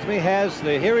Switzer tells me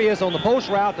here he is on the post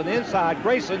route to the inside.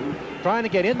 Grayson trying to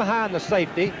get in behind the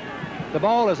safety. The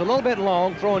ball is a little bit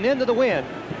long, thrown into the wind.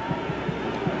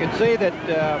 You can see that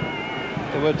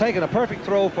it would have taken a perfect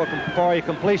throw for a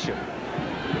completion.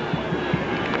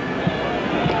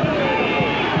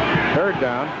 Third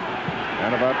down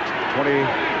and about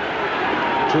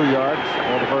 22 yards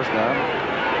for the first down.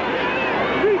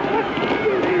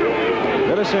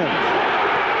 Billy Sims.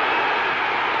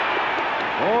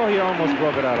 Oh, he almost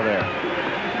broke it out of there.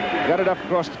 Got it up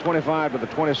across the 25 to the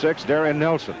 26. Darian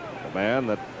Nelson, the man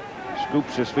that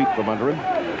scoops his feet from under him.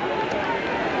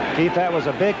 Keith, that was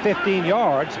a big 15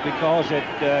 yards because it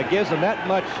gives them that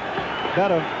much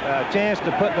better chance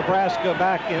to put Nebraska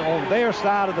back on their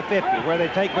side of the 50 where they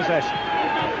take possession.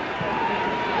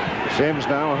 Sims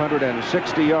now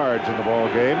 160 yards in the ball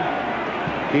game.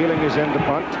 Keeling is in to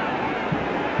punt.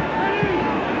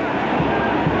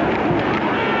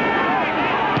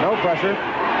 No pressure.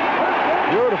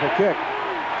 Beautiful kick.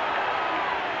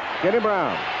 Kenny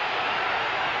Brown.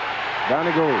 Down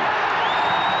he goes.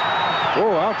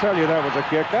 Oh, I'll tell you, that was a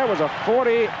kick. That was a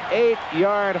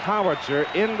 48-yard howitzer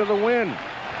into the wind.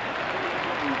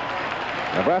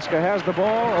 Nebraska has the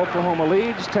ball. Oklahoma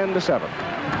leads 10-7.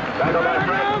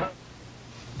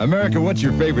 America, what's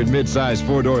your favorite mid-size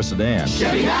four-door sedan?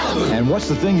 Chevy Malibu. And what's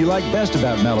the thing you like best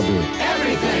about Malibu?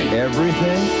 Everything.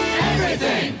 Everything?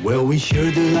 Everything. Well, we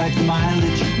sure do like the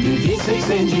mileage, new V6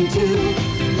 engine too.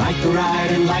 Like the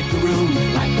ride and like the room,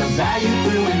 like the value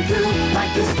through and through.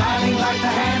 Like the styling, like the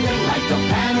handling, like the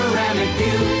panoramic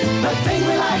view. The thing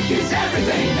we like is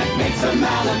everything that makes a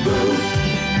Malibu.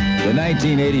 The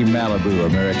 1980 Malibu,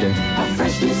 America. A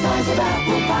fresh new slice of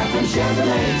apple pie from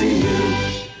Chevrolet to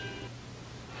you.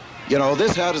 You know,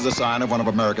 this hat is the sign of one of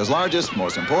America's largest,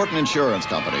 most important insurance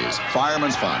companies,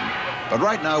 Fireman's Fund. But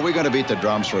right now, we're going to beat the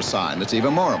drums for a sign that's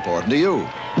even more important to you.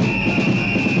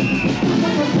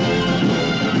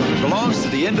 It belongs to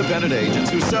the independent agents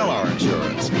who sell our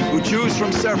insurance, who choose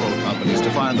from several companies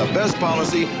to find the best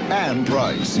policy and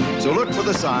price. So look for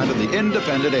the sign of the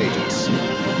independent agents.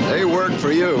 They work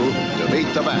for you to beat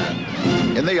the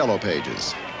band. In the yellow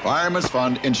pages, Fireman's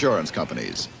Fund Insurance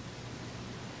Companies.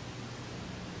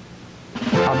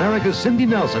 America's Cindy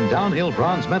Nelson, downhill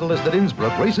bronze medalist at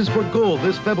Innsbruck, races for gold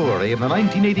this February in the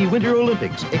 1980 Winter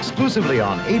Olympics, exclusively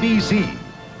on ABC.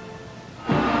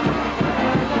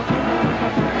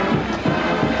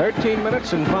 13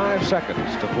 minutes and 5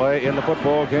 seconds to play in the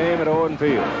football game at Owen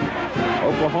Field.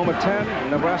 Oklahoma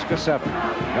 10, Nebraska 7.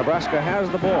 Nebraska has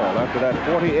the ball after that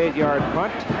 48-yard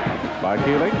punt by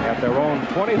Keeling at their own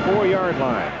 24-yard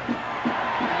line.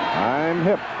 I'm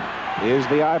hip. Is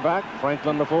the I-back,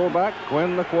 Franklin the fullback,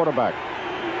 Quinn the quarterback.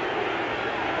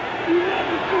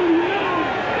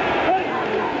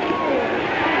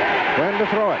 Quinn to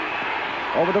throw it.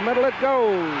 Over the middle it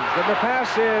goes, and the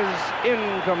pass is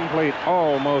incomplete,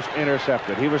 almost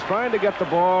intercepted. He was trying to get the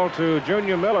ball to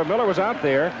Junior Miller. Miller was out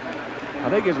there. I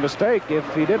think his mistake, if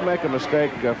he did make a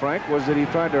mistake, Frank, was that he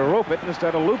tried to rope it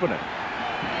instead of looping it.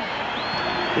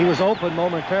 He was open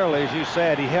momentarily, as you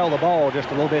said. He held the ball just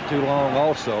a little bit too long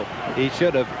also. He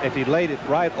should have, if he'd laid it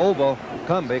right over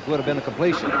Kumbick, would have been a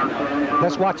completion.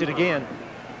 Let's watch it again.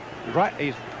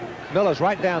 Miller's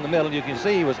right down the middle. You can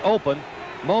see he was open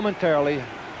momentarily.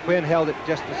 Quinn held it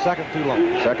just a second too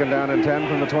long. Second down and 10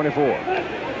 from the 24. Put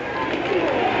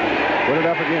it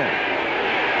up again.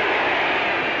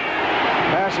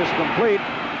 Pass is complete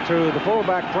to the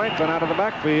fullback Franklin out of the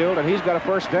backfield, and he's got a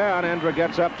first down. Endra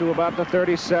gets up to about the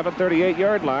 37,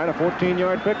 38-yard line, a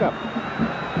 14-yard pickup.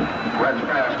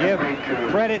 Give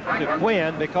credit to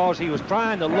Quinn because he was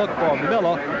trying to look for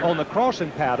Miller on the crossing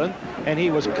pattern, and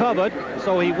he was covered,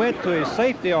 so he went to his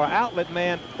safety or outlet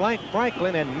man,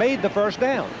 Franklin, and made the first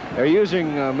down. They're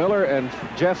using Miller and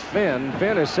Jeff Finn.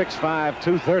 Finn is 6'5",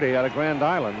 230 out of Grand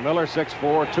Island. Miller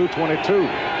 6'4", 222.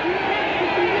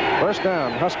 First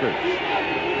down, Huskers.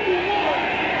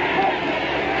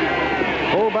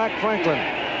 Fullback Franklin.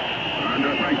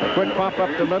 A quick pop up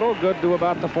the middle, good to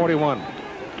about the 41.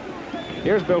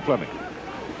 Here's Bill Fleming.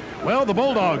 Well, the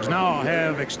Bulldogs now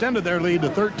have extended their lead to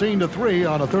 13-3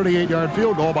 on a 38-yard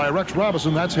field goal by Rex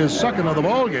Robinson. That's his second of the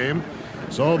ball game.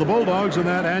 So the Bulldogs in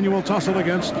that annual tussle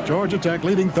against Georgia Tech,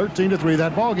 leading 13-3.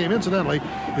 That ball game, incidentally,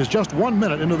 is just 1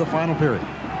 minute into the final period.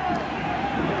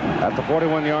 At the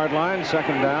 41-yard line,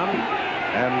 second down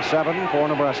and 7 for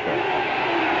Nebraska.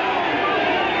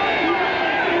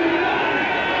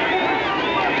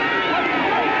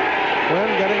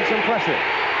 Quinn getting some pressure.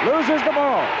 Loses the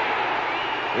ball.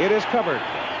 It is covered.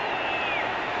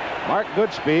 Mark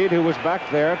Goodspeed, who was back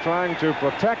there trying to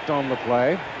protect on the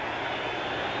play,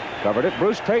 covered it.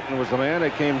 Bruce Tatum was the man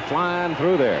that came flying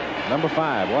through there. Number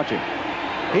 5, watch him.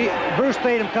 Bruce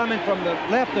Tatum coming from the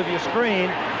left of your screen.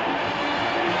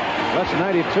 That's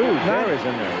 92. Gary's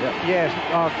in there. Yep.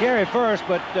 Yes, Gary first,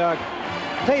 but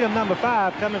Tatum, number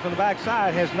 5, coming from the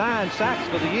backside, has 9 sacks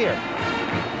for the year.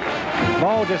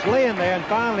 Ball just laying there, and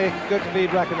finally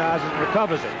Goodspeed recognizes and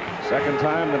recovers it. Second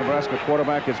time the Nebraska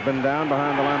quarterback has been down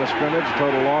behind the line of scrimmage.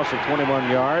 Total loss of 21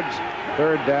 yards.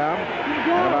 Third down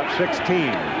and about 16.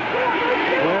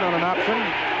 Quinn on an option.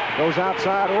 Goes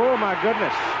outside. Oh, my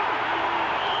goodness.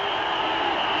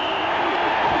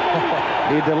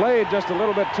 He delayed just a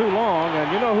little bit too long,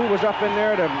 and you know who was up in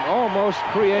there to almost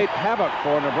create havoc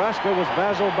for Nebraska was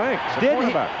Basil Banks, the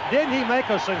quarterback. Didn't he make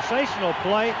a sensational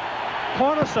play?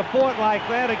 Corner support like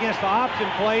that against the option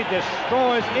play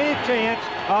destroys any chance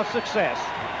of success.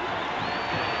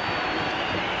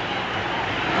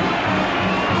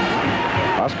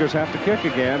 Huskers have to kick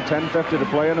again. 10:50 to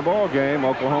play in the ball game.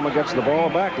 Oklahoma gets the ball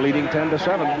back, leading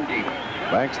 10-7.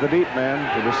 Banks the deep man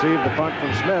to receive the punt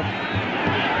from Smith.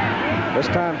 This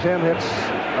time Tim hits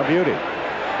a beauty.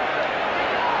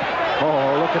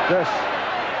 Oh, look at this.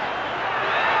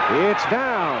 It's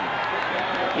down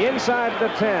inside the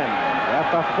 10 at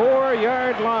the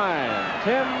 4-yard line.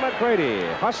 Tim McCready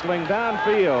hustling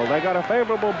downfield. They got a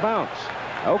favorable bounce.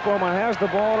 Oklahoma has the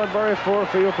ball in very poor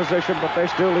field position, but they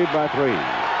still lead by 3.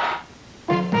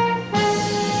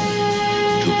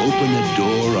 To open a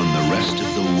door on the rest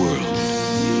of the world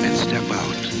and step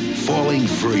out, falling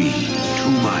free,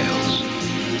 2 miles,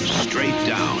 straight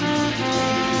down.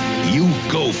 You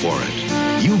go for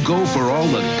it. You go for all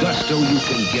the gusto you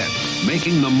can get,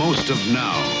 making the most of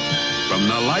now. From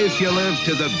the life you live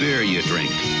to the beer you drink.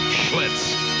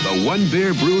 Schlitz, the one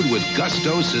beer brewed with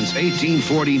gusto since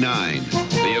 1849.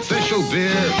 The official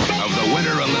beer of the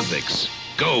Winter Olympics.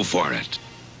 Go for it.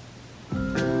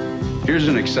 Here's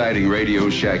an exciting Radio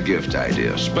Shack gift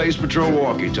idea. Space Patrol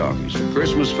walkie-talkies.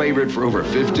 Christmas favorite for over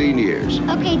 15 years.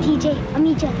 Okay, TJ, I'll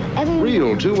meet you every week.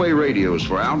 Real two-way radios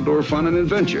for outdoor fun and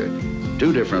adventure.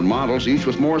 2 different models, each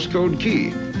with Morse code key.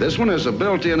 This one has a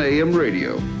built-in AM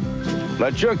radio.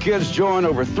 Let your kids join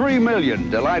over 3 million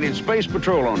delighted Space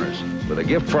Patrol owners with a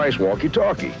gift price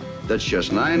walkie-talkie. That's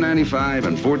just $9.95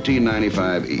 and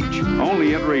 $14.95 each.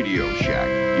 Only at Radio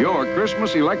Shack, your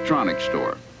Christmas electronics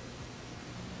store.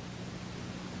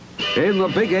 In the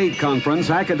Big 8 Conference,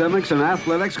 academics and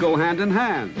athletics go hand in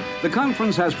hand. The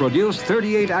conference has produced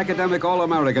 38 academic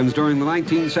All-Americans during the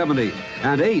 1970s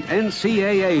and 8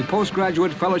 NCAA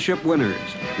postgraduate fellowship winners.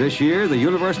 This year, the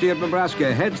University of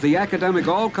Nebraska heads the academic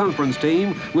All-Conference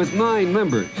team with 9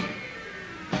 members.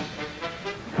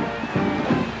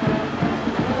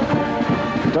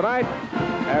 Tonight,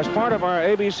 as part of our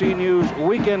ABC News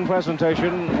weekend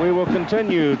presentation, we will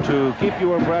continue to keep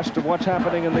you abreast of what's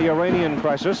happening in the Iranian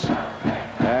crisis.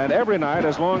 And every night,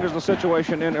 as long as the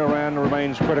situation in Iran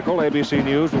remains critical, ABC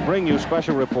News will bring you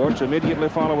special reports immediately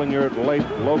following your late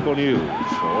local news.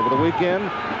 So over the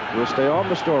weekend, we'll stay on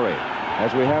the story,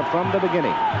 as we have from the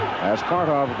beginning, as part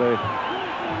of the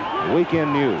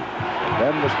weekend news.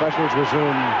 Then the specials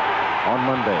resume on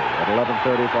Monday at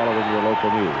 11:30 following your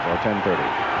local news, or 10:30.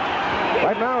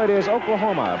 Right now it is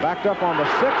Oklahoma backed up on the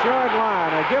 6-yard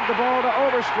line. They give the ball to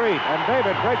Overstreet, and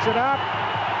David breaks it out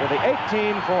to the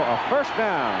 18 for a first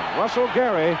down. Russell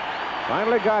Gary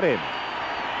finally got in.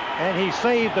 And he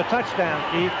saved the touchdown,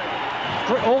 Keith.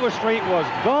 Overstreet was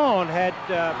gone had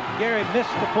Gary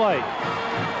missed the play.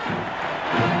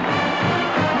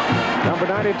 Number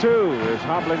 92 is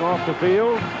hobbling off the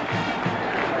field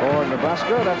for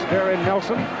Nebraska. That's Darren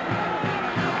Nelson.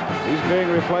 He's being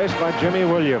replaced by Jimmy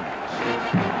Williams.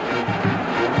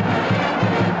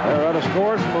 There are other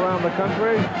scores from around the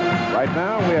country. Right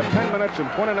now, we have 10 minutes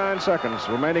and 29 seconds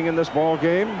remaining in this ball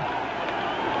game.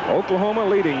 Oklahoma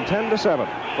leading 10-7.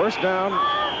 First down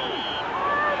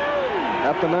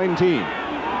at the 19.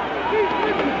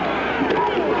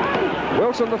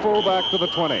 Wilson, the fullback, to the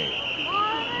 20.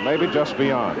 Maybe just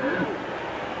beyond.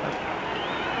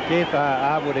 Keith,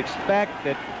 I would expect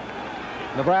that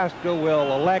Nebraska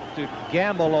will elect to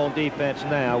gamble on defense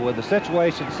now. With the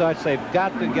situation such, they've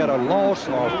got to get a loss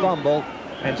or a fumble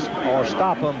or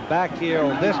stop them back here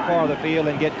on this part of the field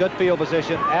and get good field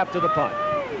position after the punt.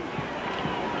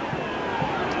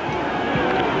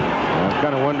 I'm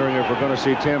kind of wondering if we're going to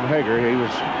see Tim Hager. He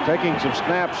was taking some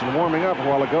snaps and warming up a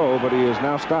while ago, but he is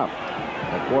now stopped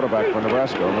at quarterback for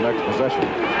Nebraska on the next possession.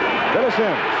 Billy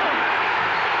Sims.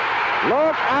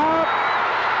 Look out!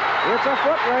 It's a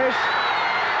foot race.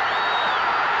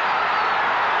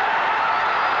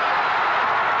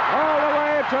 All the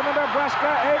way to the Nebraska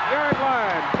 8-yard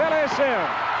line. Billy Sims.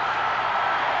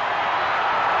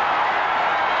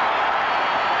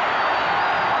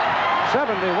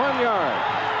 '71 yards.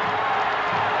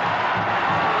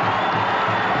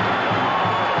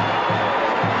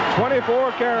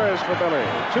 '24 carries for Billy.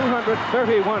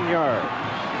 231 yards.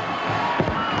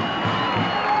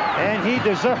 And he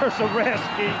deserves a rest,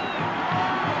 Keith.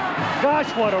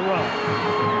 Gosh, what a run.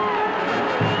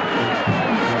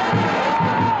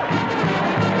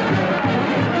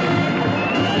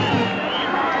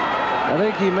 I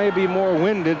think he may be more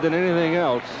winded than anything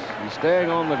else. He's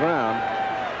staying on the ground.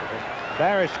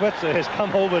 Barry Schweitzer has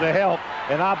come over to help,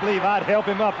 and I believe I'd help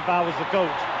him up if I was the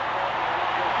coach.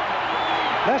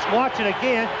 Let's watch it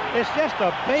again. It's just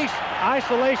a base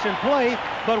isolation play,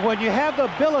 but when you have the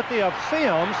ability of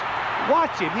Sims,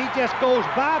 watch him. He just goes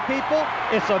by people.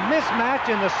 It's a mismatch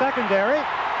in the secondary.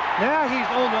 Now he's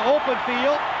on the open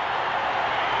field.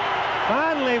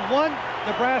 Finally, one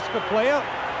Nebraska player,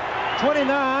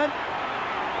 29,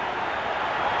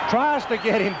 tries to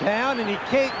get him down, and he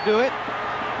can't do it.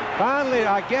 Finally,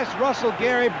 I guess Russell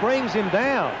Gary brings him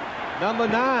down. Number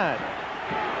 9.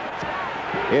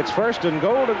 It's first and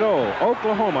goal to go.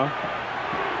 Oklahoma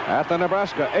at the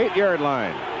Nebraska 8-yard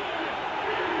line.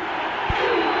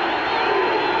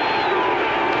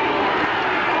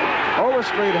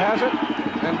 Overstreet has it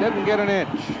and didn't get an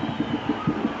inch.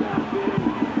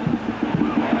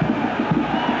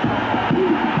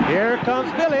 Here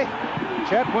comes Billy.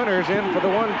 Chet Winters in for the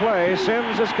one play.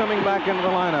 Sims is coming back into the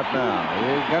lineup now.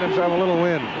 He got himself a little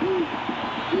wind.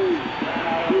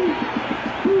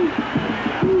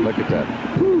 Look at that.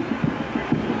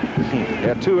 He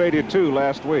had 282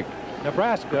 last week.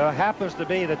 Nebraska happens to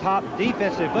be the top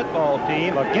defensive football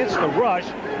team against the rush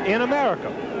in America.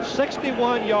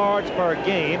 61 yards per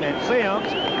game, and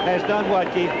Sims has done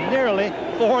what, Keith? Nearly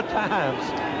 4 times.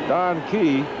 Don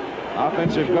Key,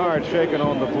 offensive guard, shaken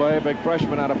on the play. Big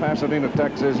freshman out of Pasadena,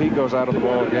 Texas. He goes out of the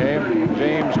ball game.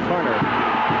 James Carter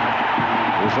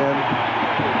is in.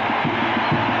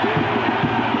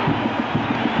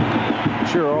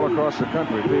 Sure, all across the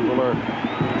country, people are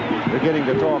beginning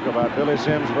to talk about Billy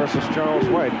Sims versus Charles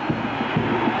White.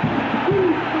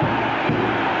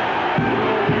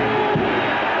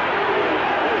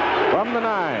 From the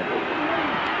 9,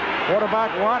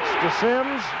 quarterback Watts to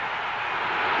Sims.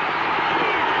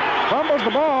 Fumbles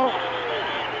the ball.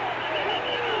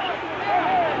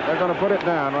 They're going to put it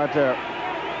down right there.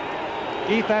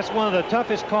 Keith, that's one of the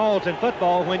toughest calls in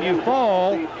football. When you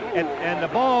fall and the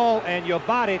ball and your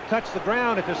body touch the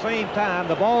ground at the same time,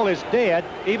 the ball is dead,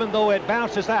 even though it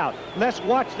bounces out. Let's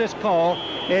watch this call.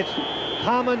 It's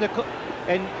common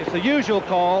and it's the usual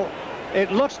call.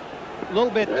 It looks a little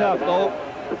bit tough, though.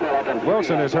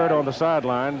 Wilson is hurt on the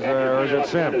sidelines, or is it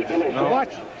Sims? No.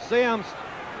 Watch, Sims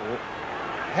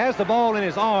has the ball in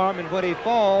his arm, and when he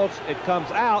falls, it comes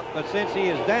out, but since he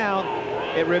is down,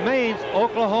 it remains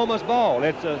Oklahoma's ball.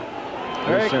 It's a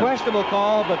very questionable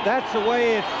call, but that's the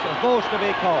way it's supposed to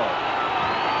be called.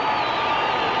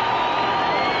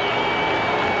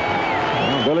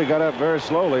 Well, Billy got up very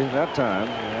slowly that time.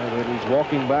 He's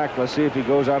walking back. Let's see if he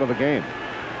goes out of the game.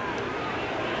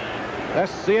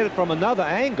 Let's see it from another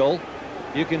angle.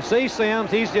 You can see Sims.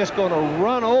 He's just going to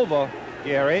run over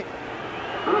Gary.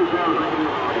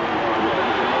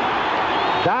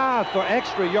 Dive for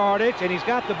extra yardage, and he's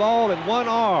got the ball in one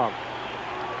arm.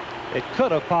 It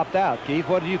could have popped out, Keith.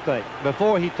 What do you think?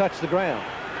 Before he touched the ground.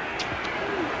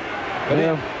 But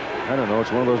yeah, I don't know.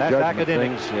 It's one of those judgment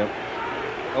academic things. Yep.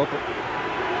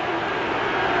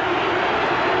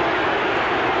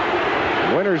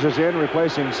 Winters is in,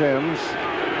 replacing Sims.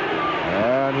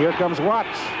 And here comes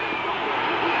Watts.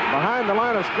 Behind the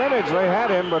line of scrimmage, they had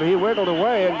him, but he wiggled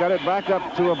away and got it back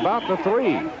up to about the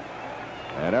 3.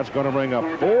 And that's going to bring up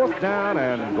 4th down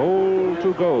and goal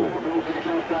to go.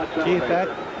 Chief, that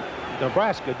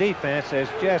Nebraska defense has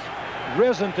just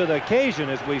risen to the occasion,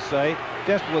 as we say,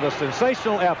 just with a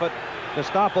sensational effort to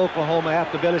stop Oklahoma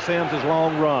after Billy Sims'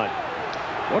 long run.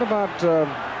 What about the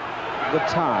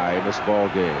tie in this ball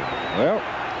game? Well,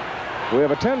 we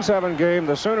have a 10-7 game.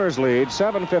 The Sooners lead,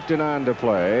 7:59 to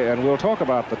play, and we'll talk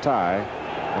about the tie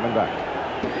coming back.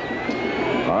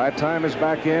 All right, time is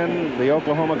back in. The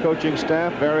Oklahoma coaching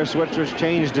staff, Barry Switzer's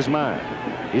changed his mind.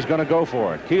 He's going to go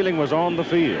for it. Keeling was on the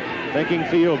field, thinking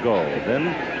field goal. Then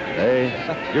they,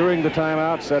 during the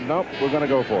timeout, said, nope, we're going to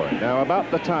go for it. Now,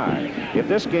 about the tie. If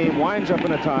this game winds up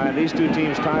in a tie and these two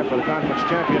teams tie for the conference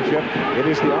championship, it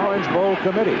is the Orange Bowl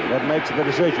committee that makes the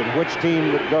decision which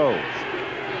team that goes.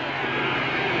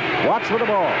 Watts with the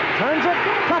ball. Turns it.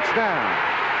 Touchdown.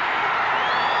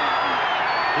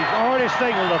 He's already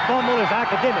signaled the fumble is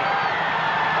academic.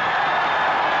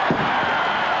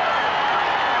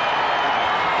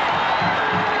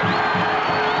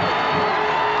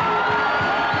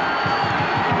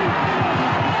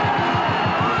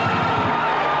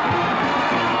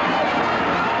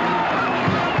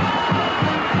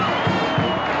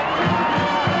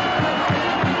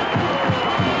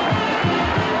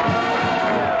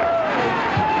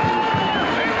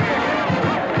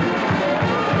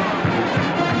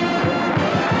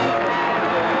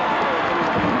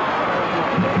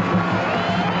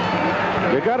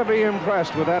 Got to be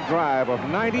impressed with that drive of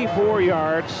 94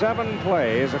 yards, 7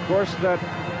 plays. Of course, that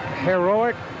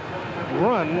heroic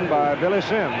run by Billy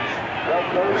Sims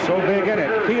is so big in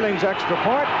it. Keeling's extra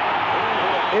point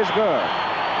is good.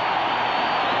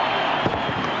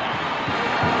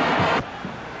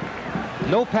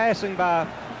 No passing by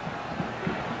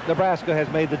Nebraska has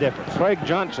made the difference. Craig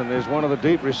Johnson is one of the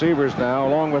deep receivers now,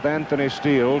 along with Anthony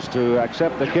Steele, to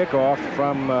accept the kickoff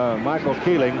from Michael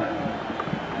Keeling.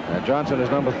 Johnson is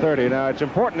number 30. Now, it's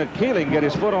important that Keeling get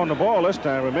his foot on the ball this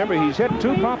time. Remember, he's hit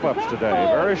 2 pop-ups today,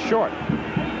 very short.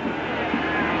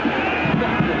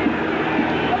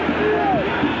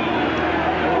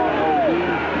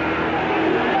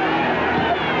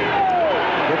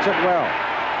 Hits it well.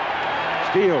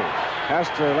 Steele has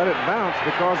to let it bounce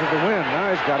because of the wind. Now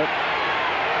he's got it.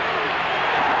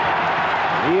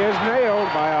 He is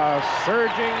nailed by a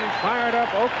surging,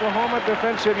 fired-up Oklahoma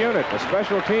defensive unit. The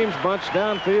special teams bunch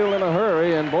downfield in a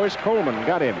hurry, and Boyce Coleman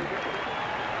got him.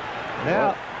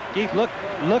 Now, Keith,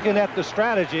 looking at the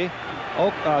strategy,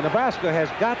 Nebraska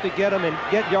has got to get them and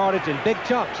get yardage in big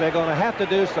chunks. They're going to have to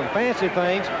do some fancy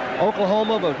things.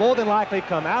 Oklahoma will more than likely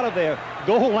come out of their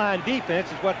goal line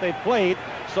defense, is what they've played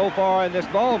so far in this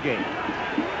ball game.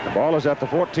 The ball is at the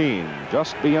 14,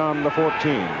 just beyond the 14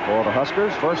 for the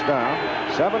Huskers. First down,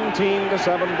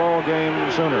 17-7 ball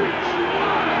game, Sooners.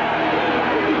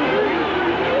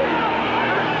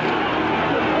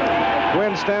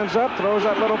 Quinn stands up, throws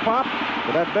that little pop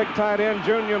to that big tight end,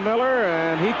 Junior Miller,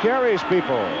 and he carries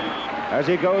people as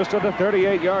he goes to the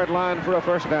 38-yard line for a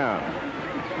first down.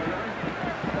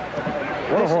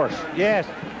 What a horse. Yes,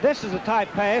 this is a type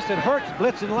pass that hurts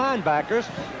blitzing linebackers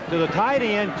to the tight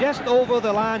end just over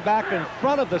the linebacker in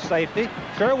front of the safety.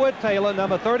 Sherwood Taylor,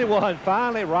 number 31,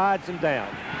 finally rides him down.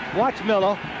 Watch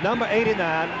Miller, number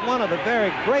 89, one of the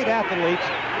very great athletes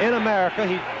in America.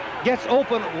 He gets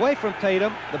open away from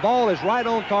Tatum. The ball is right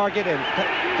on target, and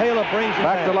Taylor brings him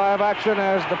back to live action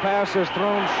as the pass is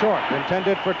thrown short,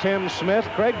 intended for Tim Smith.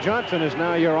 Craig Johnson is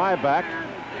now your eye back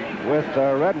with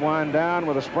Redwine down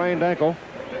with a sprained ankle.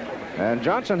 And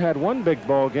Johnson had one big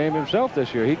ball game himself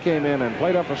this year. He came in and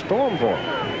played up a storm for him.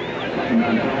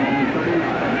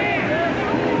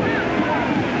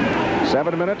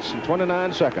 7 minutes and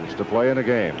 29 seconds to play in a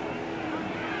game.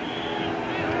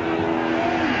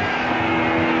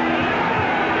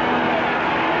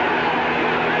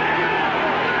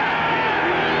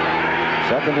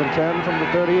 Second and 10 from the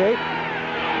 38.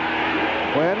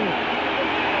 Quinn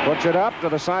puts it up to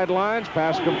the sidelines.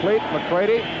 Pass complete.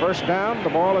 McCready, first down. The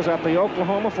ball is at the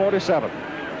Oklahoma 47.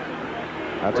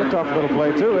 That's a tough little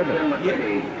play, too, isn't it? Yeah.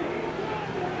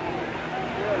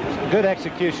 Good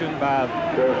execution by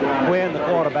Quinn, the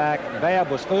quarterback.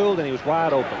 Babb was fooled, and he was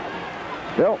wide open.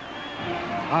 Bill.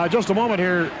 Just a moment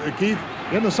here, Keith.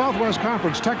 In the Southwest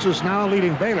Conference, Texas now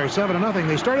leading Baylor 7-0.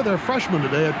 They started their freshman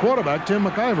today at quarterback, Tim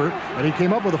McIver, and he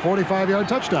came up with a 45-yard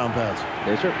touchdown pass.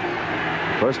 Yes, sir.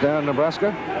 First down,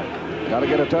 Nebraska. Got to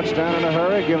get a touchdown in a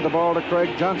hurry. Give the ball to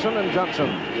Craig Johnson, and Johnson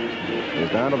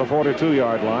is down to the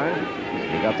 42-yard line.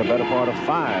 He got the better part of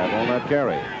 5 on that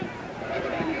carry.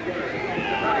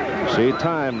 See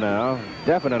time now.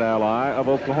 Definite ally of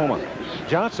Oklahoma.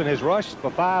 Johnson has rushed for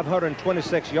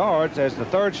 526 yards as the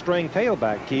third-string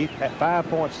tailback, Keith, at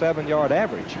 5.7-yard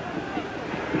average.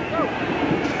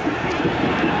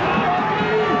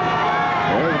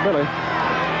 There's Billy.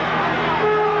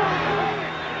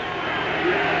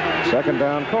 Second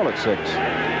down, call it 6.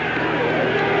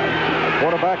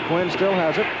 Quarterback Quinn still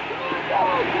has it.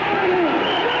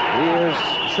 He is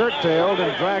shirt-tailed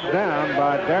and dragged down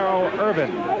by Darrell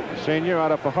Urban, senior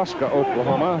out of Pahuska,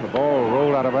 Oklahoma. The ball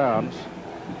rolled out of bounds.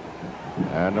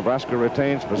 And Nebraska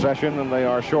retains possession, and they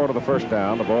are short of the first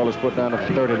down. The ball is put down at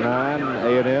 39.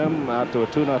 A&M out to a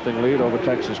 2-0 lead over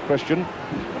Texas Christian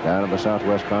down in the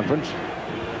Southwest Conference.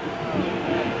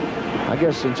 I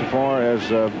guess insofar as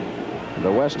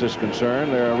the West is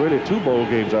concerned, there are really 2 bowl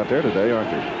games out there today,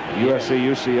 aren't there? USC,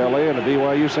 UCLA, and the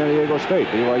BYU San Diego State.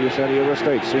 BYU San Diego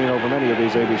State seen over many of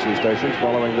these ABC stations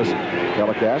following this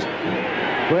telecast.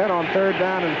 Quinn on 3rd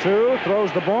down and 2,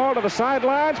 throws the ball to the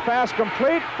sidelines, pass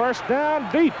complete, first down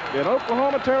deep in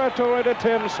Oklahoma territory to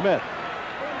Tim Smith.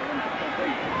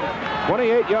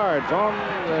 28 yards on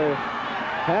the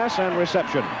pass and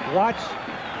reception. Watch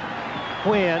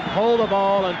Quinn hold the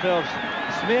ball until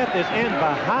Smith is in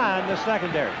behind the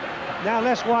secondary. Now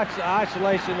let's watch the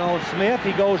isolation on Smith.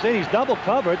 He goes in, he's double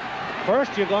covered.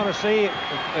 First, you're going to see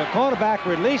the cornerback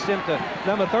release him to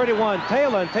number 31,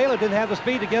 Taylor, and Taylor didn't have the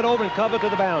speed to get over and cover to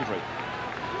the boundary.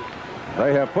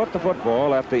 They have put the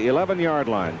football at the 11-yard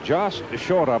line, just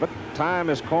short of it.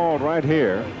 Time is called right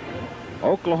here.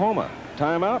 Oklahoma,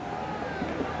 timeout.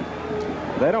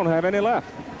 They don't have any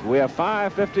left. We have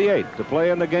 5:58 to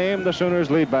play in the game. The Sooners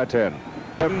lead by 10.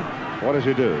 What does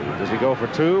he do? Does he go for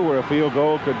 2 where a field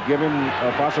goal could give him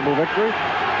a possible victory?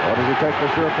 Or does he take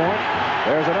the sure point?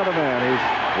 There's another man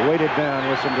who's weighted down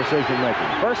with some decision making.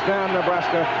 First down,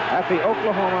 Nebraska at the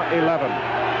Oklahoma 11.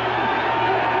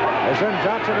 They send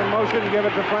Johnson in motion, give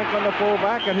it to Franklin, the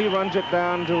fullback, and he runs it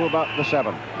down to about the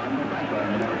 7.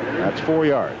 That's 4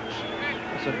 yards.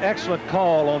 It's an excellent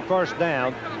call on first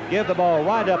down. Give the ball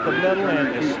right up the middle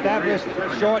and establish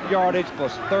short yardage for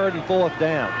 3rd and 4th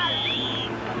down.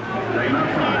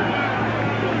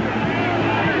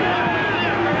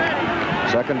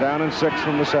 Second down and 6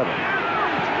 from the 7.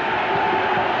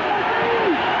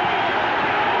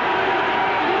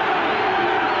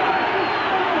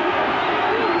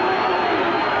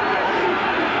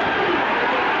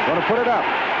 Going to put it up.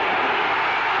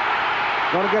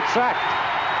 Going to get sacked.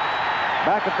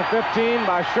 Back at the 15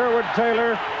 by Sherwood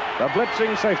Taylor, the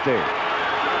blitzing safety.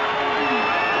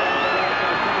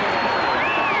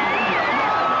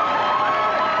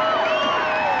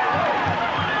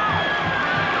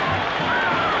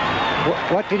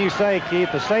 What can you say,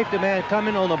 Keith? The safety man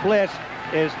coming on the blitz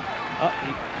is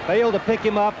failed to pick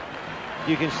him up.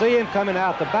 You can see him coming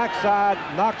out the backside,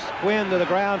 knocks Quinn to the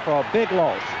ground for a big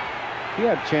loss. He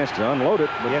had a chance to unload it,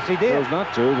 but yes, he did. Chose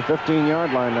not to. The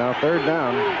 15-yard line now, 3rd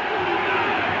down.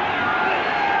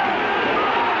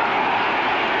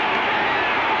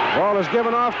 Ball is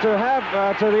given off to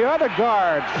the other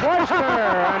guard,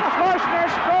 Schleusner, and Schleusner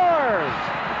scores.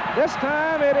 This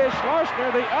time it is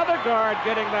Schleusner, the other guard,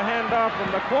 getting the handoff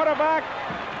from the quarterback.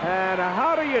 And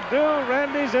how do you do?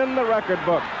 Randy's in the record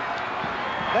book.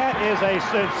 That is a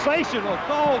sensational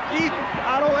call, Keith.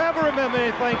 I don't ever remember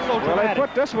anything so dramatic. Well, they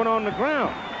put this one on the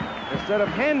ground. Instead of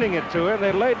handing it to him,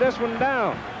 they laid this one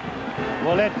down.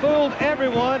 Well, it fooled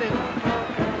everyone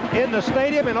in the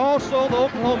stadium and also the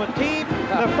Oklahoma team.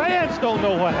 The fans don't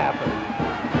know what happened.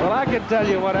 Well, I can tell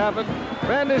you what happened.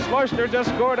 Randy Schleusner just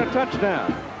scored a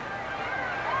touchdown.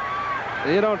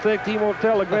 You don't think he won't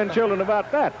tell the grandchildren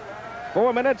about that?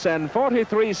 4 minutes and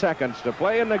 43 seconds to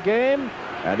play in the game,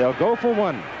 and they'll go for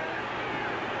 1.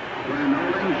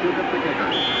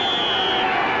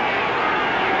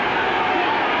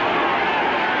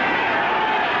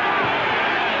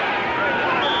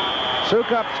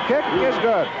 Sukup's kick is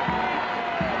good.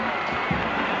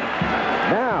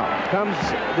 Now comes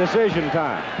decision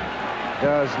time.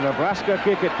 Does Nebraska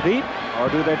kick it deep, or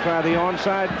do they try the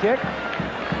onside kick?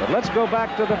 But let's go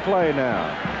back to the play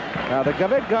now. Now, the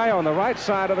big guy on the right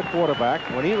side of the quarterback,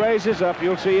 when he raises up,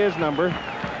 you'll see his number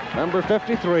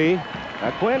 53.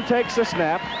 Now, Quinn takes the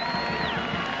snap,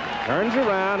 turns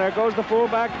around. There goes the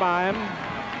fullback by him.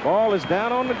 Ball is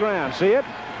down on the ground. See it?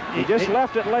 He just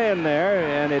left it laying there,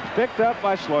 and it's picked up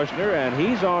by Schleusner, and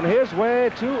he's on his way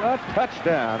to a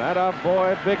touchdown. That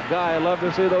boy, big guy. I love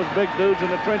to see those big dudes in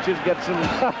the trenches get some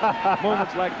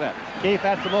moments like that. Keith,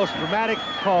 that's the most dramatic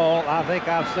call I think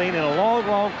I've seen in a long,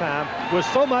 long time. With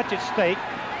so much at stake.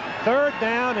 3rd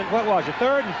down, and what was it?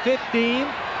 3rd and 15.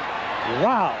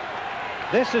 Wow.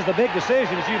 This is the big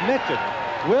decision, as you've mentioned.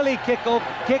 Will he kick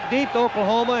deep to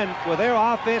Oklahoma, and with their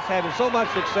offense having so much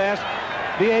success,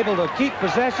 be able to keep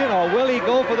possession, or will he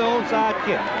go for the onside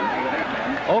kick?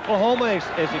 Oklahoma is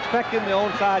expecting the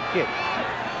onside kick.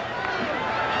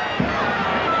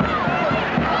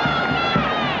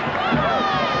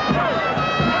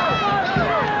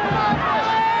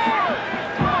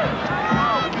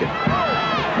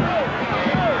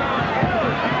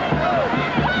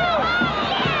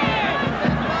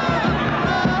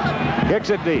 Kicks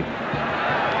it deep.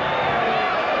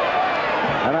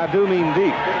 And I do mean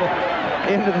deep.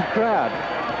 into the crowd.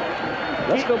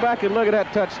 Let's go back and look at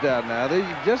that touchdown now.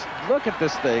 Just look at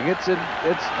this thing.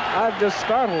 I'm just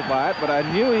startled by it, but I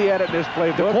knew he had it in his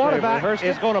playbook. The quarterback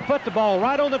is going to put the ball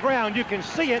right on the ground. You can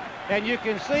see it, and you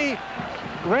can see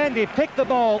Randy pick the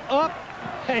ball up,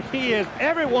 and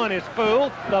everyone is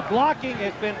fooled. The blocking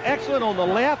has been excellent on the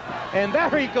left, and there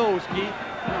he goes, Keith.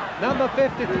 Number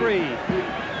 53,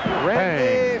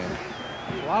 Randy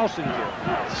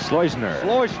Schleusner.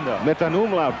 Mit an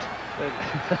Umlaut.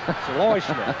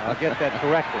 Schleusner. I'll get that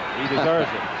corrected. He deserves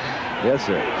it. Yes,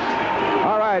 sir.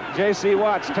 All right, J.C.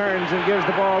 Watts turns and gives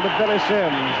the ball to Billy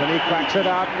Sims, and he cracks it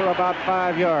out for about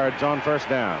 5 yards on first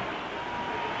down.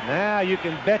 Now you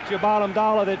can bet your bottom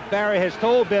dollar that Barry has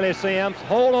told Billy Sims,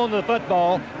 hold on to the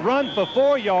football, run for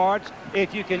 4 yards.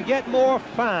 If you can get more,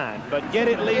 fine, but get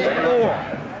at least 4.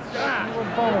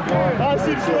 I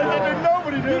see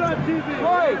nobody did on TV.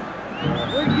 Right.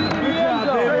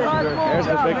 There's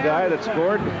the big guy that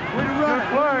scored.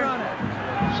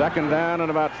 Second down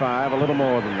and about 5, a little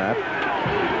more than that.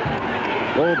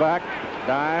 Fullback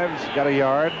dives, got a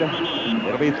yard.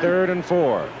 It'll be 3rd and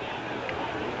 4.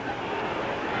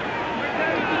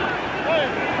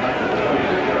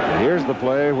 Here's the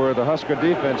play where the Husker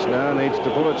defense now needs to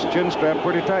pull its chin strap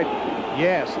pretty tight.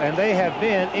 Yes, and they have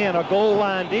been in a goal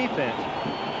line defense,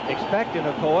 expecting,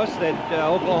 of course, that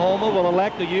Oklahoma will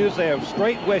elect to use their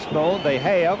straight wishbone. They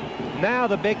have. Now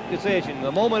the big decision,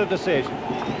 the moment of decision.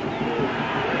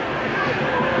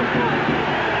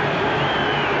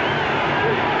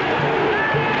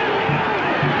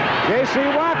 J.C.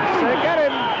 Watts, they get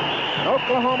him.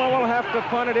 Oklahoma will have to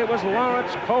punt it. It was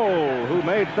Lawrence Cole who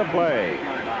made the play.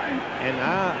 And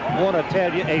I want to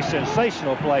tell you, a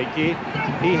sensational play, Keith.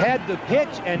 He had the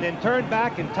pitch and then turned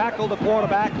back and tackled the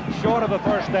quarterback short of a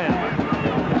first down.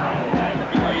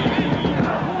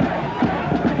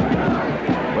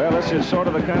 Well, this is sort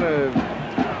of the kind of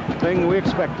thing we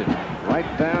expected, right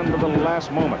down to the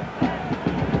last moment.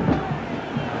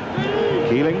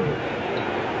 Keeling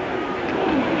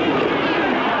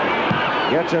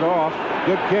gets it off.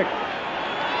 Good kick.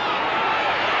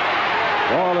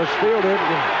 Ball is fielded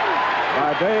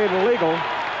by Dave Legal.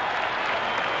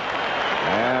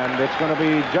 And it's going to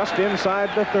be just inside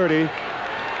the 30.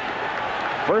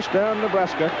 First down,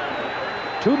 Nebraska.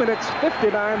 2 minutes,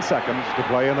 59 seconds to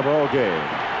play in the ball game.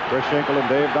 Chris Schenkel and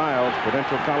Dave Dials,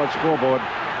 Prudential College Scoreboard,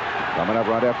 coming up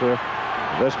right after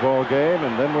this ball game.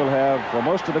 And then we'll have, for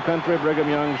most of the country, Brigham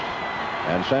Young's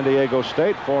and San Diego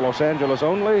State. For Los Angeles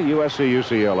only, USC,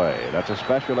 UCLA. That's a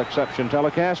special exception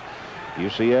telecast.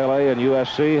 UCLA and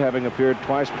USC having appeared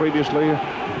twice previously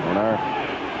on our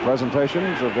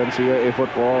presentations of NCAA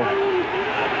football.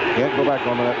 Can't go back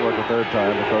on the network a third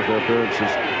time because their appearances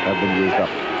have been used up.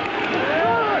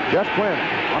 Jeff Quinn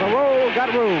on a roll,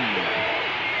 got room.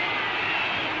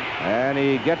 And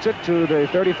he gets it to the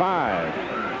 35.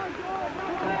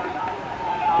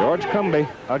 George Cumbie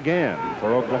again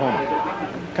for Oklahoma.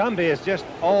 Cumbie is just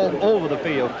all over the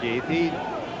field, Keith. He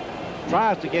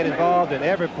tries to get involved in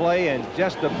every play and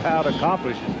just about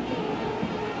accomplishes it.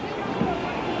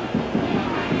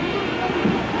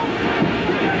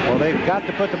 Well, they've got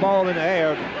to put the ball in the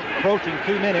air, approaching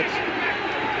 2 minutes.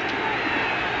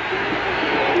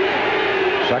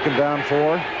 Second down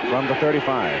 4 from the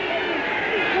 35.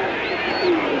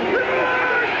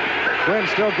 Quinn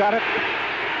still got it.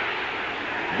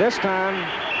 This time,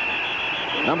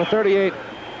 number 38,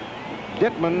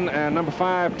 Dittman, and number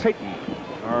 5, Tayton,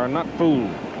 are not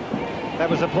fooled. That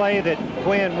was a play that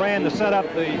Quinn ran to set up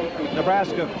the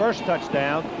Nebraska first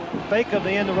touchdown. Fake of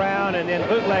the end around and then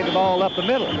bootleg the ball up the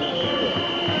middle.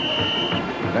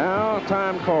 Now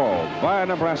time called by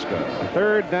Nebraska.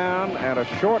 Third down and a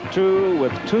short 2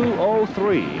 with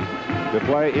 2:03 to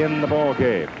play in the ball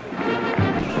game.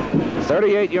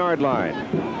 38-yard line.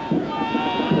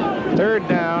 Third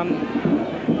down.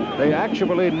 They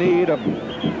actually need a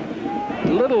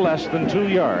little less than 2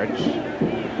 yards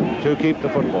to keep the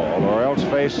football, or else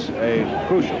face a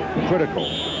crucial, critical,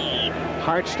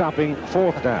 heart-stopping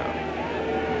fourth down.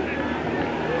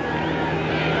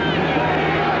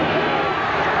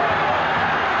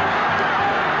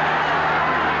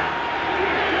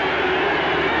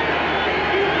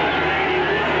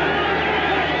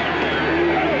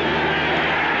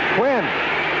 Quinn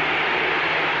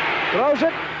throws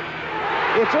it.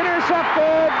 It's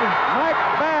intercepted. Mike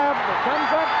Babb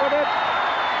comes up with it.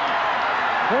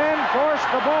 Quinn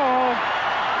forced the ball.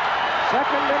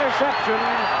 Second interception,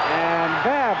 and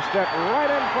Babb stepped right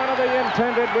in front of the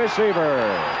intended receiver.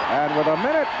 And with 1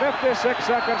 minute 56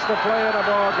 seconds to play in a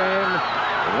ball game,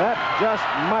 that just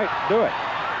might do it.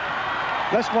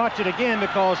 Let's watch it again,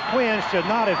 because Quinn should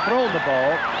not have thrown the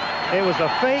ball. It was a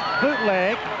fake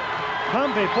bootleg.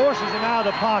 Humvee forces him out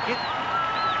of the pocket.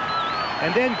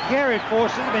 And then Carey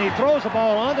forces him, and he throws the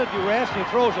ball under duress, and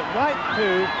he throws it right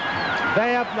to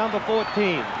Babb, number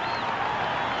 14.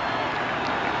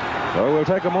 So we'll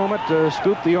take a moment to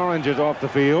scoop the oranges off the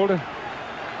field,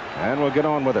 and we'll get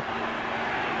on with it.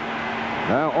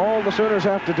 Now, all the Sooners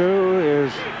have to do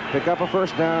is pick up a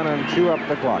first down and chew up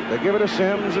the clock. They give it to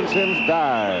Sims, and Sims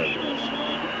dives.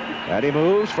 And he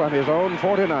moves from his own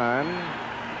 49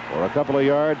 for a couple of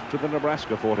yards to the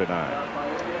Nebraska 49.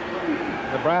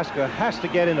 Nebraska has to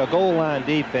get in a goal line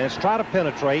defense, try to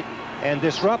penetrate, and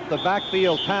disrupt the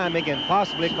backfield timing and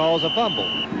possibly cause a fumble.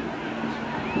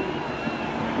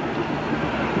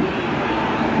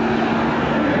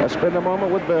 Let's spend a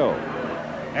moment with Bill.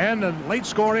 And a late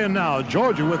score in now.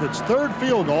 Georgia, with its third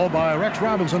field goal by Rex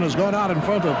Robinson, has gone out in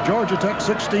front of Georgia Tech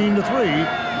 16-3.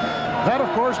 That, of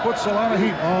course, puts a lot of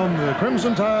heat on the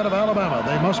Crimson Tide of Alabama.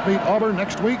 They must beat Auburn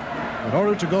next week in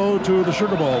order to go to the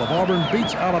Sugar Bowl. If Auburn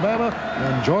beats Alabama,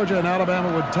 then Georgia and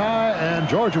Alabama would tie, and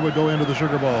Georgia would go into the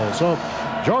Sugar Bowl. So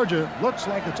Georgia looks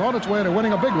like it's on its way to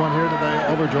winning a big one here today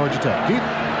over Georgia Tech. Keith?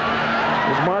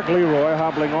 There's Mark Leroy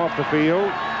hobbling off the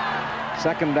field.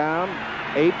 Second down,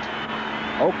 8,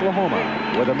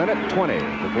 Oklahoma, with 1:20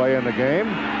 to play in the game.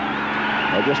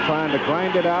 They're just trying to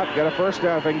grind it out, get a first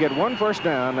down. If they can get one first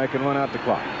down, they can run out the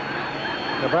clock.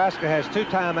 Nebraska has 2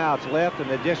 timeouts left, and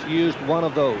they just used one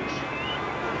of those.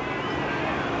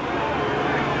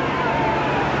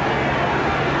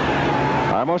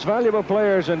 Our most valuable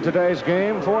players in today's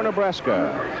game for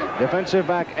Nebraska. Defensive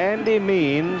back Andy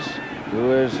Means, who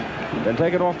has been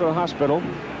taken off to the hospital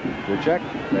to check.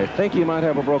 They think he might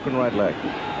have a broken right leg.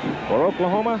 For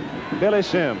Oklahoma, Billy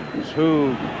Sims,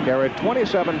 who carried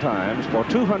 27 times for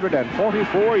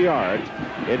 244 yards,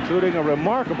 including a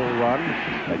remarkable run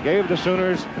that gave the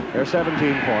Sooners their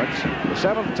 17 points. The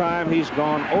 7th time he's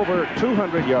gone over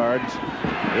 200 yards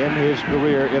in his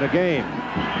career in a game.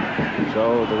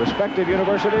 So the respective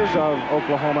universities of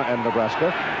Oklahoma and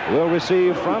Nebraska will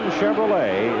receive from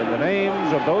Chevrolet, in the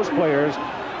names of those players,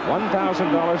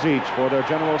 $1,000 each for their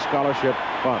general scholarship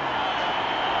fund.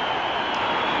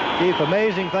 The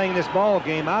amazing thing in this ball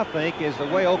game, I think, is the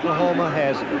way Oklahoma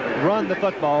has run the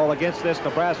football against this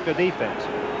Nebraska defense.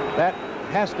 That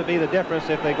has to be the difference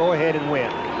if they go ahead and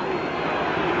win.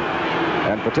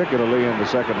 And particularly in the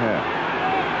second half.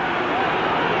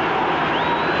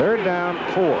 Third down,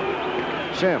 4.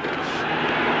 Sims.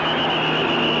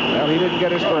 Well, he didn't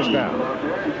get his first down.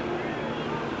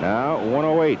 Now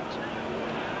 108.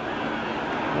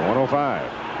 105.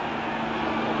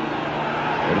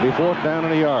 It'll be 4th down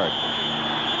and a yard.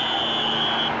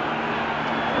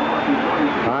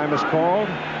 Time is called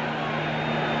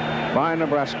by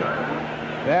Nebraska.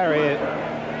 There is.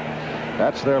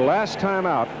 That's their last time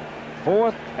out.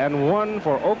 4th and 1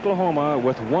 for Oklahoma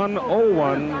with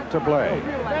 1:01 to play.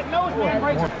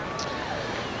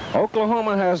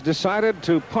 Oklahoma has decided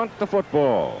to punt the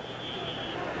football.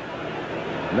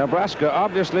 Nebraska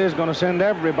obviously is going to send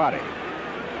everybody.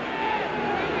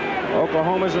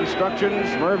 Oklahoma's instructions,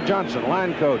 Merv Johnson,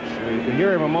 line coach. You could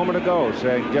hear him a moment ago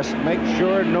saying, just make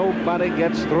sure nobody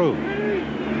gets through.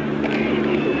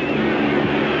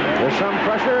 There's some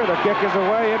pressure. The kick is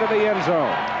away into the end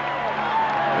zone.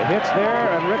 It hits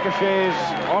there and ricochets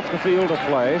off the field of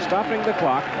play, stopping the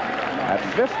clock at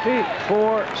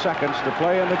 54 seconds to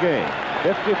play in the game.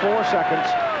 54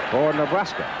 seconds for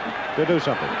Nebraska to do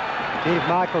something. Steve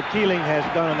Michael Keeling has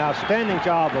done an outstanding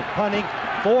job of punting.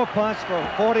 4 punts for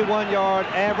 41-yard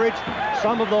average.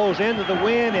 Some of those into the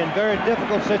wind in very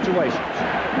difficult situations.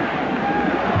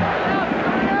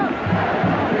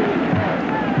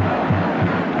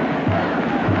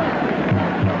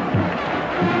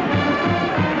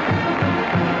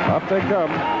 Up they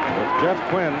come with Jeff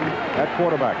Quinn at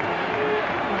quarterback.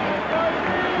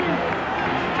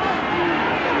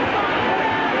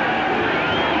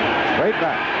 Straight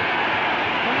back.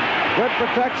 Good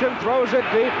protection, throws it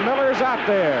deep. Miller's out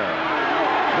there.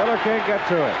 Miller can't get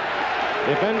to it.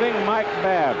 Defending Mike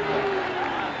Babb.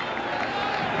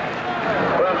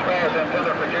 First pass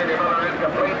intended for J.D. Miller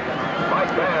incomplete.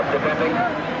 Mike Babb defending.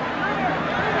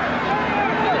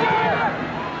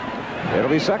 It'll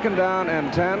be 2nd down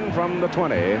and 10 from the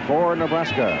 20 for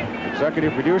Nebraska.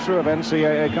 Executive producer of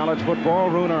NCAA college football,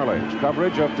 Roone Earledge.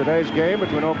 Coverage of today's game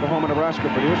between Oklahoma and Nebraska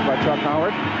produced by Chuck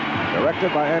Howard.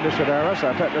 Directed by Andy Sedaris,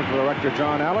 our technical director,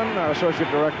 John Allen, our associate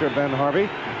director, Ben Harvey.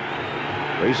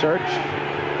 Research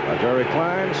by Jerry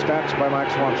Klein, stats by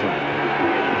Mike Swanson.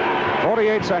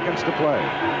 48 seconds to play.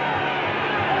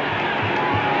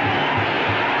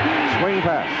 Swing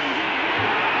pass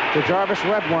to Jarvis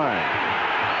Redwine.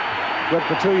 Good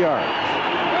for 2 yards.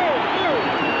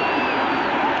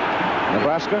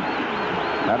 Nebraska,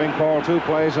 having called 2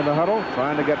 plays in the huddle,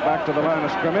 trying to get back to the line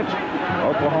of scrimmage.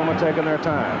 Oklahoma taking their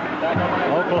time.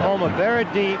 Oklahoma very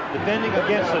deep, defending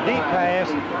against the deep pass,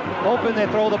 hoping they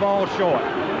throw the ball short.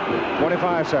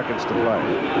 25 seconds to play.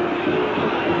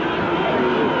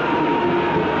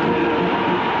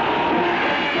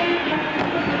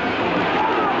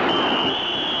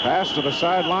 Pass to the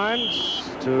sidelines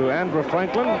to Andrew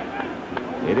Franklin.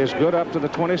 It is good up to the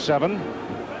 27.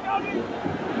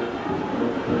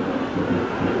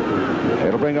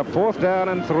 It'll bring up 4th down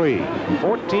and 3.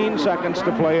 14 seconds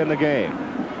to play in the game.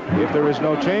 If there is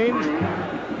no change,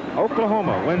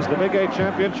 Oklahoma wins the Big 8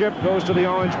 championship, goes to the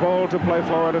Orange Bowl to play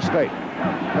Florida State.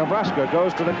 Nebraska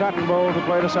goes to the Cotton Bowl to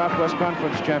play the Southwest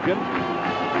Conference champion.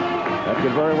 That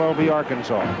could very well be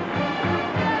Arkansas.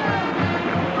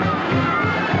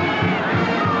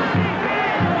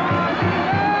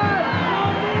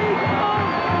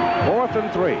 Fourth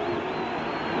and 3.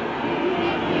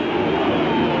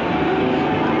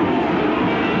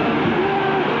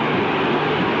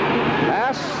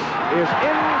 Pass is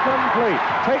incomplete.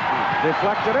 Tatum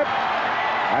deflected it.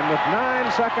 And with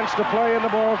 9 seconds to play in the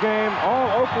ball game,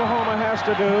 all Oklahoma has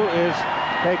to do is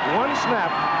take 1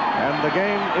 snap, and the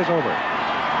game is over.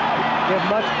 Give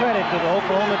much credit to the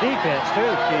Oklahoma defense,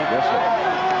 too, Steve. Yes, sir.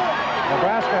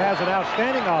 Nebraska has an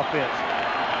outstanding offense.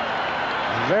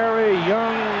 Very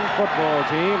young football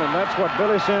team, and that's what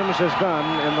Billy Sims has done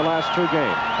in the last 2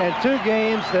 games. And 2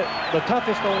 games that the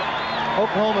toughest on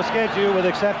Oklahoma schedule, with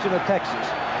the exception of Texas.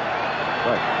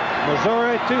 Right.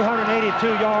 Missouri,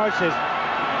 282 yards, his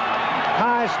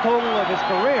highest total of his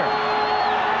career.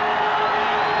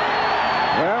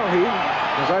 Well,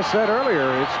 as I said earlier,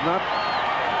 it's not,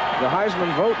 the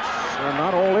Heisman votes are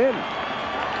not all in.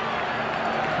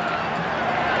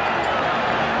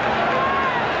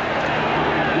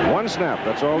 One snap,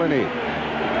 that's all they need.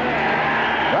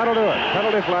 That'll do it.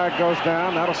 Penalty flag goes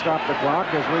down. That'll stop the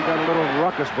clock as we got a little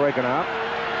ruckus breaking out.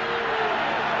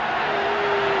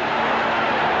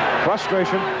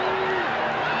 Frustration.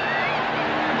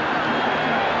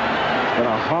 It's been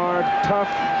a hard, tough,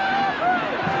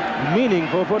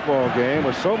 meaningful football game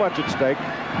with so much at stake.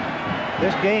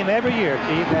 This game every year,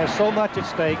 Keith, has so much at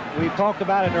stake. We've talked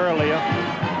about it earlier.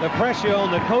 The pressure on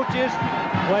the coaches,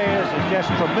 players is just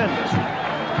tremendous.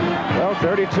 Well,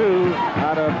 32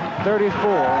 out of 34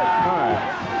 times,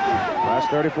 last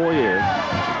 34 years.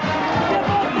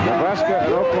 Nebraska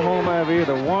and Oklahoma have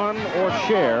either won or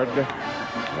shared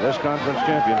this conference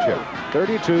championship.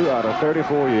 32 out of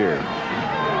 34 years.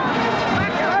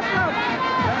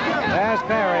 As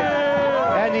Barry,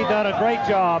 hadn't he done a great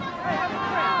job?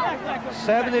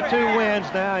 72 wins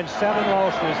now and 7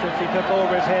 losses since he took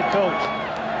over as head coach.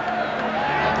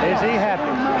 Is he happy?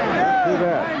 Too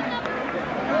bad.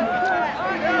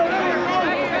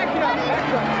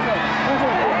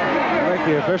 I think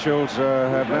the officials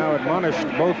have now admonished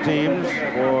both teams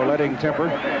for letting temper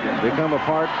become a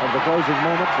part of the closing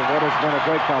moments of what has been a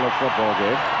great college football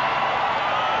game.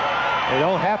 They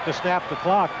don't have to snap the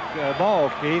clock ball,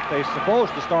 Keith. They're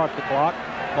supposed to start the clock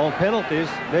on penalties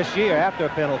this year after a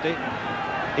penalty.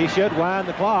 He should wind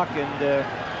the clock, and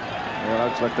well,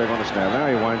 looks like they're going to snap. Now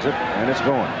he winds it, and it's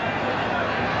going.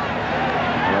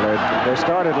 Well, they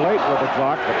started late with the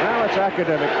clock, but now it's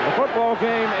academic. The football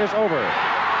game is over.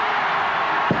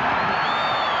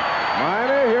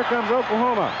 Miami, here comes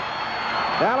Oklahoma.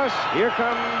 Dallas, here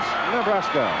comes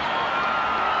Nebraska.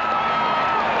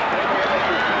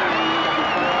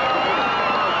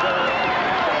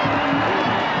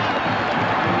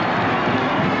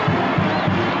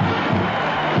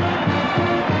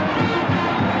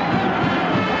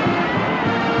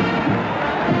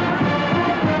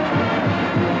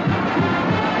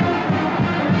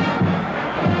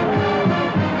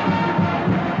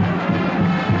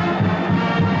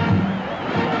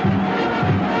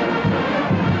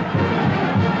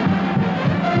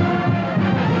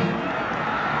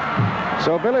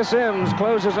 So Billy Sims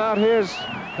closes out his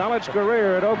college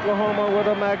career at Oklahoma with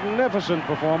a magnificent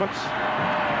performance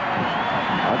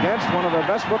against one of the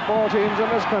best football teams in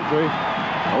this country,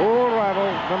 old rival,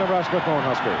 the Nebraska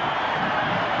Cornhuskers.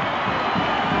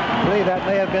 I believe that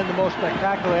may have been the most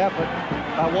spectacular effort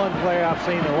by one player I've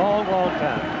seen in a long, long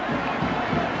time.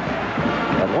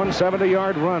 That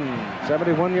 170-yard run,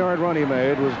 71-yard run he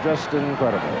made was just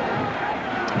incredible.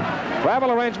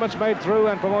 Travel arrangements made through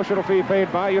and promotional fee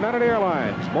paid by United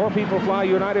Airlines. More people fly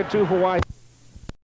United to Hawaii.